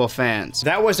multiple fans.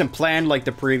 That wasn't planned like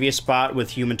the previous spot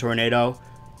with Human Tornado,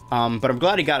 but I'm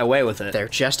glad he got away with it. They're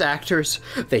just actors.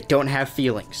 They don't have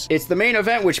feelings. It's the main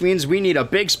event, which means we need a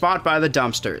big spot by the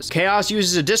dumpsters. Chaos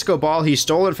uses a disco ball he's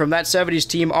stolen from that 70s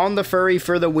team on the Furry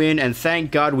for the win, and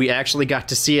thank God we actually got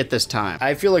to see it this time.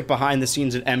 I feel like behind the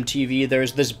scenes at MTV,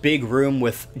 there's this big room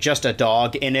with just a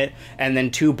dog in it, and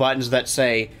then two buttons that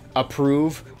say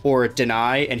approve or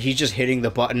deny, and he's just hitting the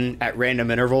button at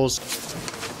random intervals.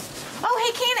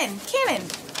 Oh, hey, Cannon.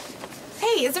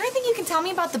 Hey, is there anything you can tell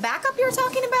me about the backup you were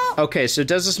talking about? Okay, so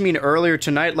does this mean earlier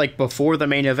tonight, like before the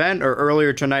main event, or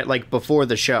earlier tonight, like before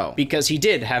the show? Because he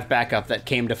did have backup that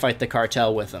came to fight the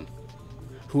cartel with him,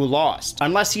 who lost.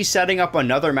 Unless he's setting up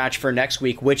another match for next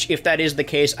week, which if that is the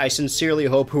case, I sincerely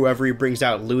hope whoever he brings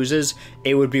out loses.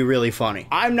 It would be really funny.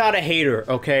 I'm not a hater,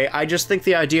 okay? I just think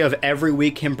the idea of every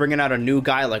week him bringing out a new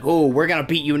guy like, oh, we're gonna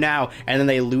beat you now, and then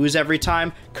they lose every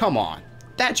time, come on.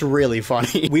 That's really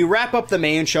funny. We wrap up the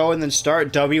main show and then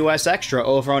start WS Extra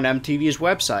over on MTV's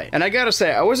website. And I gotta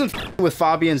say, I wasn't with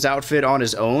Fabian's outfit on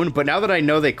his own, but now that I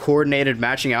know they coordinated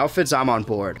matching outfits, I'm on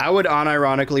board. I would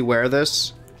unironically wear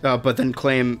this, but then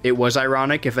claim it was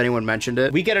ironic if anyone mentioned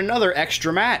it. We get another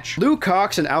extra match. Luke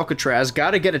Cox and Alcatraz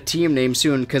gotta get a team name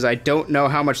soon because I don't know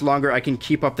how much longer I can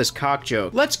keep up this cock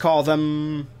joke. Let's call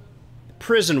them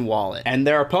Prison Wallet. And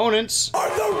their opponents are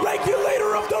the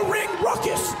regulator of the ring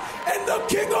ruckus and the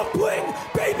king of bling,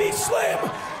 Baby Slim.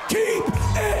 Keep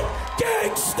it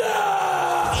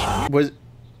gangsta.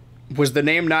 Was the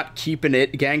name not Keepin'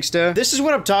 It Gangsta? This is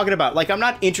what I'm talking about. Like, I'm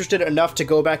not interested enough to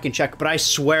go back and check, but I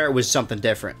swear it was something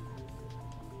different.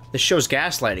 This show's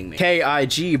gaslighting me.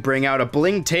 KIG bring out a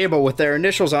bling table with their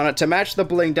initials on it to match the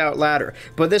blinged out ladder,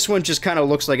 but this one just kind of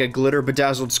looks like a glitter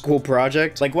bedazzled school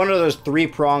project. Like one of those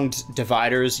three-pronged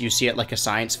dividers you see at like a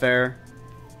science fair.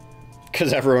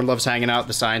 Because everyone loves hanging out at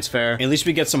the science fair. At least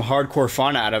we get some hardcore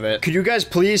fun out of it. Could you guys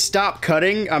please stop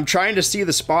cutting? I'm trying to see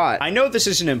the spot. I know this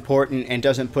isn't important and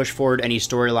doesn't push forward any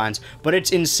storylines, but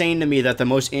it's insane to me that the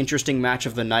most interesting match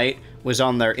of the night was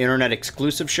on their internet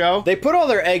exclusive show. They put all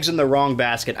their eggs in the wrong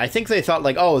basket. I think they thought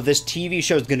like, oh, this TV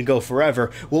show is gonna go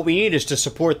forever. What we need is to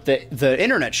support the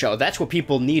internet show. That's what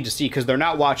people need to see because they're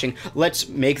not watching. Let's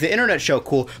make the internet show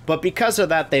cool. But because of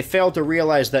that, they failed to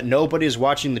realize that nobody's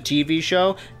watching the TV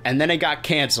show, and then it got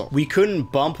canceled. We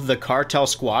couldn't bump the cartel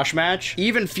squash match.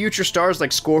 Even future stars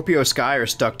like Scorpio Sky are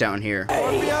stuck down here.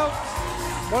 Scorpio,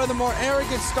 one of the more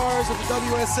arrogant stars of the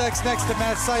WSX next to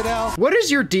Matt Seidel. What is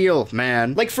your deal,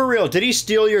 man? Like, for real, did he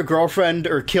steal your girlfriend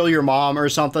or kill your mom or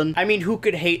something? I mean, who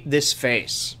could hate this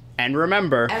face? And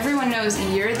remember, everyone knows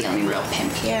you're the only real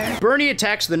pimp here. Bernie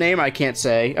attacks the name I can't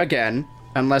say, again.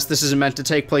 Unless this is meant to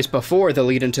take place before the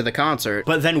lead into the concert.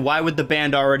 But then why would the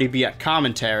band already be at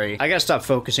commentary? I gotta stop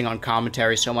focusing on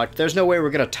commentary so much. There's no way we're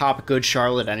gonna top Good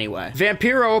Charlotte anyway.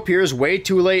 Vampiro appears way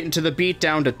too late into the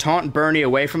beatdown to taunt Bernie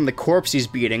away from the corpse he's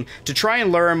beating to try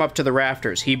and lure him up to the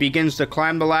rafters. He begins to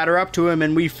climb the ladder up to him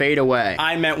and we fade away.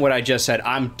 I meant what I just said.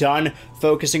 I'm done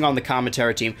focusing on the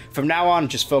commentary team. From now on,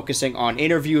 just focusing on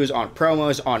interviews, on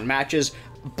promos, on matches.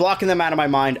 Blocking them out of my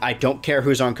mind. I don't care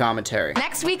who's on commentary.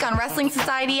 Next week on Wrestling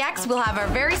Society X, we'll have our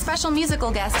very special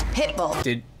musical guest, Pitbull.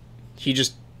 Did he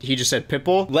just said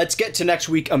Pitbull? Let's get to next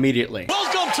week immediately.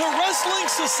 Welcome to Wrestling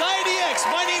Society X.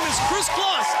 My name is Chris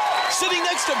Kloss, sitting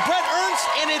next to Brett Ernst,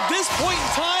 and at this point in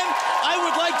time, I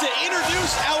would like to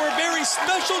introduce our very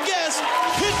special guest,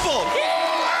 Pitbull.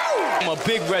 Yeah! Woo! I'm a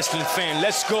big wrestling fan.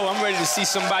 Let's go. I'm ready to see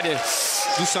somebody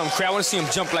do something crazy. I want to see him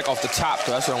jump like off the top,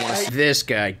 though. That's what I want to see. This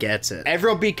guy gets it.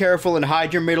 Everyone be careful and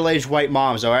hide your middle-aged white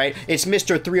moms, all right? It's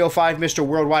Mr. 305, Mr.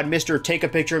 Worldwide, Mr. Take a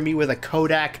Picture of Me with a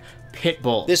Kodak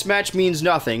Pitbull. This match means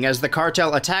nothing as the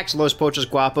cartel attacks Los Pochos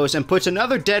Guapos and puts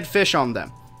another dead fish on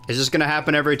them. Is this gonna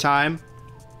happen every time?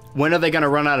 When are they gonna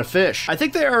run out of fish? I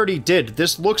think they already did.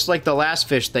 This looks like the last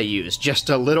fish they used, just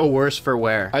a little worse for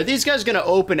wear. Are these guys gonna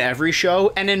open every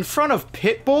show? And in front of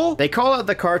Pitbull, they call out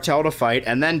the cartel to fight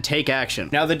and then take action.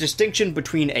 Now, the distinction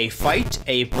between a fight,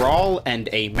 a brawl, and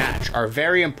a match are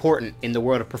very important in the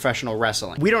world of professional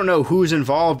wrestling. We don't know who's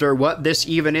involved or what this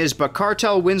even is, but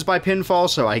Cartel wins by pinfall,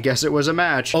 so I guess it was a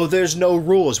match. Oh, there's no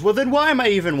rules. Well, then why am I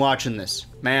even watching this?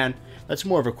 Man, that's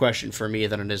more of a question for me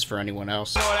than it is for anyone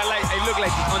else. You know what I like? They look like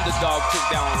the underdog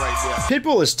takedown right there.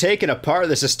 Pitbull is taking apart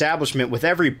this establishment with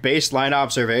every baseline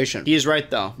observation. He's right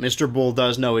though. Mr. Bull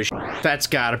does know his shit. That's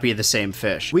gotta be the same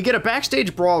fish. We get a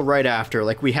backstage brawl right after,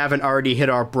 like we haven't already hit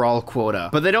our brawl quota.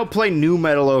 But they don't play nu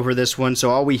metal over this one, so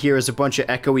all we hear is a bunch of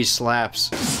echoey slaps.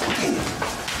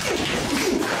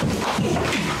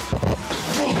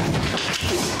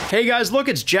 Hey guys, look,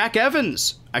 it's Jack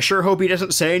Evans. I sure hope he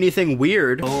doesn't say anything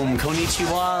weird. Boom,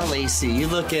 konnichiwa, Lacey. You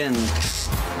looking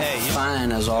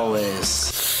fine as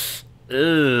always. Ugh.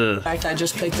 In fact, I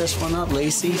just picked this one up,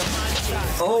 Lacey.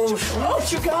 Oh,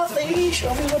 what you got, lady?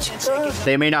 Show me what you got.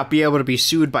 They may not be able to be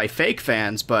sued by fake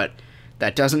fans, but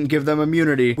that doesn't give them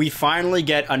immunity. We finally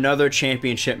get another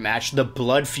championship match, the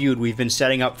blood feud we've been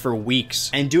setting up for weeks.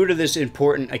 And due to this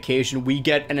important occasion, we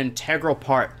get an integral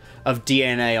part of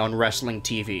DNA on wrestling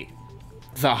TV.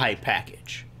 The hype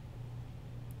package.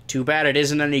 Too bad it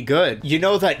isn't any good. You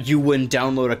know that You Wouldn't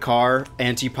Download a Car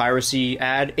anti-piracy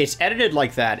ad? It's edited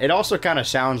like that. It also kind of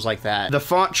sounds like that. The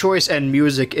font choice and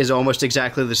music is almost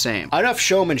exactly the same. Enough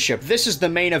showmanship. This is the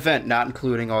main event, not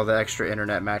including all the extra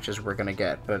internet matches we're gonna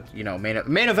get, but you know, main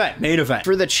event.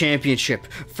 For the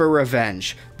championship, for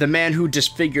revenge. The man who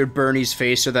disfigured Bernie's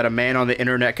face so that a man on the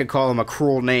internet could call him a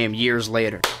cruel name years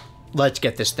later. Let's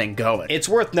get this thing going. It's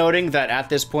worth noting that at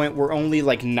this point, we're only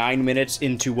like 9 minutes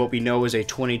into what we know is a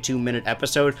 22-minute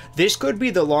episode. This could be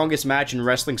the longest match in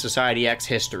Wrestling Society X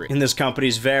history, in this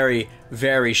company's very,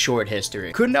 very short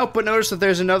history. Couldn't help but notice that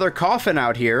there's another coffin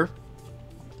out here.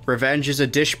 Revenge is a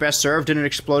dish best served in an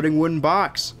exploding wooden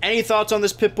box. Any thoughts on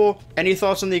this, Pitbull? Any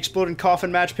thoughts on the exploding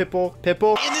coffin match, Pitbull?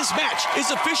 Pitbull? And this match is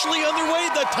officially underway.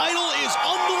 The title is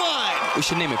on the line. We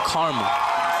should name it Karma.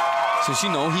 Since,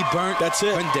 you know, he burnt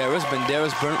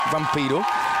Banderas burnt Vampiro.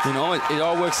 You know, it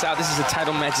all works out. This is a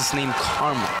title match. It's named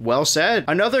Karma. Well said.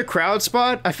 Another crowd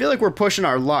spot? I feel like we're pushing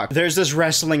our luck. There's this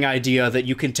wrestling idea that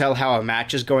you can tell how a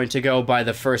match is going to go by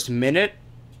the first minute,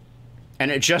 and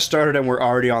it just started and we're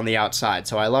already on the outside,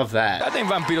 so I love that. I think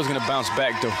Vampiro's gonna bounce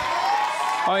back, though.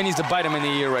 All he needs to bite him in the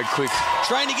ear right quick.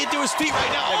 Trying to get to his feet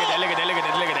right now. Look at that, look at that, look at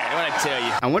that, look at that. What I tell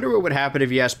you. I wonder what would happen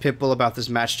if you asked Pitbull about this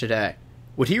match today.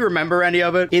 Would he remember any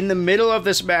of it? In the middle of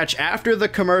this match, after the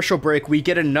commercial break, we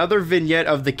get another vignette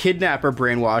of the kidnapper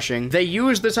brainwashing. They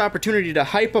use this opportunity to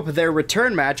hype up their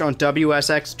return match on WS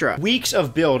Extra. Weeks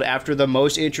of build after the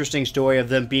most interesting story of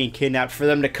them being kidnapped for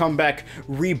them to come back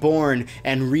reborn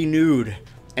and renewed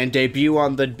and debut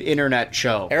on the internet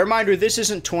show. A reminder, this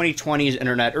isn't 2020's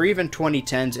internet or even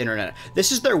 2010's internet.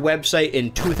 This is their website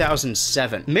in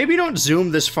 2007. Maybe don't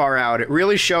zoom this far out. It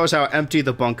really shows how empty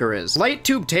the bunker is. Light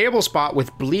tube table spot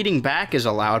with bleeding back is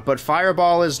allowed, but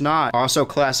fireball is not. Also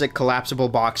classic collapsible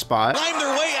box spot. Climb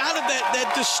their way out of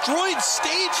that destroyed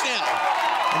stage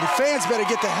now. And the fans better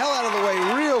get the hell out of the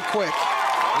way real quick.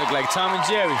 Look like Tom and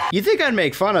Jerry. You think I'd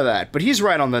make fun of that, but he's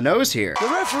right on the nose here. The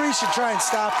referee should try and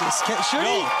stop this. Should he?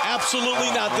 No,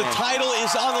 absolutely not. The title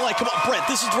is on the line. Come on, Brent,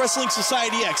 this is Wrestling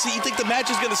Society X. You think the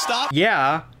match is going to stop?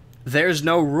 Yeah, there's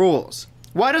no rules.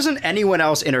 Why doesn't anyone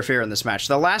else interfere in this match?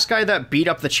 The last guy that beat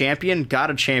up the champion got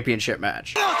a championship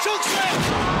match.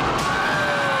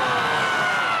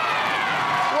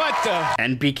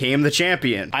 And became the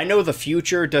champion. I know the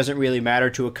future doesn't really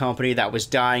matter to a company that was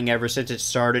dying ever since it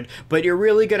started, but you're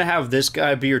really gonna have this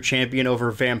guy be your champion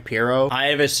over Vampiro? I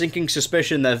have a sinking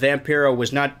suspicion that Vampiro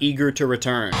was not eager to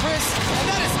return. Chris, and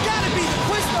that has gotta be the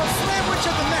Quizno sandwich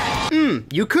of the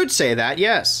match. You could say that,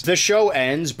 yes. The show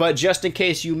ends, but just in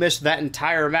case you missed that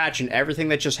entire match and everything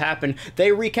that just happened, they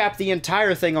recap the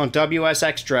entire thing on WS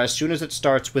Extra as soon as it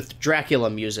starts with Dracula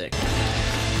music.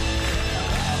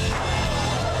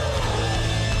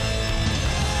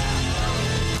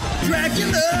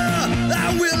 Dracula,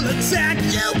 I will attack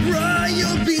you, bro.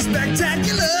 You'll be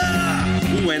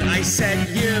spectacular when I set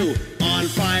you on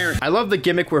fire. I love the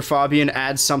gimmick where Fabian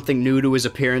adds something new to his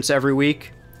appearance every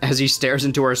week. as he stares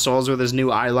into our souls with his new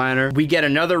eyeliner. We get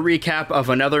another recap of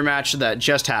another match that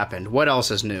just happened. What else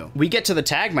is new? We get to the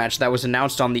tag match that was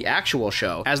announced on the actual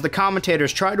show, as the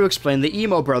commentators try to explain the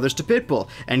Emo brothers to Pitbull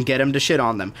and get him to shit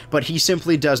on them, but he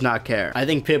simply does not care. I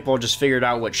think Pitbull just figured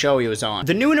out what show he was on.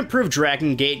 The new and improved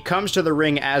Dragon Gate comes to the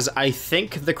ring as, I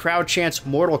think, the crowd chants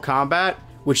Mortal Kombat,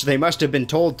 which they must have been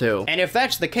told to. And if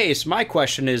that's the case, my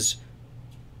question is,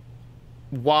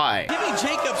 why? Jimmy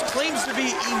Jacobs claims to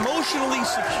be emotionally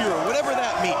secure, whatever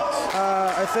that means.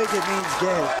 I think it means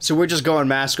gay. So we're just going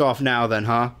mask off now then,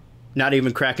 huh? Not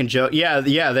even cracking joke. Yeah,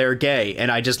 they're gay, and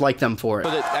I just like them for it. So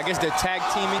I guess they're tag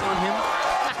teaming on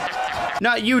him?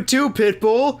 Not you too,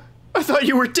 Pitbull. I thought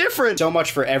you were different. So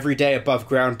much for every day above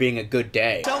ground being a good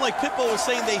day. Sound like Pitbull was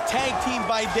saying they tag team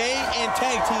by day and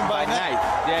tag team by night.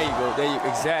 There you go.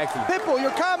 Exactly. Pitbull,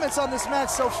 your comments on this match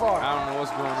so far? I don't know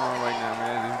what's going on right now,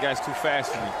 man. This guy's too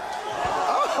fast for me.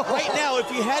 Oh. Right now, if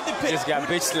you had to pick... Just got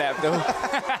bitch slapped, though.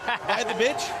 By the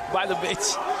bitch? By the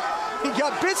bitch. He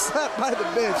got bitch slapped by the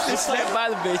bitch. Bitch slapped by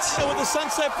the bitch. With the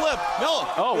sunset flip. No.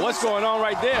 Oh, what's going on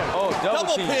right there? Oh,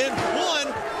 double team. Pin. One.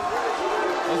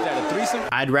 Was that a threesome?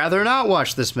 I'd rather not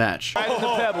watch this match. Right in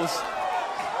the pebbles.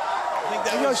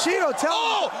 Yoshino, tell me.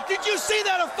 Oh, did you see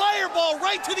that? A fireball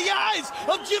right to the eyes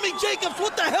of Jimmy Jacobs.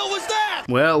 What the hell was that?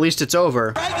 Well, at least it's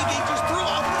over. Dragon Gate just threw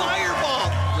a fireball.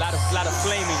 A lot of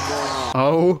flaming going on.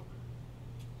 Oh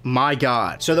my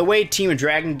god. So the way Team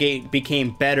Dragon Gate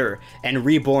became better and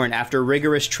reborn after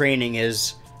rigorous training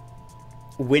is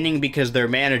winning because their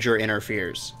manager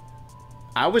interferes.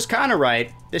 I was kind of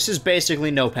right. This is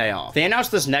basically no payoff. They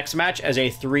announced this next match as a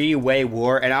three-way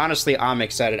war, and honestly, I'm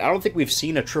excited. I don't think we've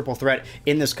seen a triple threat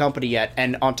in this company yet,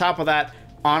 and on top of that,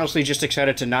 honestly just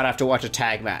excited to not have to watch a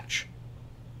tag match.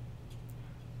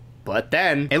 But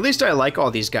then, at least I like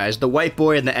all these guys. The White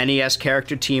Boy and the NES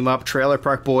character team up, Trailer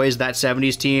Park Boys, that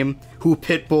 70s team, who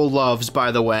Pitbull loves,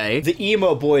 by the way. The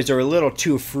Emo Boys are a little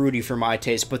too fruity for my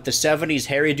taste, but the 70s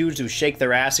hairy dudes who shake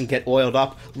their ass and get oiled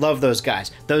up, love those guys.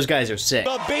 Those guys are sick.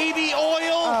 The baby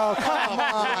oil? Oh, come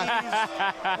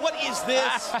on. What is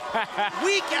this?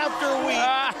 Week after week,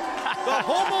 the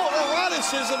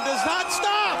homoeroticism does not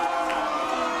stop.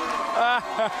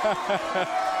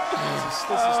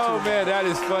 Oh man, that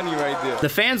is funny right there. The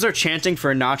fans are chanting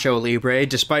for Nacho Libre,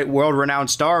 despite world-renowned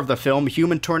star of the film,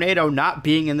 Human Tornado, not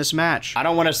being in this match. I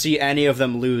don't want to see any of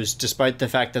them lose, despite the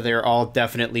fact that they're all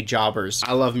definitely jobbers.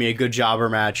 I love me a good jobber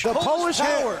match. The Polish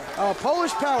power.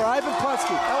 Polish power, Ivan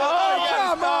Putski. Oh,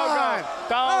 come on.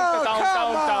 Oh,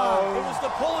 come on. It was the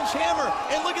Polish hammer.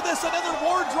 And look at this, another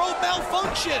wardrobe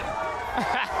malfunction.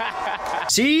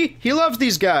 See? He loves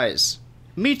these guys.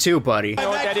 Me too, buddy. You know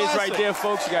what that is right there,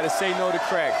 folks? You gotta say no to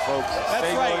crack, folks. That's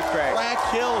say right. No to crack. Crack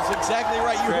kills. Exactly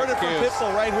right. You heard it from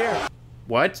Pitbull right here.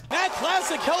 What? Matt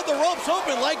Classic held the ropes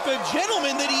open like the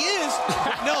gentleman that he is.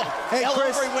 No, hey,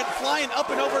 Chris. He went flying up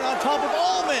and over and on top of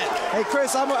all men. Hey,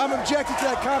 Chris, I'm objecting to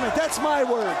that comment. That's my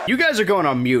word. You guys are going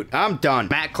on mute. I'm done.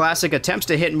 Matt Classic attempts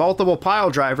to hit multiple pile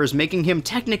drivers, making him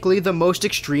technically the most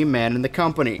extreme man in the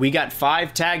company. We got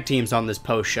 5 tag teams on this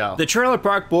post show. The Trailer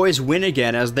Park Boys win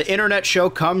again as the internet show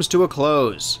comes to a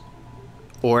close.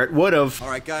 Or it would've. All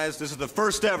right, guys, this is the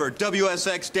first ever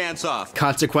WSX dance-off.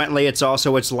 Consequently, it's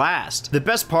also its last. The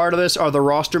best part of this are the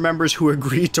roster members who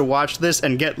agreed to watch this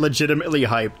and get legitimately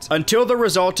hyped. Until the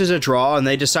result is a draw and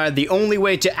they decide the only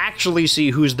way to actually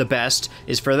see who's the best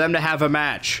is for them to have a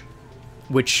match.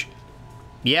 Which,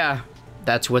 yeah,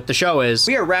 that's what the show is.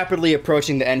 We are rapidly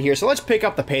approaching the end here, so let's pick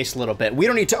up the pace a little bit. We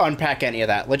don't need to unpack any of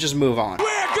that. Let's just move on.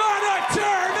 We're gonna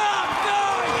turn up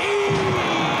the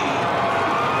heat!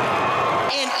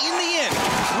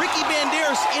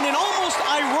 In an almost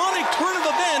ironic turn of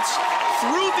events,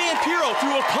 threw Vampiro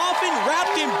through a coffin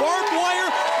wrapped in barbed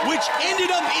wire, which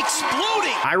ended up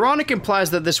exploding. Ironic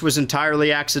implies that this was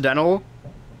entirely accidental.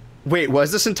 Wait,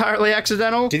 was this entirely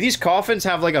accidental? Do these coffins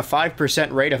have like a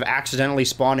 5% rate of accidentally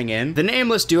spawning in? The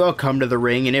nameless duo come to the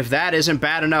ring, and if that isn't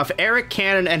bad enough, Eric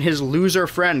Cannon and his loser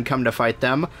friend come to fight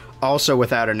them, also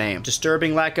without a name.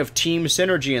 Disturbing lack of team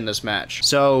synergy in this match.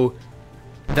 So,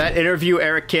 that interview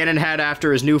Eric Cannon had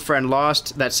after his new friend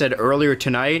lost that said earlier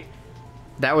tonight,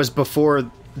 that was before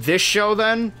this show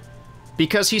then?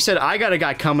 Because he said, I got a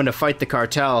guy coming to fight the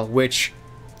cartel, which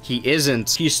he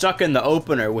isn't. He's stuck in the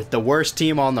opener with the worst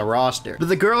team on the roster. But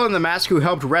the girl in the mask who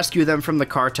helped rescue them from the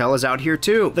cartel is out here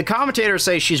too. The commentators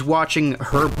say she's watching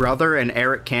her brother and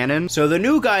Eric Cannon, so the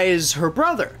new guy is her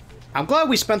brother. I'm glad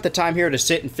we spent the time here to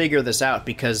sit and figure this out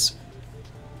because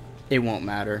it won't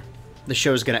matter. The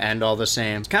show's gonna end all the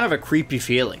same. It's kind of a creepy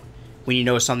feeling when you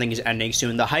know something is ending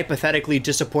soon. The hypothetically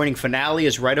disappointing finale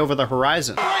is right over the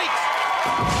horizon.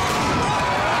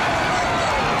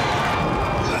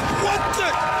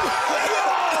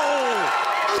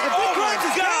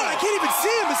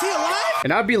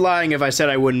 And I'd be lying if I said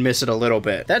I wouldn't miss it a little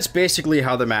bit. That's basically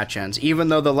how the match ends. Even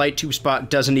though the light tube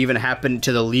spot doesn't even happen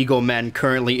to the legal men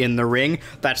currently in the ring,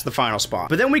 that's the final spot.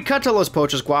 But then we cut to Los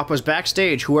Pochos Guapos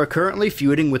backstage, who are currently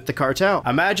feuding with the cartel.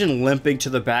 Imagine limping to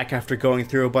the back after going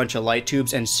through a bunch of light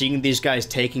tubes and seeing these guys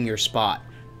taking your spot.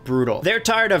 Brutal. They're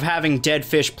tired of having dead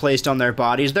fish placed on their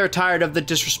bodies. They're tired of the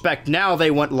disrespect. Now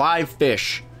they want live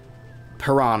fish.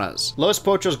 Piranhas. Los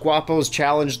Pochos Guapos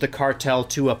challenged the cartel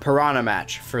to a piranha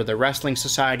match for the Wrestling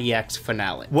Society X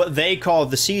finale. What they call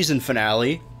the season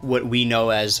finale, what we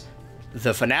know as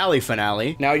the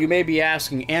finale. Now you may be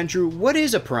asking, Andrew, what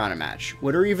is a piranha match?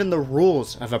 What are even the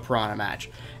rules of a piranha match?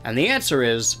 And the answer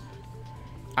is,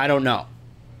 I don't know.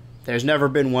 There's never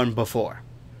been one before.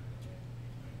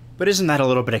 But isn't that a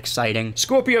little bit exciting?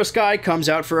 Scorpio Sky comes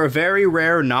out for a very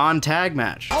rare non-tag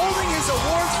match. Holding his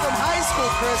awards from high school,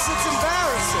 Chris, it's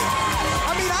embarrassing.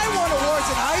 I mean, I won awards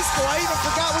in high school. I even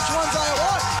forgot which ones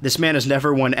I won. This man has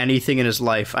never won anything in his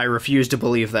life. I refuse to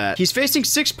believe that. He's facing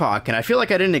 6-Pac, and I feel like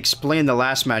I didn't explain the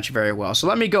last match very well, so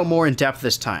let me go more in depth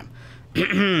this time.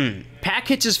 Pac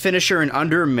hits his finisher in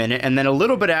under a minute, and then a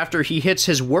little bit after, he hits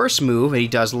his worst move, and he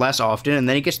does less often, and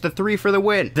then he gets the 3 for the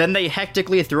win. Then they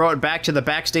hectically throw it back to the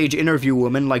backstage interview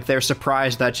woman like they're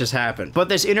surprised that just happened. But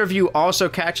this interview also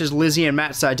catches Lizzie and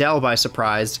Matt Sydal by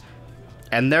surprise,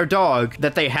 and their dog,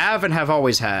 that they have and have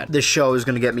always had. This show is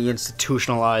gonna get me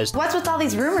institutionalized. What's with all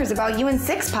these rumors about you and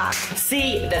 6-Pac?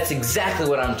 See, that's exactly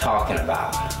what I'm talking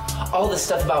about. All this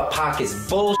stuff about Pac is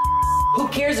bullshit. Who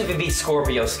cares if it beats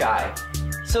Scorpio Sky?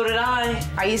 So did I.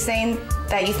 Are you saying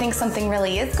that you think something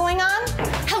really is going on?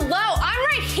 Hello, I'm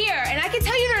right here, and I can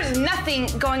tell you there's nothing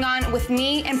going on with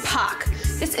me and Pac.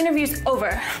 This interview's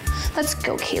over. Let's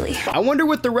go, Kaylee. I wonder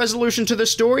what the resolution to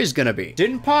this story is gonna be.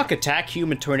 Didn't Pac attack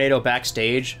Human Tornado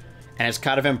backstage? And it's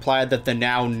kind of implied that the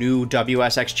now new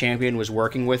WSX champion was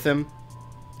working with him.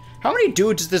 How many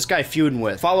dudes is this guy feuding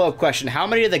with? Follow-up question, how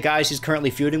many of the guys he's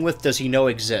currently feuding with does he know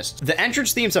exist? The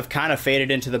entrance themes have kind of faded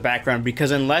into the background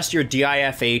because unless you're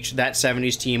DIFH, that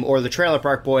 70s team, or the Trailer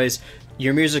Park Boys,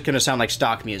 your music's gonna sound like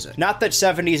stock music. Not that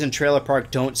 70s and Trailer Park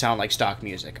don't sound like stock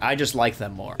music, I just like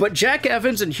them more. But Jack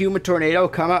Evans and Human Tornado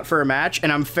come out for a match,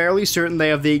 and I'm fairly certain they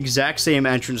have the exact same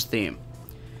entrance theme.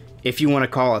 If you want to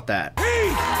call it that.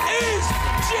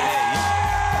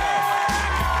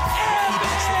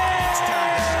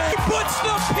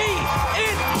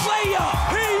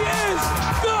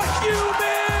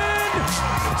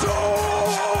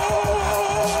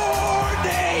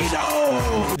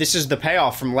 This is the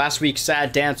payoff from last week's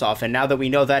sad dance-off, and now that we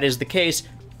know that is the case,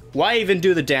 why even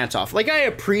do the dance-off? Like, I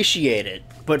appreciate it,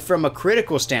 but from a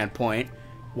critical standpoint,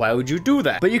 why would you do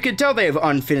that? But you can tell they have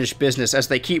unfinished business as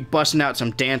they keep busting out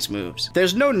some dance moves.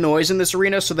 There's no noise in this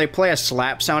arena, so they play a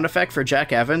slap sound effect for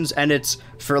Jack Evans, and it's,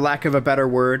 for lack of a better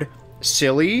word,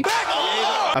 silly.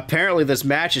 Apparently this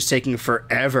match is taking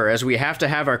forever, as we have to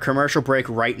have our commercial break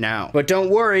right now. But don't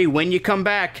worry, when you come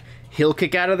back, he'll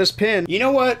kick out of this pin. You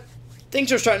know what?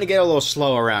 Things are starting to get a little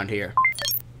slow around here.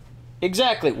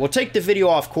 Exactly, we'll take the video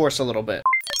off course a little bit.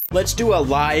 Let's do a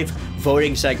live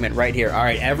voting segment right here. All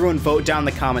right, everyone vote down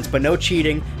the comments, but no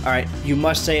cheating. All right, you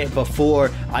must say it before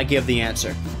I give the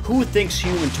answer. Who thinks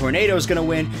Human Tornado is gonna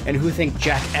win, and who think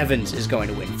Jack Evans is going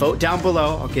to win? Vote down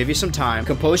below, I'll give you some time.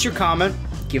 Compose your comment,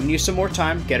 giving you some more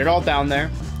time, get it all down there.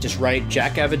 Just write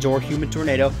Jack Evans or Human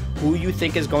Tornado, who you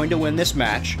think is going to win this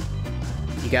match.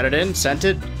 You got it in, sent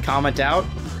it, comment out.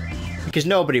 Because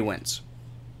nobody wins.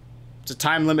 It's a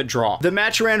time limit draw. The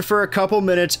match ran for a couple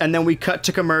minutes, and then we cut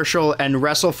to commercial and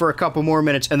wrestle for a couple more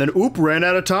minutes, and then oop, ran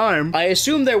out of time. I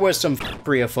assume there was some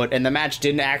f***ery afoot, and the match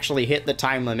didn't actually hit the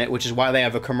time limit, which is why they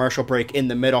have a commercial break in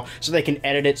the middle, so they can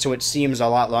edit it so it seems a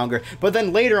lot longer. But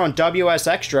then later on WS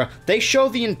Extra, they show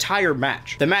the entire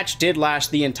match. The match did last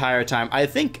the entire time. I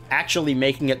think actually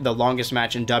making it the longest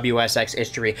match in WSX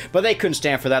history, but they couldn't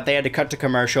stand for that. They had to cut to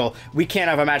commercial. We can't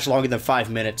have a match longer than 5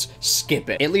 minutes.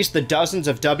 Skip it. At least the dozens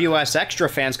of WS Extra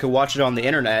fans could watch it on the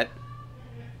internet.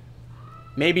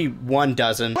 Maybe 1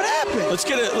 dozen. What happened? Let's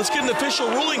get an official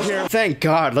ruling here. Thank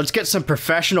God. Let's get some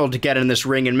professional to get in this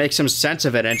ring and make some sense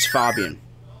of it, and it's Fabian.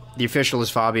 The official is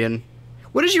Fabian.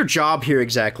 What is your job here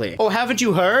exactly? Oh, haven't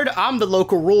you heard? I'm the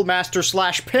local rule master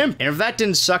 / pimp. And if that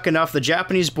didn't suck enough, the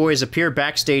Japanese boys appear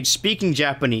backstage speaking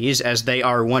Japanese, as they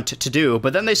are wont to do,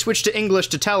 but then they switch to English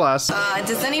to tell us.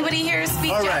 Does anybody here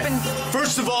speak Japanese?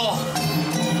 First of all,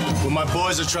 what my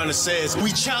boys are trying to say is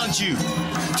we challenge you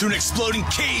to an exploding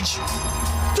cage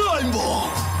time ball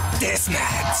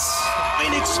deathmatch.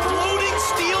 An exploding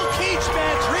steel cage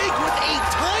match rigged with a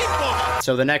time bomb.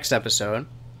 So the next episode,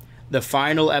 the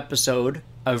final episode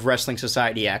of Wrestling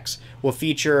Society X, will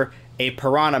feature a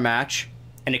piranha match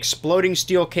an exploding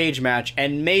steel cage match,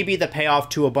 and maybe the payoff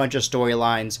to a bunch of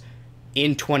storylines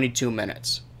in 22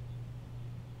 minutes.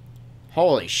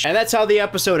 Holy shit. And that's how the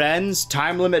episode ends.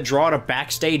 Time limit draw to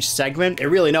backstage segment. They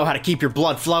really know how to keep your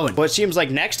blood flowing. But it seems like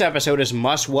next episode is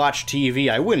must-watch TV.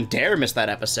 I wouldn't dare miss that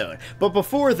episode. But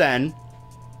before then,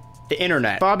 the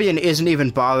internet. Fabian isn't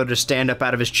even bothered to stand up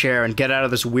out of his chair and get out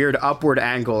of this weird upward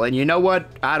angle, and you know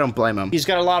what? I don't blame him. He's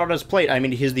got a lot on his plate. I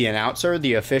mean, he's the announcer,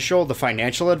 the official, the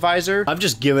financial advisor. I've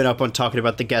just given up on talking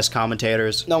about the guest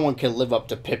commentators. No one can live up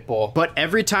to Pitbull. But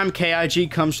every time KIG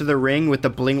comes to the ring with the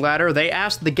bling ladder, they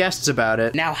ask the guests about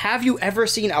it. Now, have you ever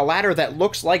seen a ladder that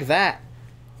looks like that?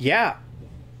 Yeah.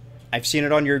 I've seen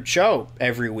it on your show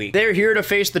every week. They're here to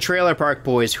face the Trailer Park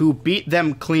Boys, who beat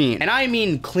them clean. And I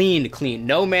mean clean.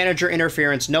 No manager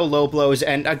interference, no low blows,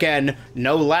 and again,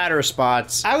 no ladder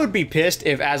spots. I would be pissed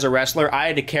if, as a wrestler, I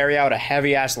had to carry out a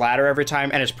heavy-ass ladder every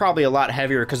time, and it's probably a lot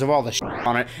heavier because of all the shit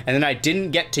on it, and then I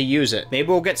didn't get to use it. Maybe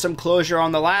we'll get some closure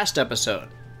on the last episode.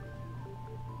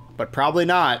 But probably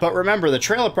not. But remember, the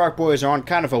Trailer Park Boys are on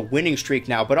kind of a winning streak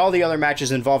now, but all the other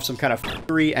matches involve some kind of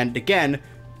f***ery, and again,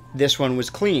 this one was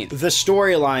clean. The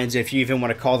storylines, if you even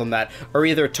want to call them that, are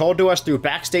either told to us through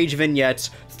backstage vignettes,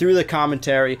 through the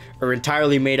commentary, or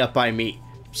entirely made up by me.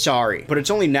 Sorry. But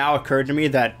it's only now occurred to me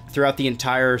that throughout the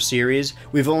entire series,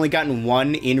 we've only gotten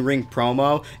one in-ring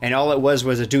promo, and all it was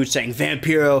a dude saying,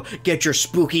 "Vampiro, get your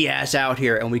spooky ass out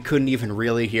here," and we couldn't even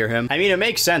really hear him. I mean, it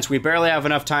makes sense. We barely have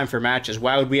enough time for matches.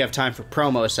 Why would we have time for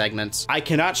promo segments? I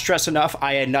cannot stress enough,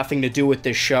 I had nothing to do with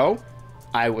this show.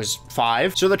 I was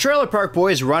 5. So the Trailer Park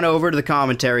Boys run over to the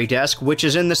commentary desk, which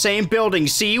is in the same building.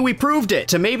 See, we proved it!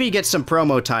 To maybe get some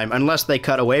promo time, unless they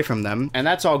cut away from them. And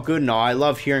that's all good and all. I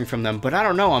love hearing from them, but I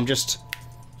don't know,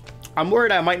 I'm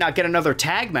worried I might not get another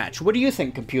tag match. What do you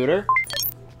think, computer?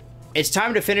 It's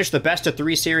time to finish the best of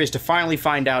 3 series to finally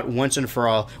find out once and for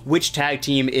all which tag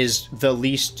team is the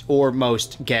least or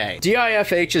most gay.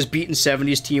 DIFH has beaten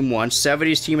 70s team once,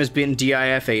 70s team has beaten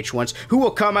DIFH once. Who will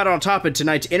come out on top in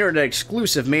tonight's internet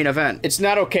exclusive main event? It's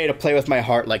not okay to play with my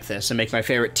heart like this and make my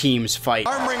favorite teams fight.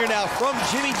 Armbringer now from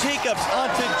Jimmy Jacobs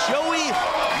onto Joey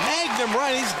Magnum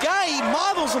Ryan. This guy, he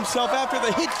models himself after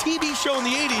the hit TV show in the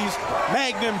 80s,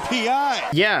 Magnum PI.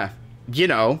 Yeah, you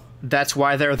know. That's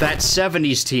why they're that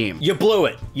 70s team. You blew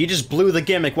it. You just blew the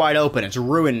gimmick wide open. It's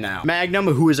ruined now. Magnum,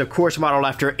 who is of course modeled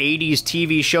after 80s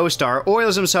TV show star,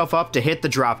 oils himself up to hit the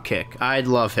drop kick. I'd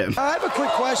love him. I have a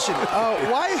quick question.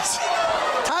 Why is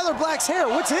Tyler Black's hair?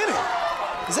 What's in it?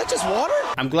 Is that just water?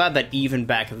 I'm glad that even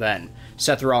back then,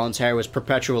 Seth Rollins' hair was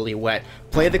perpetually wet.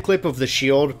 Play the clip of the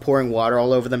Shield pouring water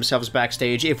all over themselves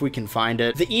backstage, if we can find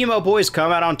it. The Emo Boys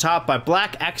come out on top, but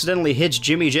Black accidentally hits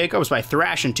Jimmy Jacobs by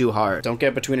thrashing too hard. Don't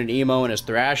get between an emo and his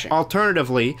thrashing.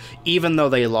 Alternatively, even though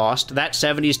they lost, that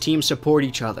 70s team support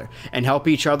each other and help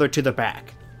each other to the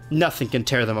back. Nothing can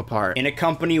tear them apart. In a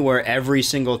company where every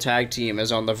single tag team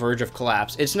is on the verge of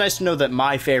collapse, it's nice to know that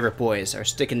my favorite boys are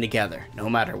sticking together, no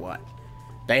matter what.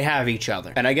 They have each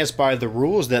other. And I guess by the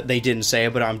rules that they didn't say,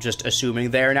 but I'm just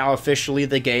assuming they're now officially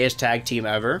the gayest tag team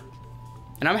ever.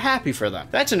 And I'm happy for them.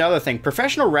 That's another thing.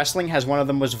 Professional wrestling has one of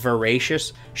the most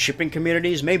voracious shipping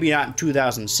communities. Maybe not in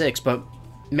 2006, but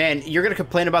man, you're gonna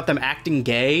complain about them acting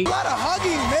gay? A lot of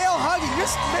hugging, male hugging.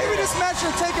 Maybe this match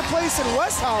should have taken place in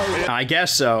West Hollywood. I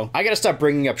guess so. I gotta stop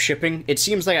bringing up shipping. It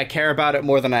seems like I care about it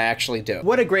more than I actually do.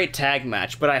 What a great tag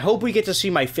match, but I hope we get to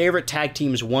see my favorite tag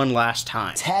teams one last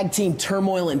time. Tag team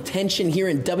turmoil and tension here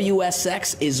in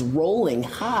WSX is rolling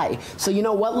high. So you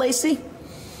know what, Lacey?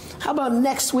 How about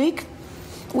next week?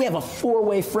 We have a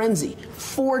 4-way frenzy.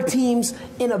 4 teams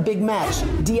in a big match.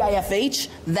 DIFH,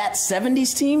 that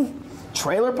 70s team,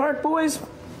 Trailer Park Boys,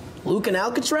 Luke and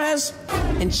Alcatraz,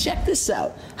 and check this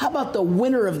out. How about the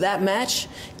winner of that match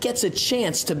gets a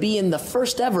chance to be in the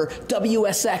first ever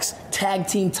WSX Tag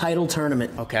Team Title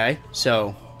Tournament? Okay,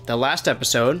 so the last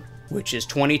episode, which is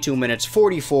 22 minutes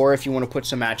 44 if you want to put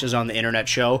some matches on the internet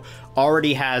show,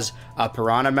 already has a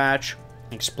Piranha match,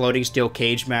 an Exploding Steel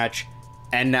Cage match,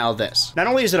 and now this. Not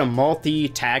only is it a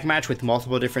multi-tag match with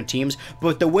multiple different teams,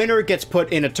 but the winner gets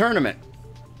put in a tournament.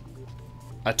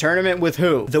 A tournament with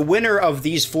who? The winner of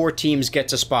these 4 teams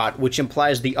gets a spot, which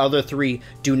implies the other 3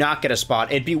 do not get a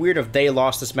spot. It'd be weird if they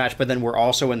lost this match, but then we're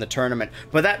also in the tournament.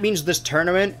 But that means this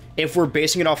tournament, if we're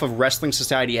basing it off of Wrestling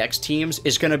Society X teams,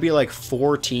 is gonna be like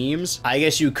 4 teams. I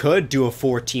guess you could do a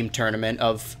 4-team tournament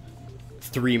of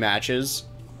 3 matches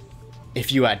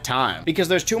if you had time, because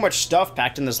there's too much stuff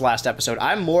packed in this last episode.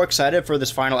 I'm more excited for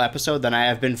this final episode than I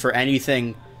have been for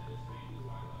anything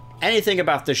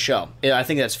about this show. I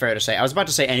think that's fair to say. I was about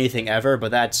to say anything ever,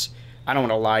 but that's I don't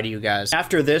want to lie to you guys.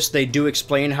 After this, they do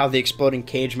explain how the exploding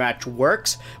cage match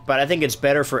works, but I think it's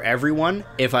better for everyone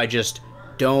if I just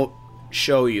don't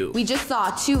show you. We just saw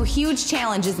 2 huge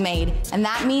challenges made, and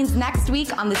that means next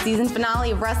week on the season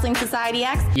finale of Wrestling Society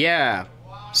X. Yeah.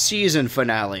 Season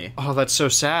finale. Oh, that's so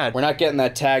sad. We're not getting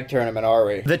that tag tournament, are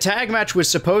we? The tag match was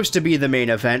supposed to be the main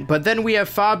event, but then we have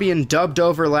Fabian dubbed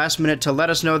over last minute to let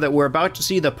us know that we're about to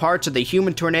see the parts of the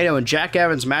Human Tornado and Jack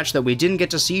Evans match that we didn't get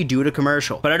to see due to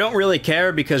commercial. But I don't really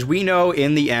care because we know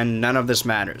in the end, none of this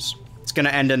matters. It's gonna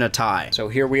end in a tie. So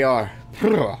here we are.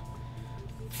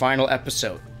 Final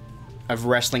episode of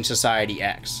Wrestling Society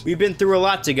X. We've been through a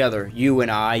lot together, you and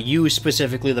I, you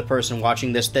specifically the person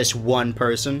watching this one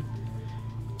person.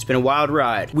 It's been a wild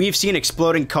ride. We've seen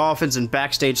exploding coffins and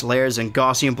backstage layers and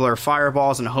Gaussian blur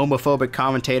fireballs and homophobic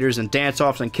commentators and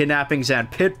dance-offs and kidnappings and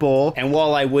Pitbull. And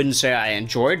while I wouldn't say I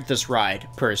enjoyed this ride,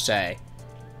 per se,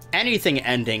 anything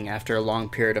ending after a long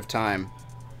period of time,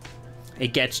 it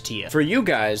gets to you. For you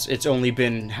guys, it's only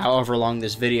been however long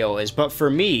this video is, but for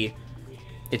me,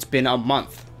 it's been a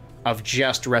month of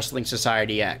just Wrestling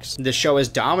Society X. This show has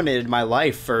dominated my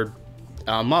life for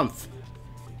a month.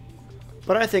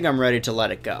 But I think I'm ready to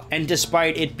let it go. And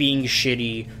despite it being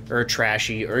shitty, or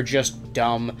trashy, or just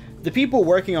dumb, the people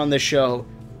working on this show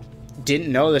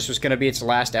didn't know this was going to be its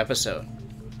last episode.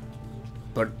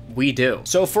 But we do.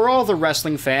 So for all the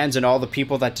wrestling fans and all the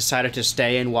people that decided to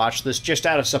stay and watch this just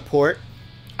out of support,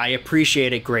 I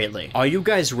appreciate it greatly. Are you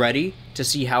guys ready to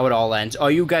see how it all ends?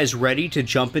 Are you guys ready to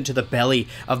jump into the belly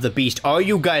of the beast? Are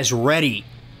you guys ready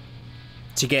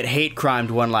to get hate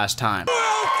crimed one last time?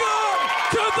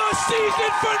 To the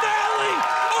season finale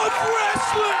of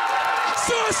Wrestling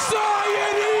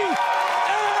Society X!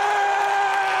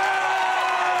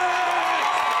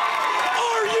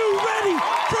 Are you ready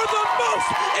for the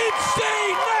most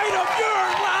insane night of your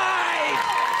life?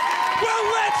 Well,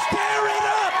 let's tear it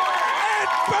up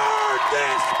and burn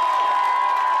this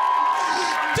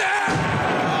down!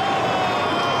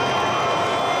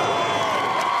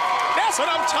 That's what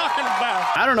I'm talking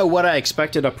about! I don't know what I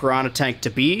expected a Piranha Tank to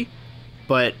be,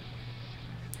 but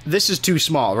this is too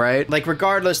small, right? Like,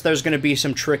 regardless, there's going to be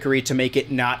some trickery to make it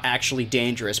not actually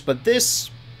dangerous, but this,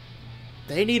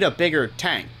 they need a bigger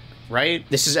tank, right?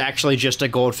 This is actually just a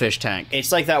goldfish tank.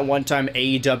 It's like that one time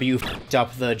AEW f***ed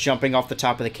up the jumping off the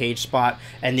top of the cage spot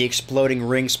and the exploding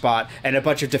ring spot, and a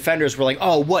bunch of defenders were like,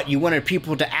 oh, what, you wanted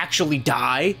people to actually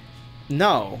die?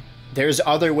 No. There's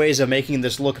other ways of making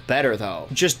this look better, though.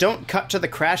 Just don't cut to the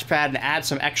crash pad and add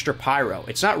some extra pyro.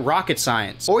 It's not rocket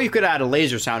science. Or you could add a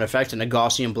laser sound effect and a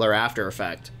Gaussian blur after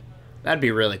effect. That'd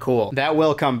be really cool. That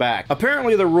will come back.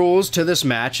 Apparently the rules to this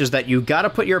match is that you gotta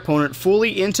put your opponent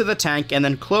fully into the tank and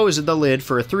then close the lid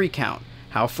for a 3 count.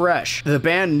 How fresh. The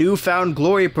band New Found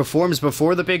Glory performs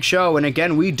before the big show, and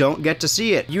again, we don't get to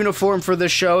see it. Uniform for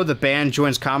this show, the band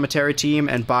joins commentary team,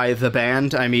 and by the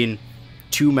band, I mean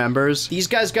 2 members. These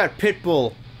guys got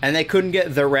Pitbull, and they couldn't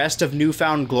get the rest of New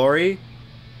Found Glory?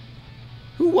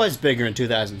 Who was bigger in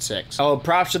 2006? Oh,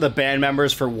 props to the band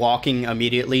members for walking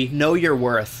immediately. Know your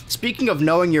worth. Speaking of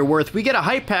knowing your worth, we get a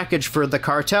hype package for the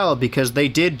Cartel because they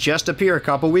did just appear a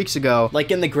couple weeks ago. Like,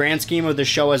 in the grand scheme of the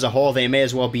show as a whole, they may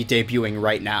as well be debuting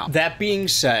right now. That being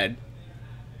said,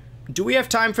 do we have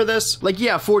time for this? Like,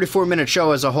 yeah, 44-minute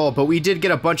show as a whole, but we did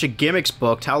get a bunch of gimmicks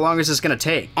booked. How long is this gonna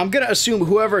take? I'm gonna assume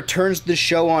whoever turns this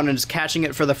show on and is catching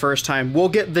it for the first time will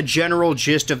get the general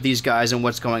gist of these guys and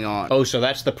what's going on. Oh, so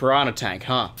that's the Piranha Tank,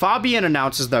 huh? Fabian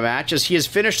announces the match as he has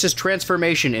finished his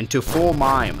transformation into full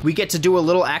mime. We get to do a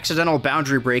little accidental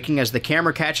boundary breaking as the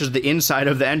camera catches the inside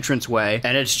of the entranceway,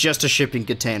 and it's just a shipping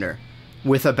container.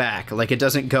 With a back, like it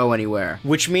doesn't go anywhere.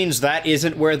 Which means that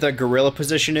isn't where the gorilla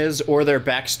position is or their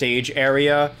backstage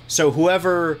area. So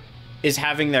whoever is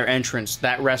having their entrance,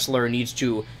 that wrestler needs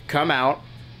to come out,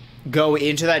 go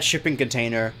into that shipping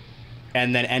container,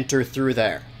 and then enter through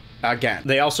there. Again.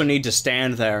 They also need to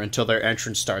stand there until their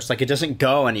entrance starts. Like, it doesn't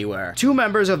go anywhere. 2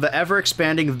 members of the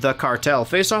ever-expanding The Cartel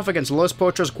face off against Los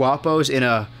Potros Guapos in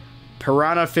a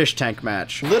Piranha fish tank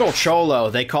match. Little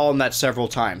Cholo, they call him that several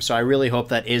times, so I really hope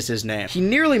that is his name. He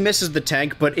nearly misses the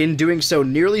tank, but in doing so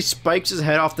nearly spikes his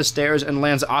head off the stairs and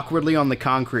lands awkwardly on the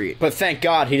concrete. But thank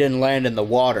God he didn't land in the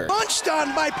water. Punched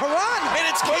on by Piranha! And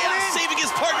it's Chaos saving his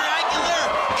partner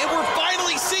Aguilera, and we're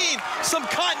finally seeing some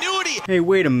continuity. Hey,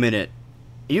 wait a minute.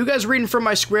 Are you guys reading from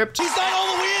my script? He's not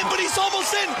all the way in, but he's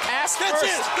almost in. Ass That's first.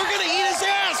 it. They're gonna eat his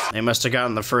ass. They must have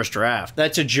gotten the first draft.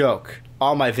 That's a joke.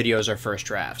 All my videos are first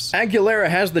drafts. Aguilera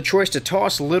has the choice to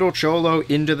toss Little Cholo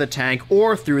into the tank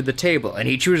or through the table, and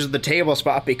he chooses the table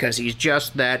spot because he's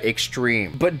just that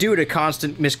extreme. But due to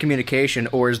constant miscommunication,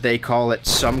 or as they call it,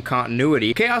 some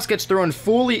continuity, Chaos gets thrown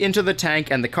fully into the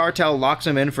tank and the cartel locks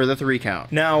him in for the 3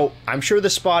 count. Now, I'm sure the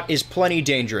spot is plenty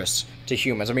dangerous to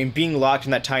humans. I mean, being locked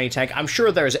in that tiny tank, I'm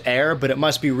sure there's air, but it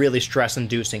must be really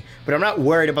stress-inducing. But I'm not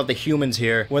worried about the humans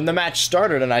here. When the match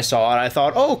started and I saw it, I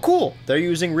thought, oh, cool, they're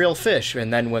using real fish.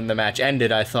 And then when the match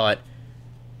ended, I thought,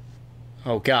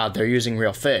 oh god, they're using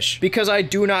real fish. Because I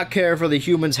do not care for the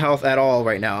human's health at all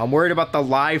right now. I'm worried about the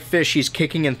live fish he's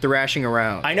kicking and thrashing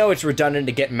around. I know it's redundant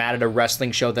to get mad at a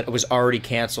wrestling show that was already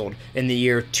canceled in the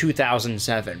year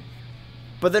 2007.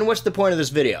 But then what's the point of this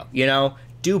video, you know?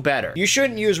 Do better. You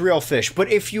shouldn't use real fish, but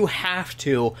if you have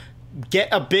to, get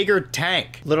a bigger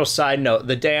tank. Little side note,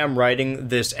 the day I'm writing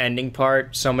this ending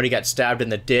part, somebody got stabbed in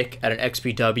the dick at an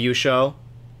XPW show.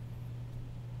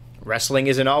 Wrestling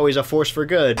isn't always a force for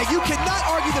good. You cannot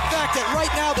argue the fact that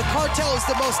right now the cartel is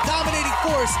the most dominating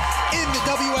force in the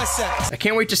WSX. I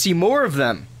can't wait to see more of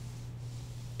them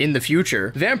in the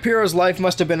future. Vampiro's life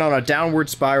must have been on a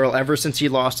downward spiral ever since he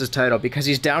lost his title, because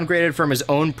he's downgraded from his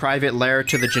own private lair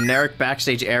to the generic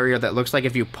backstage area that looks like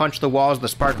if you punch the walls, the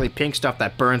sparkly pink stuff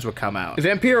that burns would come out.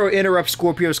 Vampiro interrupts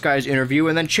Scorpio Sky's interview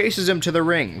and then chases him to the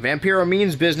ring. Vampiro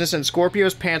means business and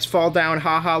Scorpio's pants fall down,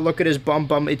 haha, look at his bum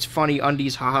bum, it's funny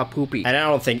undies, haha, poopy. And I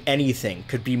don't think anything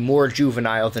could be more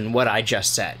juvenile than what I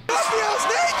just said. Scorpio's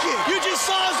naked! You just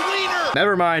saw his wiener!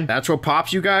 Never mind, that's what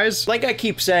pops, you guys. Like I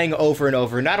keep saying over and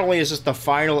over, not only is this the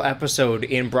final episode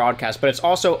in broadcast, but it's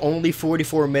also only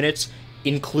 44 minutes,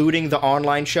 including the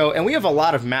online show, and we have a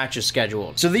lot of matches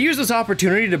scheduled. So they use this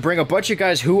opportunity to bring a bunch of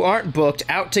guys who aren't booked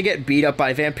out to get beat up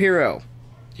by Vampiro.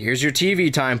 Here's your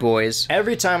TV time, boys.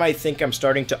 Every time I think I'm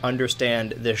starting to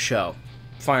understand this show,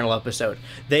 final episode,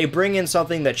 they bring in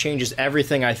something that changes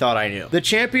everything I thought I knew. The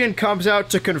champion comes out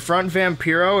to confront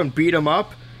Vampiro and beat him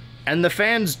up, and the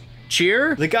fans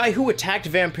cheer. The guy who attacked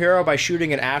Vampiro by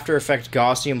shooting an After Effects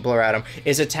Gaussian blur at him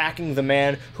is attacking the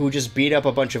man who just beat up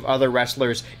a bunch of other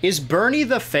wrestlers. Is Bernie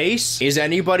the face? Is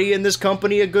anybody in this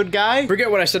company a good guy? Forget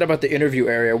what I said about the interview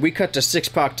area. We cut to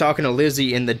Six-Pac talking to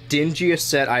Lizzie in the dingiest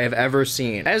set I have ever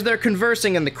seen. As they're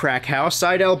conversing in the crack house,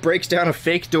 Seidel breaks down a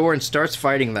fake door and starts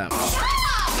fighting them.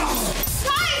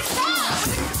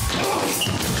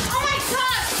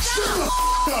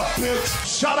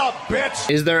 Shut up, bitch!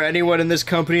 Is there anyone in this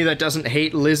company that doesn't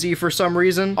hate Lizzie for some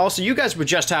reason? Also, you guys were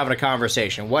just having a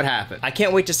conversation. What happened? I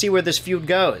can't wait to see where this feud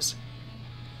goes.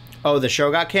 Oh, the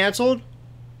show got canceled?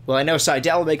 Well, I know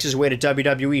Seidel makes his way to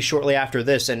WWE shortly after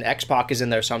this, and X-Pac is in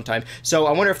there sometime, so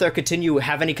I wonder if they'll continue to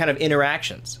have any kind of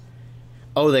interactions.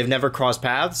 Oh, they've never crossed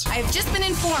paths? I've just been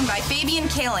informed by Fabian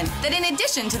Kalin that in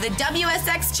addition to the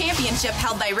WSX Championship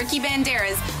held by Ricky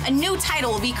Banderas, a new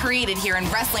title will be created here in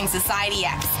Wrestling Society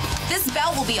X. This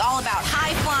belt will be all about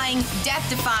high-flying,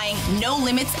 death-defying,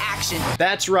 no-limits action.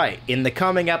 That's right, in the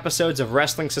coming episodes of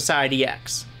Wrestling Society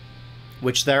X,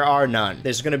 which there are none,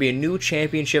 there's going to be a new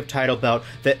championship title belt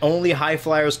that only high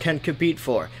flyers can compete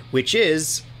for, which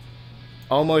is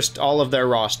almost all of their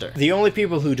roster. The only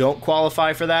people who don't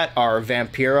qualify for that are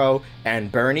Vampiro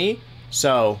and Bernie,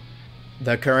 so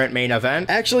the current main event.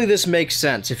 Actually, this makes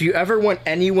sense. If you ever want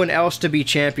anyone else to be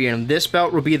champion, this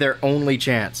belt will be their only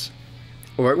chance.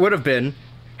 Or it would have been,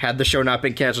 had the show not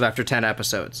been canceled after 10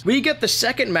 episodes. We get the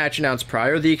second match announced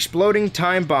prior, the Exploding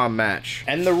Time Bomb match.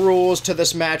 And the rules to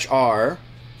this match are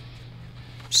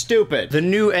stupid. The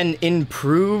new and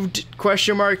improved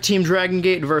Team Dragon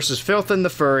Gate versus Filth and the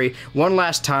Furry one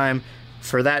last time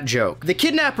for that joke. The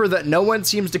kidnapper that no one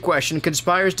seems to question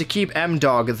conspires to keep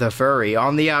M-Dog the Furry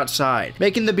on the outside,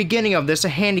 making the beginning of this a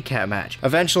handicap match.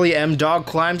 Eventually, M-Dog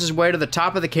climbs his way to the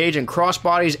top of the cage and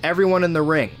crossbodies everyone in the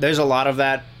ring. There's a lot of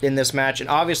that in this match, and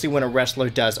obviously when a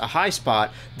wrestler does a high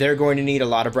spot, they're going to need a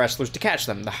lot of wrestlers to catch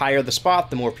them. The higher the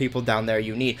spot, the more people down there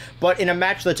you need. But in a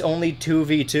match that's only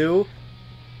 2v2,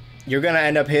 you're gonna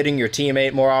end up hitting your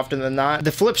teammate more often than not.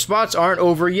 The flip spots aren't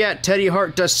over yet. Teddy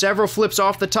Hart does several flips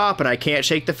off the top, and I can't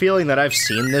shake the feeling that I've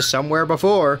seen this somewhere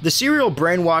before. The serial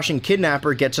brainwashing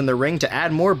kidnapper gets in the ring to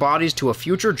add more bodies to a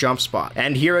future jump spot.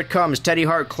 And here it comes. Teddy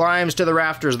Hart climbs to the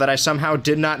rafters that I somehow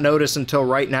did not notice until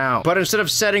right now. But instead of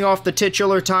setting off the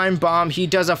titular time bomb, he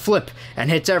does a flip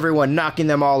and hits everyone, knocking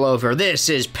them all over. This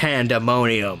is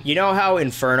pandemonium. You know how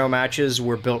Inferno matches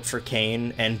were built for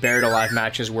Kane and Buried Alive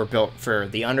matches were built for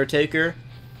The Undertaker?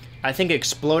 I think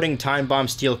Exploding Time Bomb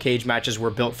Steel Cage matches were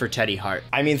built for Teddy Hart.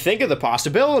 I mean, think of the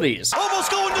possibilities. Almost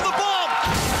going to the bomb.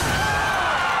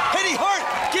 Teddy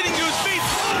Hart getting to his feet.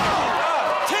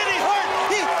 Teddy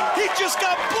Hart, he just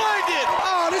got blown.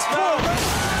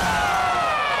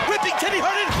 Teddy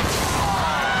Hart.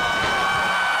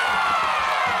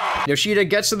 Yoshida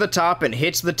gets to the top and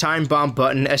hits the time bomb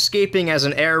button, escaping as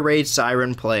an air raid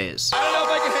siren plays. I don't know if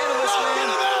I can handle this, man. Get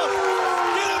him out!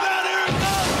 Get him out, Eric!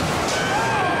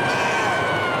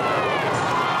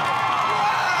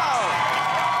 Wow!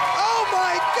 Oh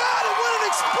my God! And what an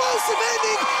explosive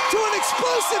ending to an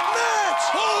explosive match!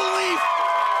 Holy!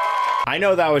 I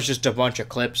know that was just a bunch of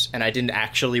clips, and I didn't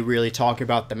actually really talk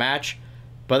about the match,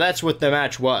 but that's what the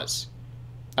match was.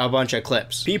 A bunch of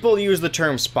clips. People use the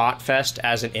term spot fest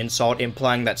as an insult,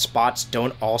 implying that spots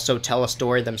don't also tell a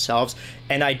story themselves,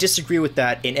 and I disagree with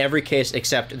that in every case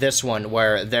except this one,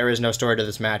 where there is no story to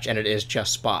this match and it is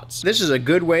just spots. This is a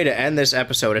good way to end this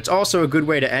episode. It's also a good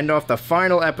way to end off the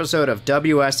final episode of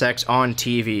WSX on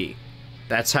TV.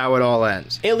 That's how it all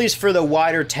ends. At least for the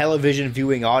wider television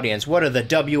viewing audience, what do the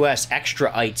WS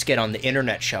Extra-ites get on the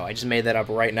internet show? I just made that up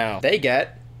right now. They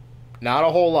get not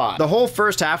a whole lot. The whole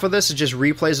first half of this is just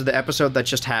replays of the episode that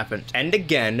just happened. And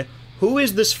again, who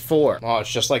is this for? Oh,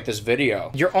 it's just like this video.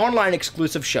 Your online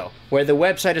exclusive show, where the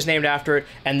website is named after it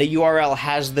and the URL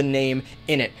has the name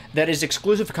in it. That is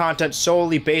exclusive content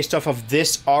solely based off of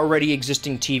this already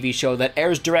existing TV show that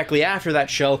airs directly after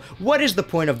that show. What is the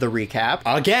point of the recap?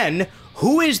 Again,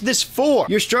 who is this for?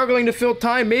 You're struggling to fill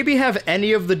time? Maybe have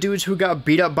any of the dudes who got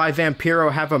beat up by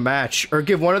Vampiro have a match, or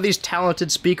give one of these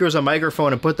talented speakers a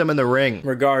microphone and put them in the ring.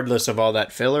 Regardless of all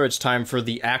that filler, it's time for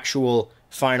the actual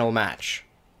final match.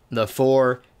 The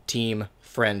 4-team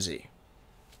frenzy.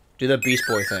 Do the Beast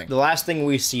Boy thing. The last thing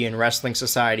we see in Wrestling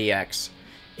Society X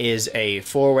is a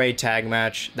 4-way tag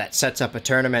match that sets up a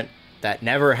tournament that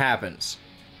never happens.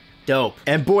 Dope.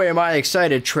 And boy, am I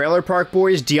excited. Trailer Park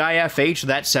Boys, DIFH,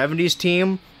 that 70s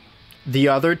team, the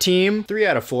other team. 3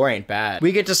 out of 4 ain't bad.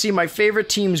 We get to see my favorite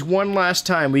teams one last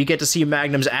time. We get to see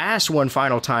Magnum's ass one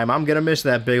final time. I'm gonna miss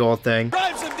that big old thing.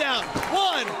 Drives him down.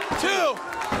 1, 2.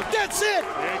 That's it.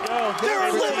 There you go. They're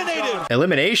eliminated.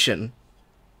 Elimination?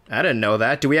 I didn't know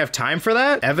that. Do we have time for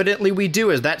that? Evidently we do,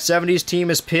 as that 70s team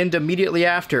is pinned immediately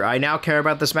after. I now care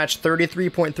about this match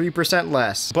 33.3%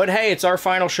 less. But hey, it's our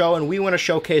final show and we want to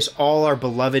showcase all our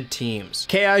beloved teams.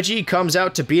 KIG comes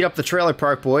out to beat up the Trailer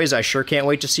Park Boys. I sure can't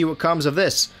wait to see what comes of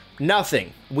this.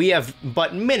 Nothing. We have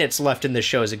but minutes left in this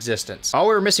show's existence. All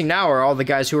we're missing now are all the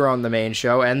guys who are on the main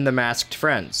show and the masked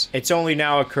friends. It's only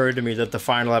now occurred to me that the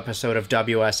final episode of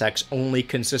WSX only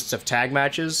consists of tag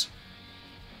matches.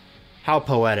 How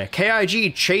poetic.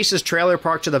 KIG chases Trailer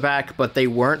Park to the back, but they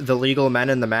weren't the legal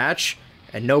men in the match,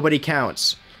 and nobody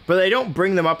counts. But they don't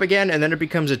bring them up again, and then it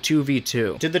becomes a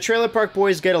 2v2. Did the Trailer Park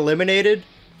Boys get eliminated?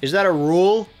 Is that a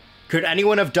rule? Could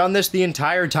anyone have done this the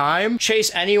entire time? Chase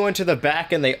anyone to the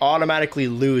back and they automatically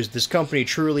lose. This company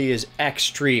truly is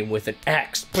extreme with an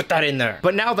X. Put that in there.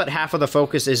 But now that half of the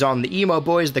focus is on the emo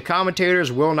boys, the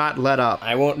commentators will not let up.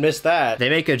 I won't miss that. They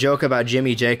make a joke about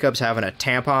Jimmy Jacobs having a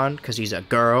tampon because he's a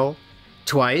girl.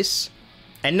 Twice.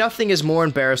 And nothing is more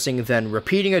embarrassing than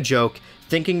repeating a joke,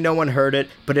 thinking no one heard it,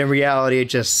 but in reality it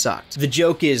just sucked. The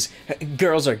joke is,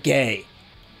 girls are gay.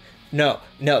 No,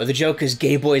 the joke is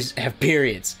gay boys have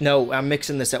periods. No, I'm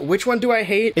mixing this up. Which one do I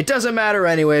hate? It doesn't matter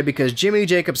anyway, because Jimmy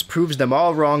Jacobs proves them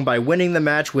all wrong by winning the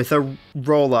match with a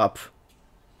roll-up.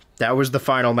 That was the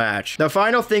final match. The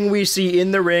final thing we see in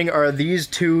the ring are these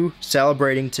two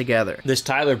celebrating together. This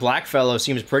Tyler Black fellow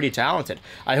seems pretty talented.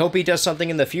 I hope he does something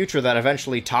in the future that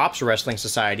eventually tops Wrestling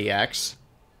Society X.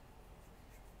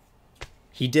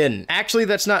 He didn't. Actually,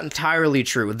 that's not entirely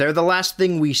true. They're the last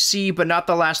thing we see, but not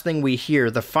the last thing we hear.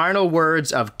 The final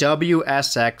words of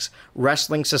WSX,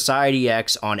 Wrestling Society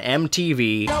X on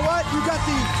MTV. You know what? You got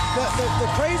the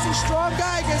crazy strong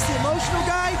guy against the emotional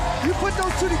guy. You put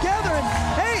those two together and,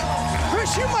 hey,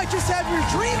 Chris, you might just have your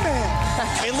dream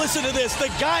man. And listen to this.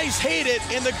 The guys hate it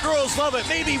and the girls love it.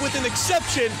 Maybe with an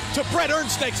exception to Bret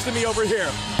Ernst next to me over here.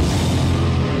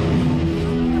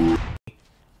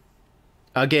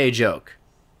 A gay joke.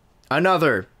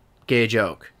 Another gay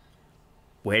joke.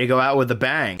 Way to go out with a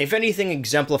bang. If anything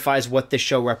exemplifies what this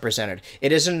show represented,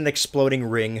 it isn't an exploding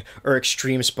ring or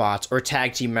extreme spots or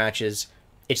tag team matches.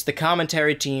 It's the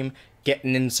commentary team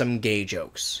getting in some gay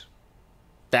jokes.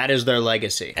 That is their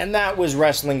legacy. And that was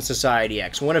Wrestling Society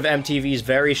X, one of MTV's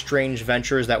very strange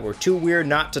ventures that were too weird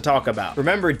not to talk about.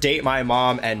 Remember Date My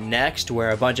Mom and Next, where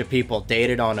a bunch of people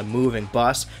dated on a moving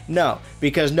bus? No,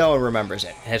 because no one remembers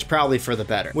it, and it's probably for the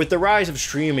better. With the rise of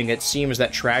streaming, it seems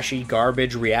that trashy,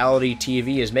 garbage reality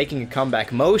TV is making a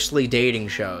comeback, mostly dating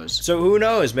shows. So who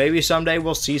knows, maybe someday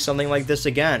we'll see something like this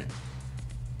again.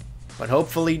 But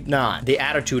hopefully not. The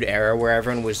Attitude Era, where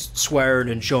everyone was swearing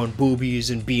and showing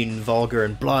boobies and being vulgar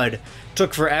and blood,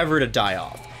 took forever to die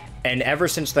off. And ever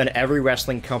since then, every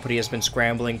wrestling company has been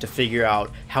scrambling to figure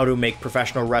out how to make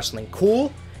professional wrestling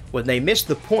cool, when they missed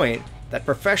the point that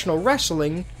professional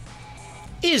wrestling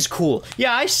is cool.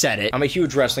 Yeah, I said it. I'm a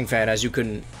huge wrestling fan, as you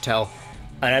couldn't tell,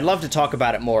 and I'd love to talk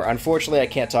about it more. Unfortunately, I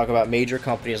can't talk about major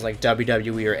companies like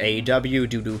WWE or AEW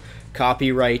due to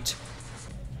copyright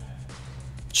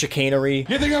chicanery.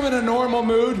 You think I'm in a normal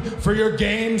mood for your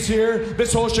games here?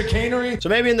 This whole chicanery? So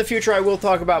maybe in the future I will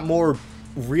talk about more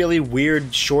really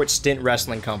weird short stint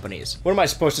wrestling companies. What am I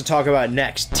supposed to talk about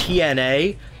next?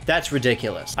 TNA? That's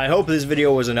ridiculous. I hope this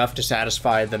video was enough to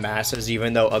satisfy the masses,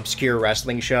 even though obscure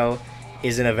wrestling show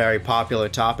isn't a very popular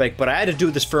topic, but I had to do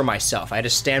this for myself. I had to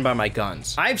stand by my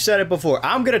guns. I've said it before,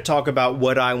 I'm gonna talk about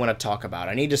what I want to talk about.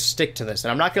 I need to stick to this,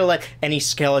 and I'm not gonna let any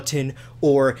skeleton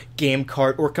or game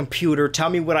cart or computer tell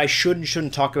me what I should and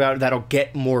shouldn't talk about that'll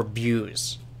get more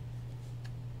views.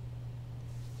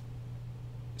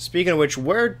 Speaking of which,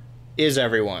 where is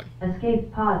everyone?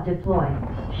 Escape pod deployed.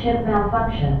 Ship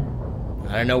malfunction.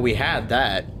 I didn't know we had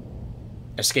that.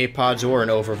 Escape pods or an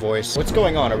over voice. What's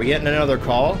going on? Are we getting another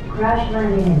call? Crash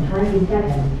landing in 20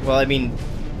 seconds. Well, I mean,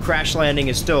 crash landing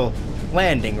is still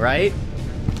landing, right?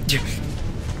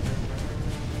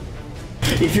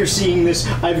 If you're seeing this,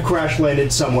 I've crash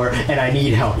landed somewhere and I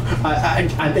need help.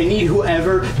 I need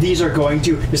whoever these are going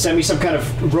to send me some kind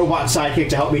of robot sidekick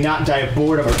to help me not die of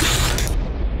boredom.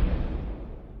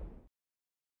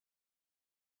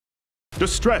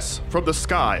 Distress from the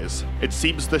skies. It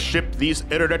seems the ship these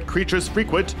internet creatures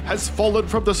frequent has fallen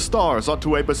from the stars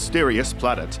onto a mysterious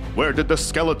planet. Where did the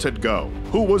skeleton go?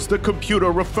 Who was the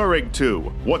computer referring to?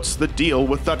 What's the deal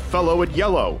with that fellow in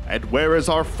yellow? And where is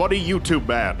our funny YouTube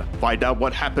man? Find out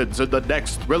what happens in the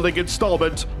next thrilling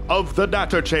installment of The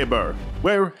Natter Chamber,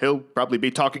 where he'll probably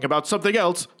be talking about something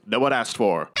else no one asked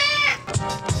for.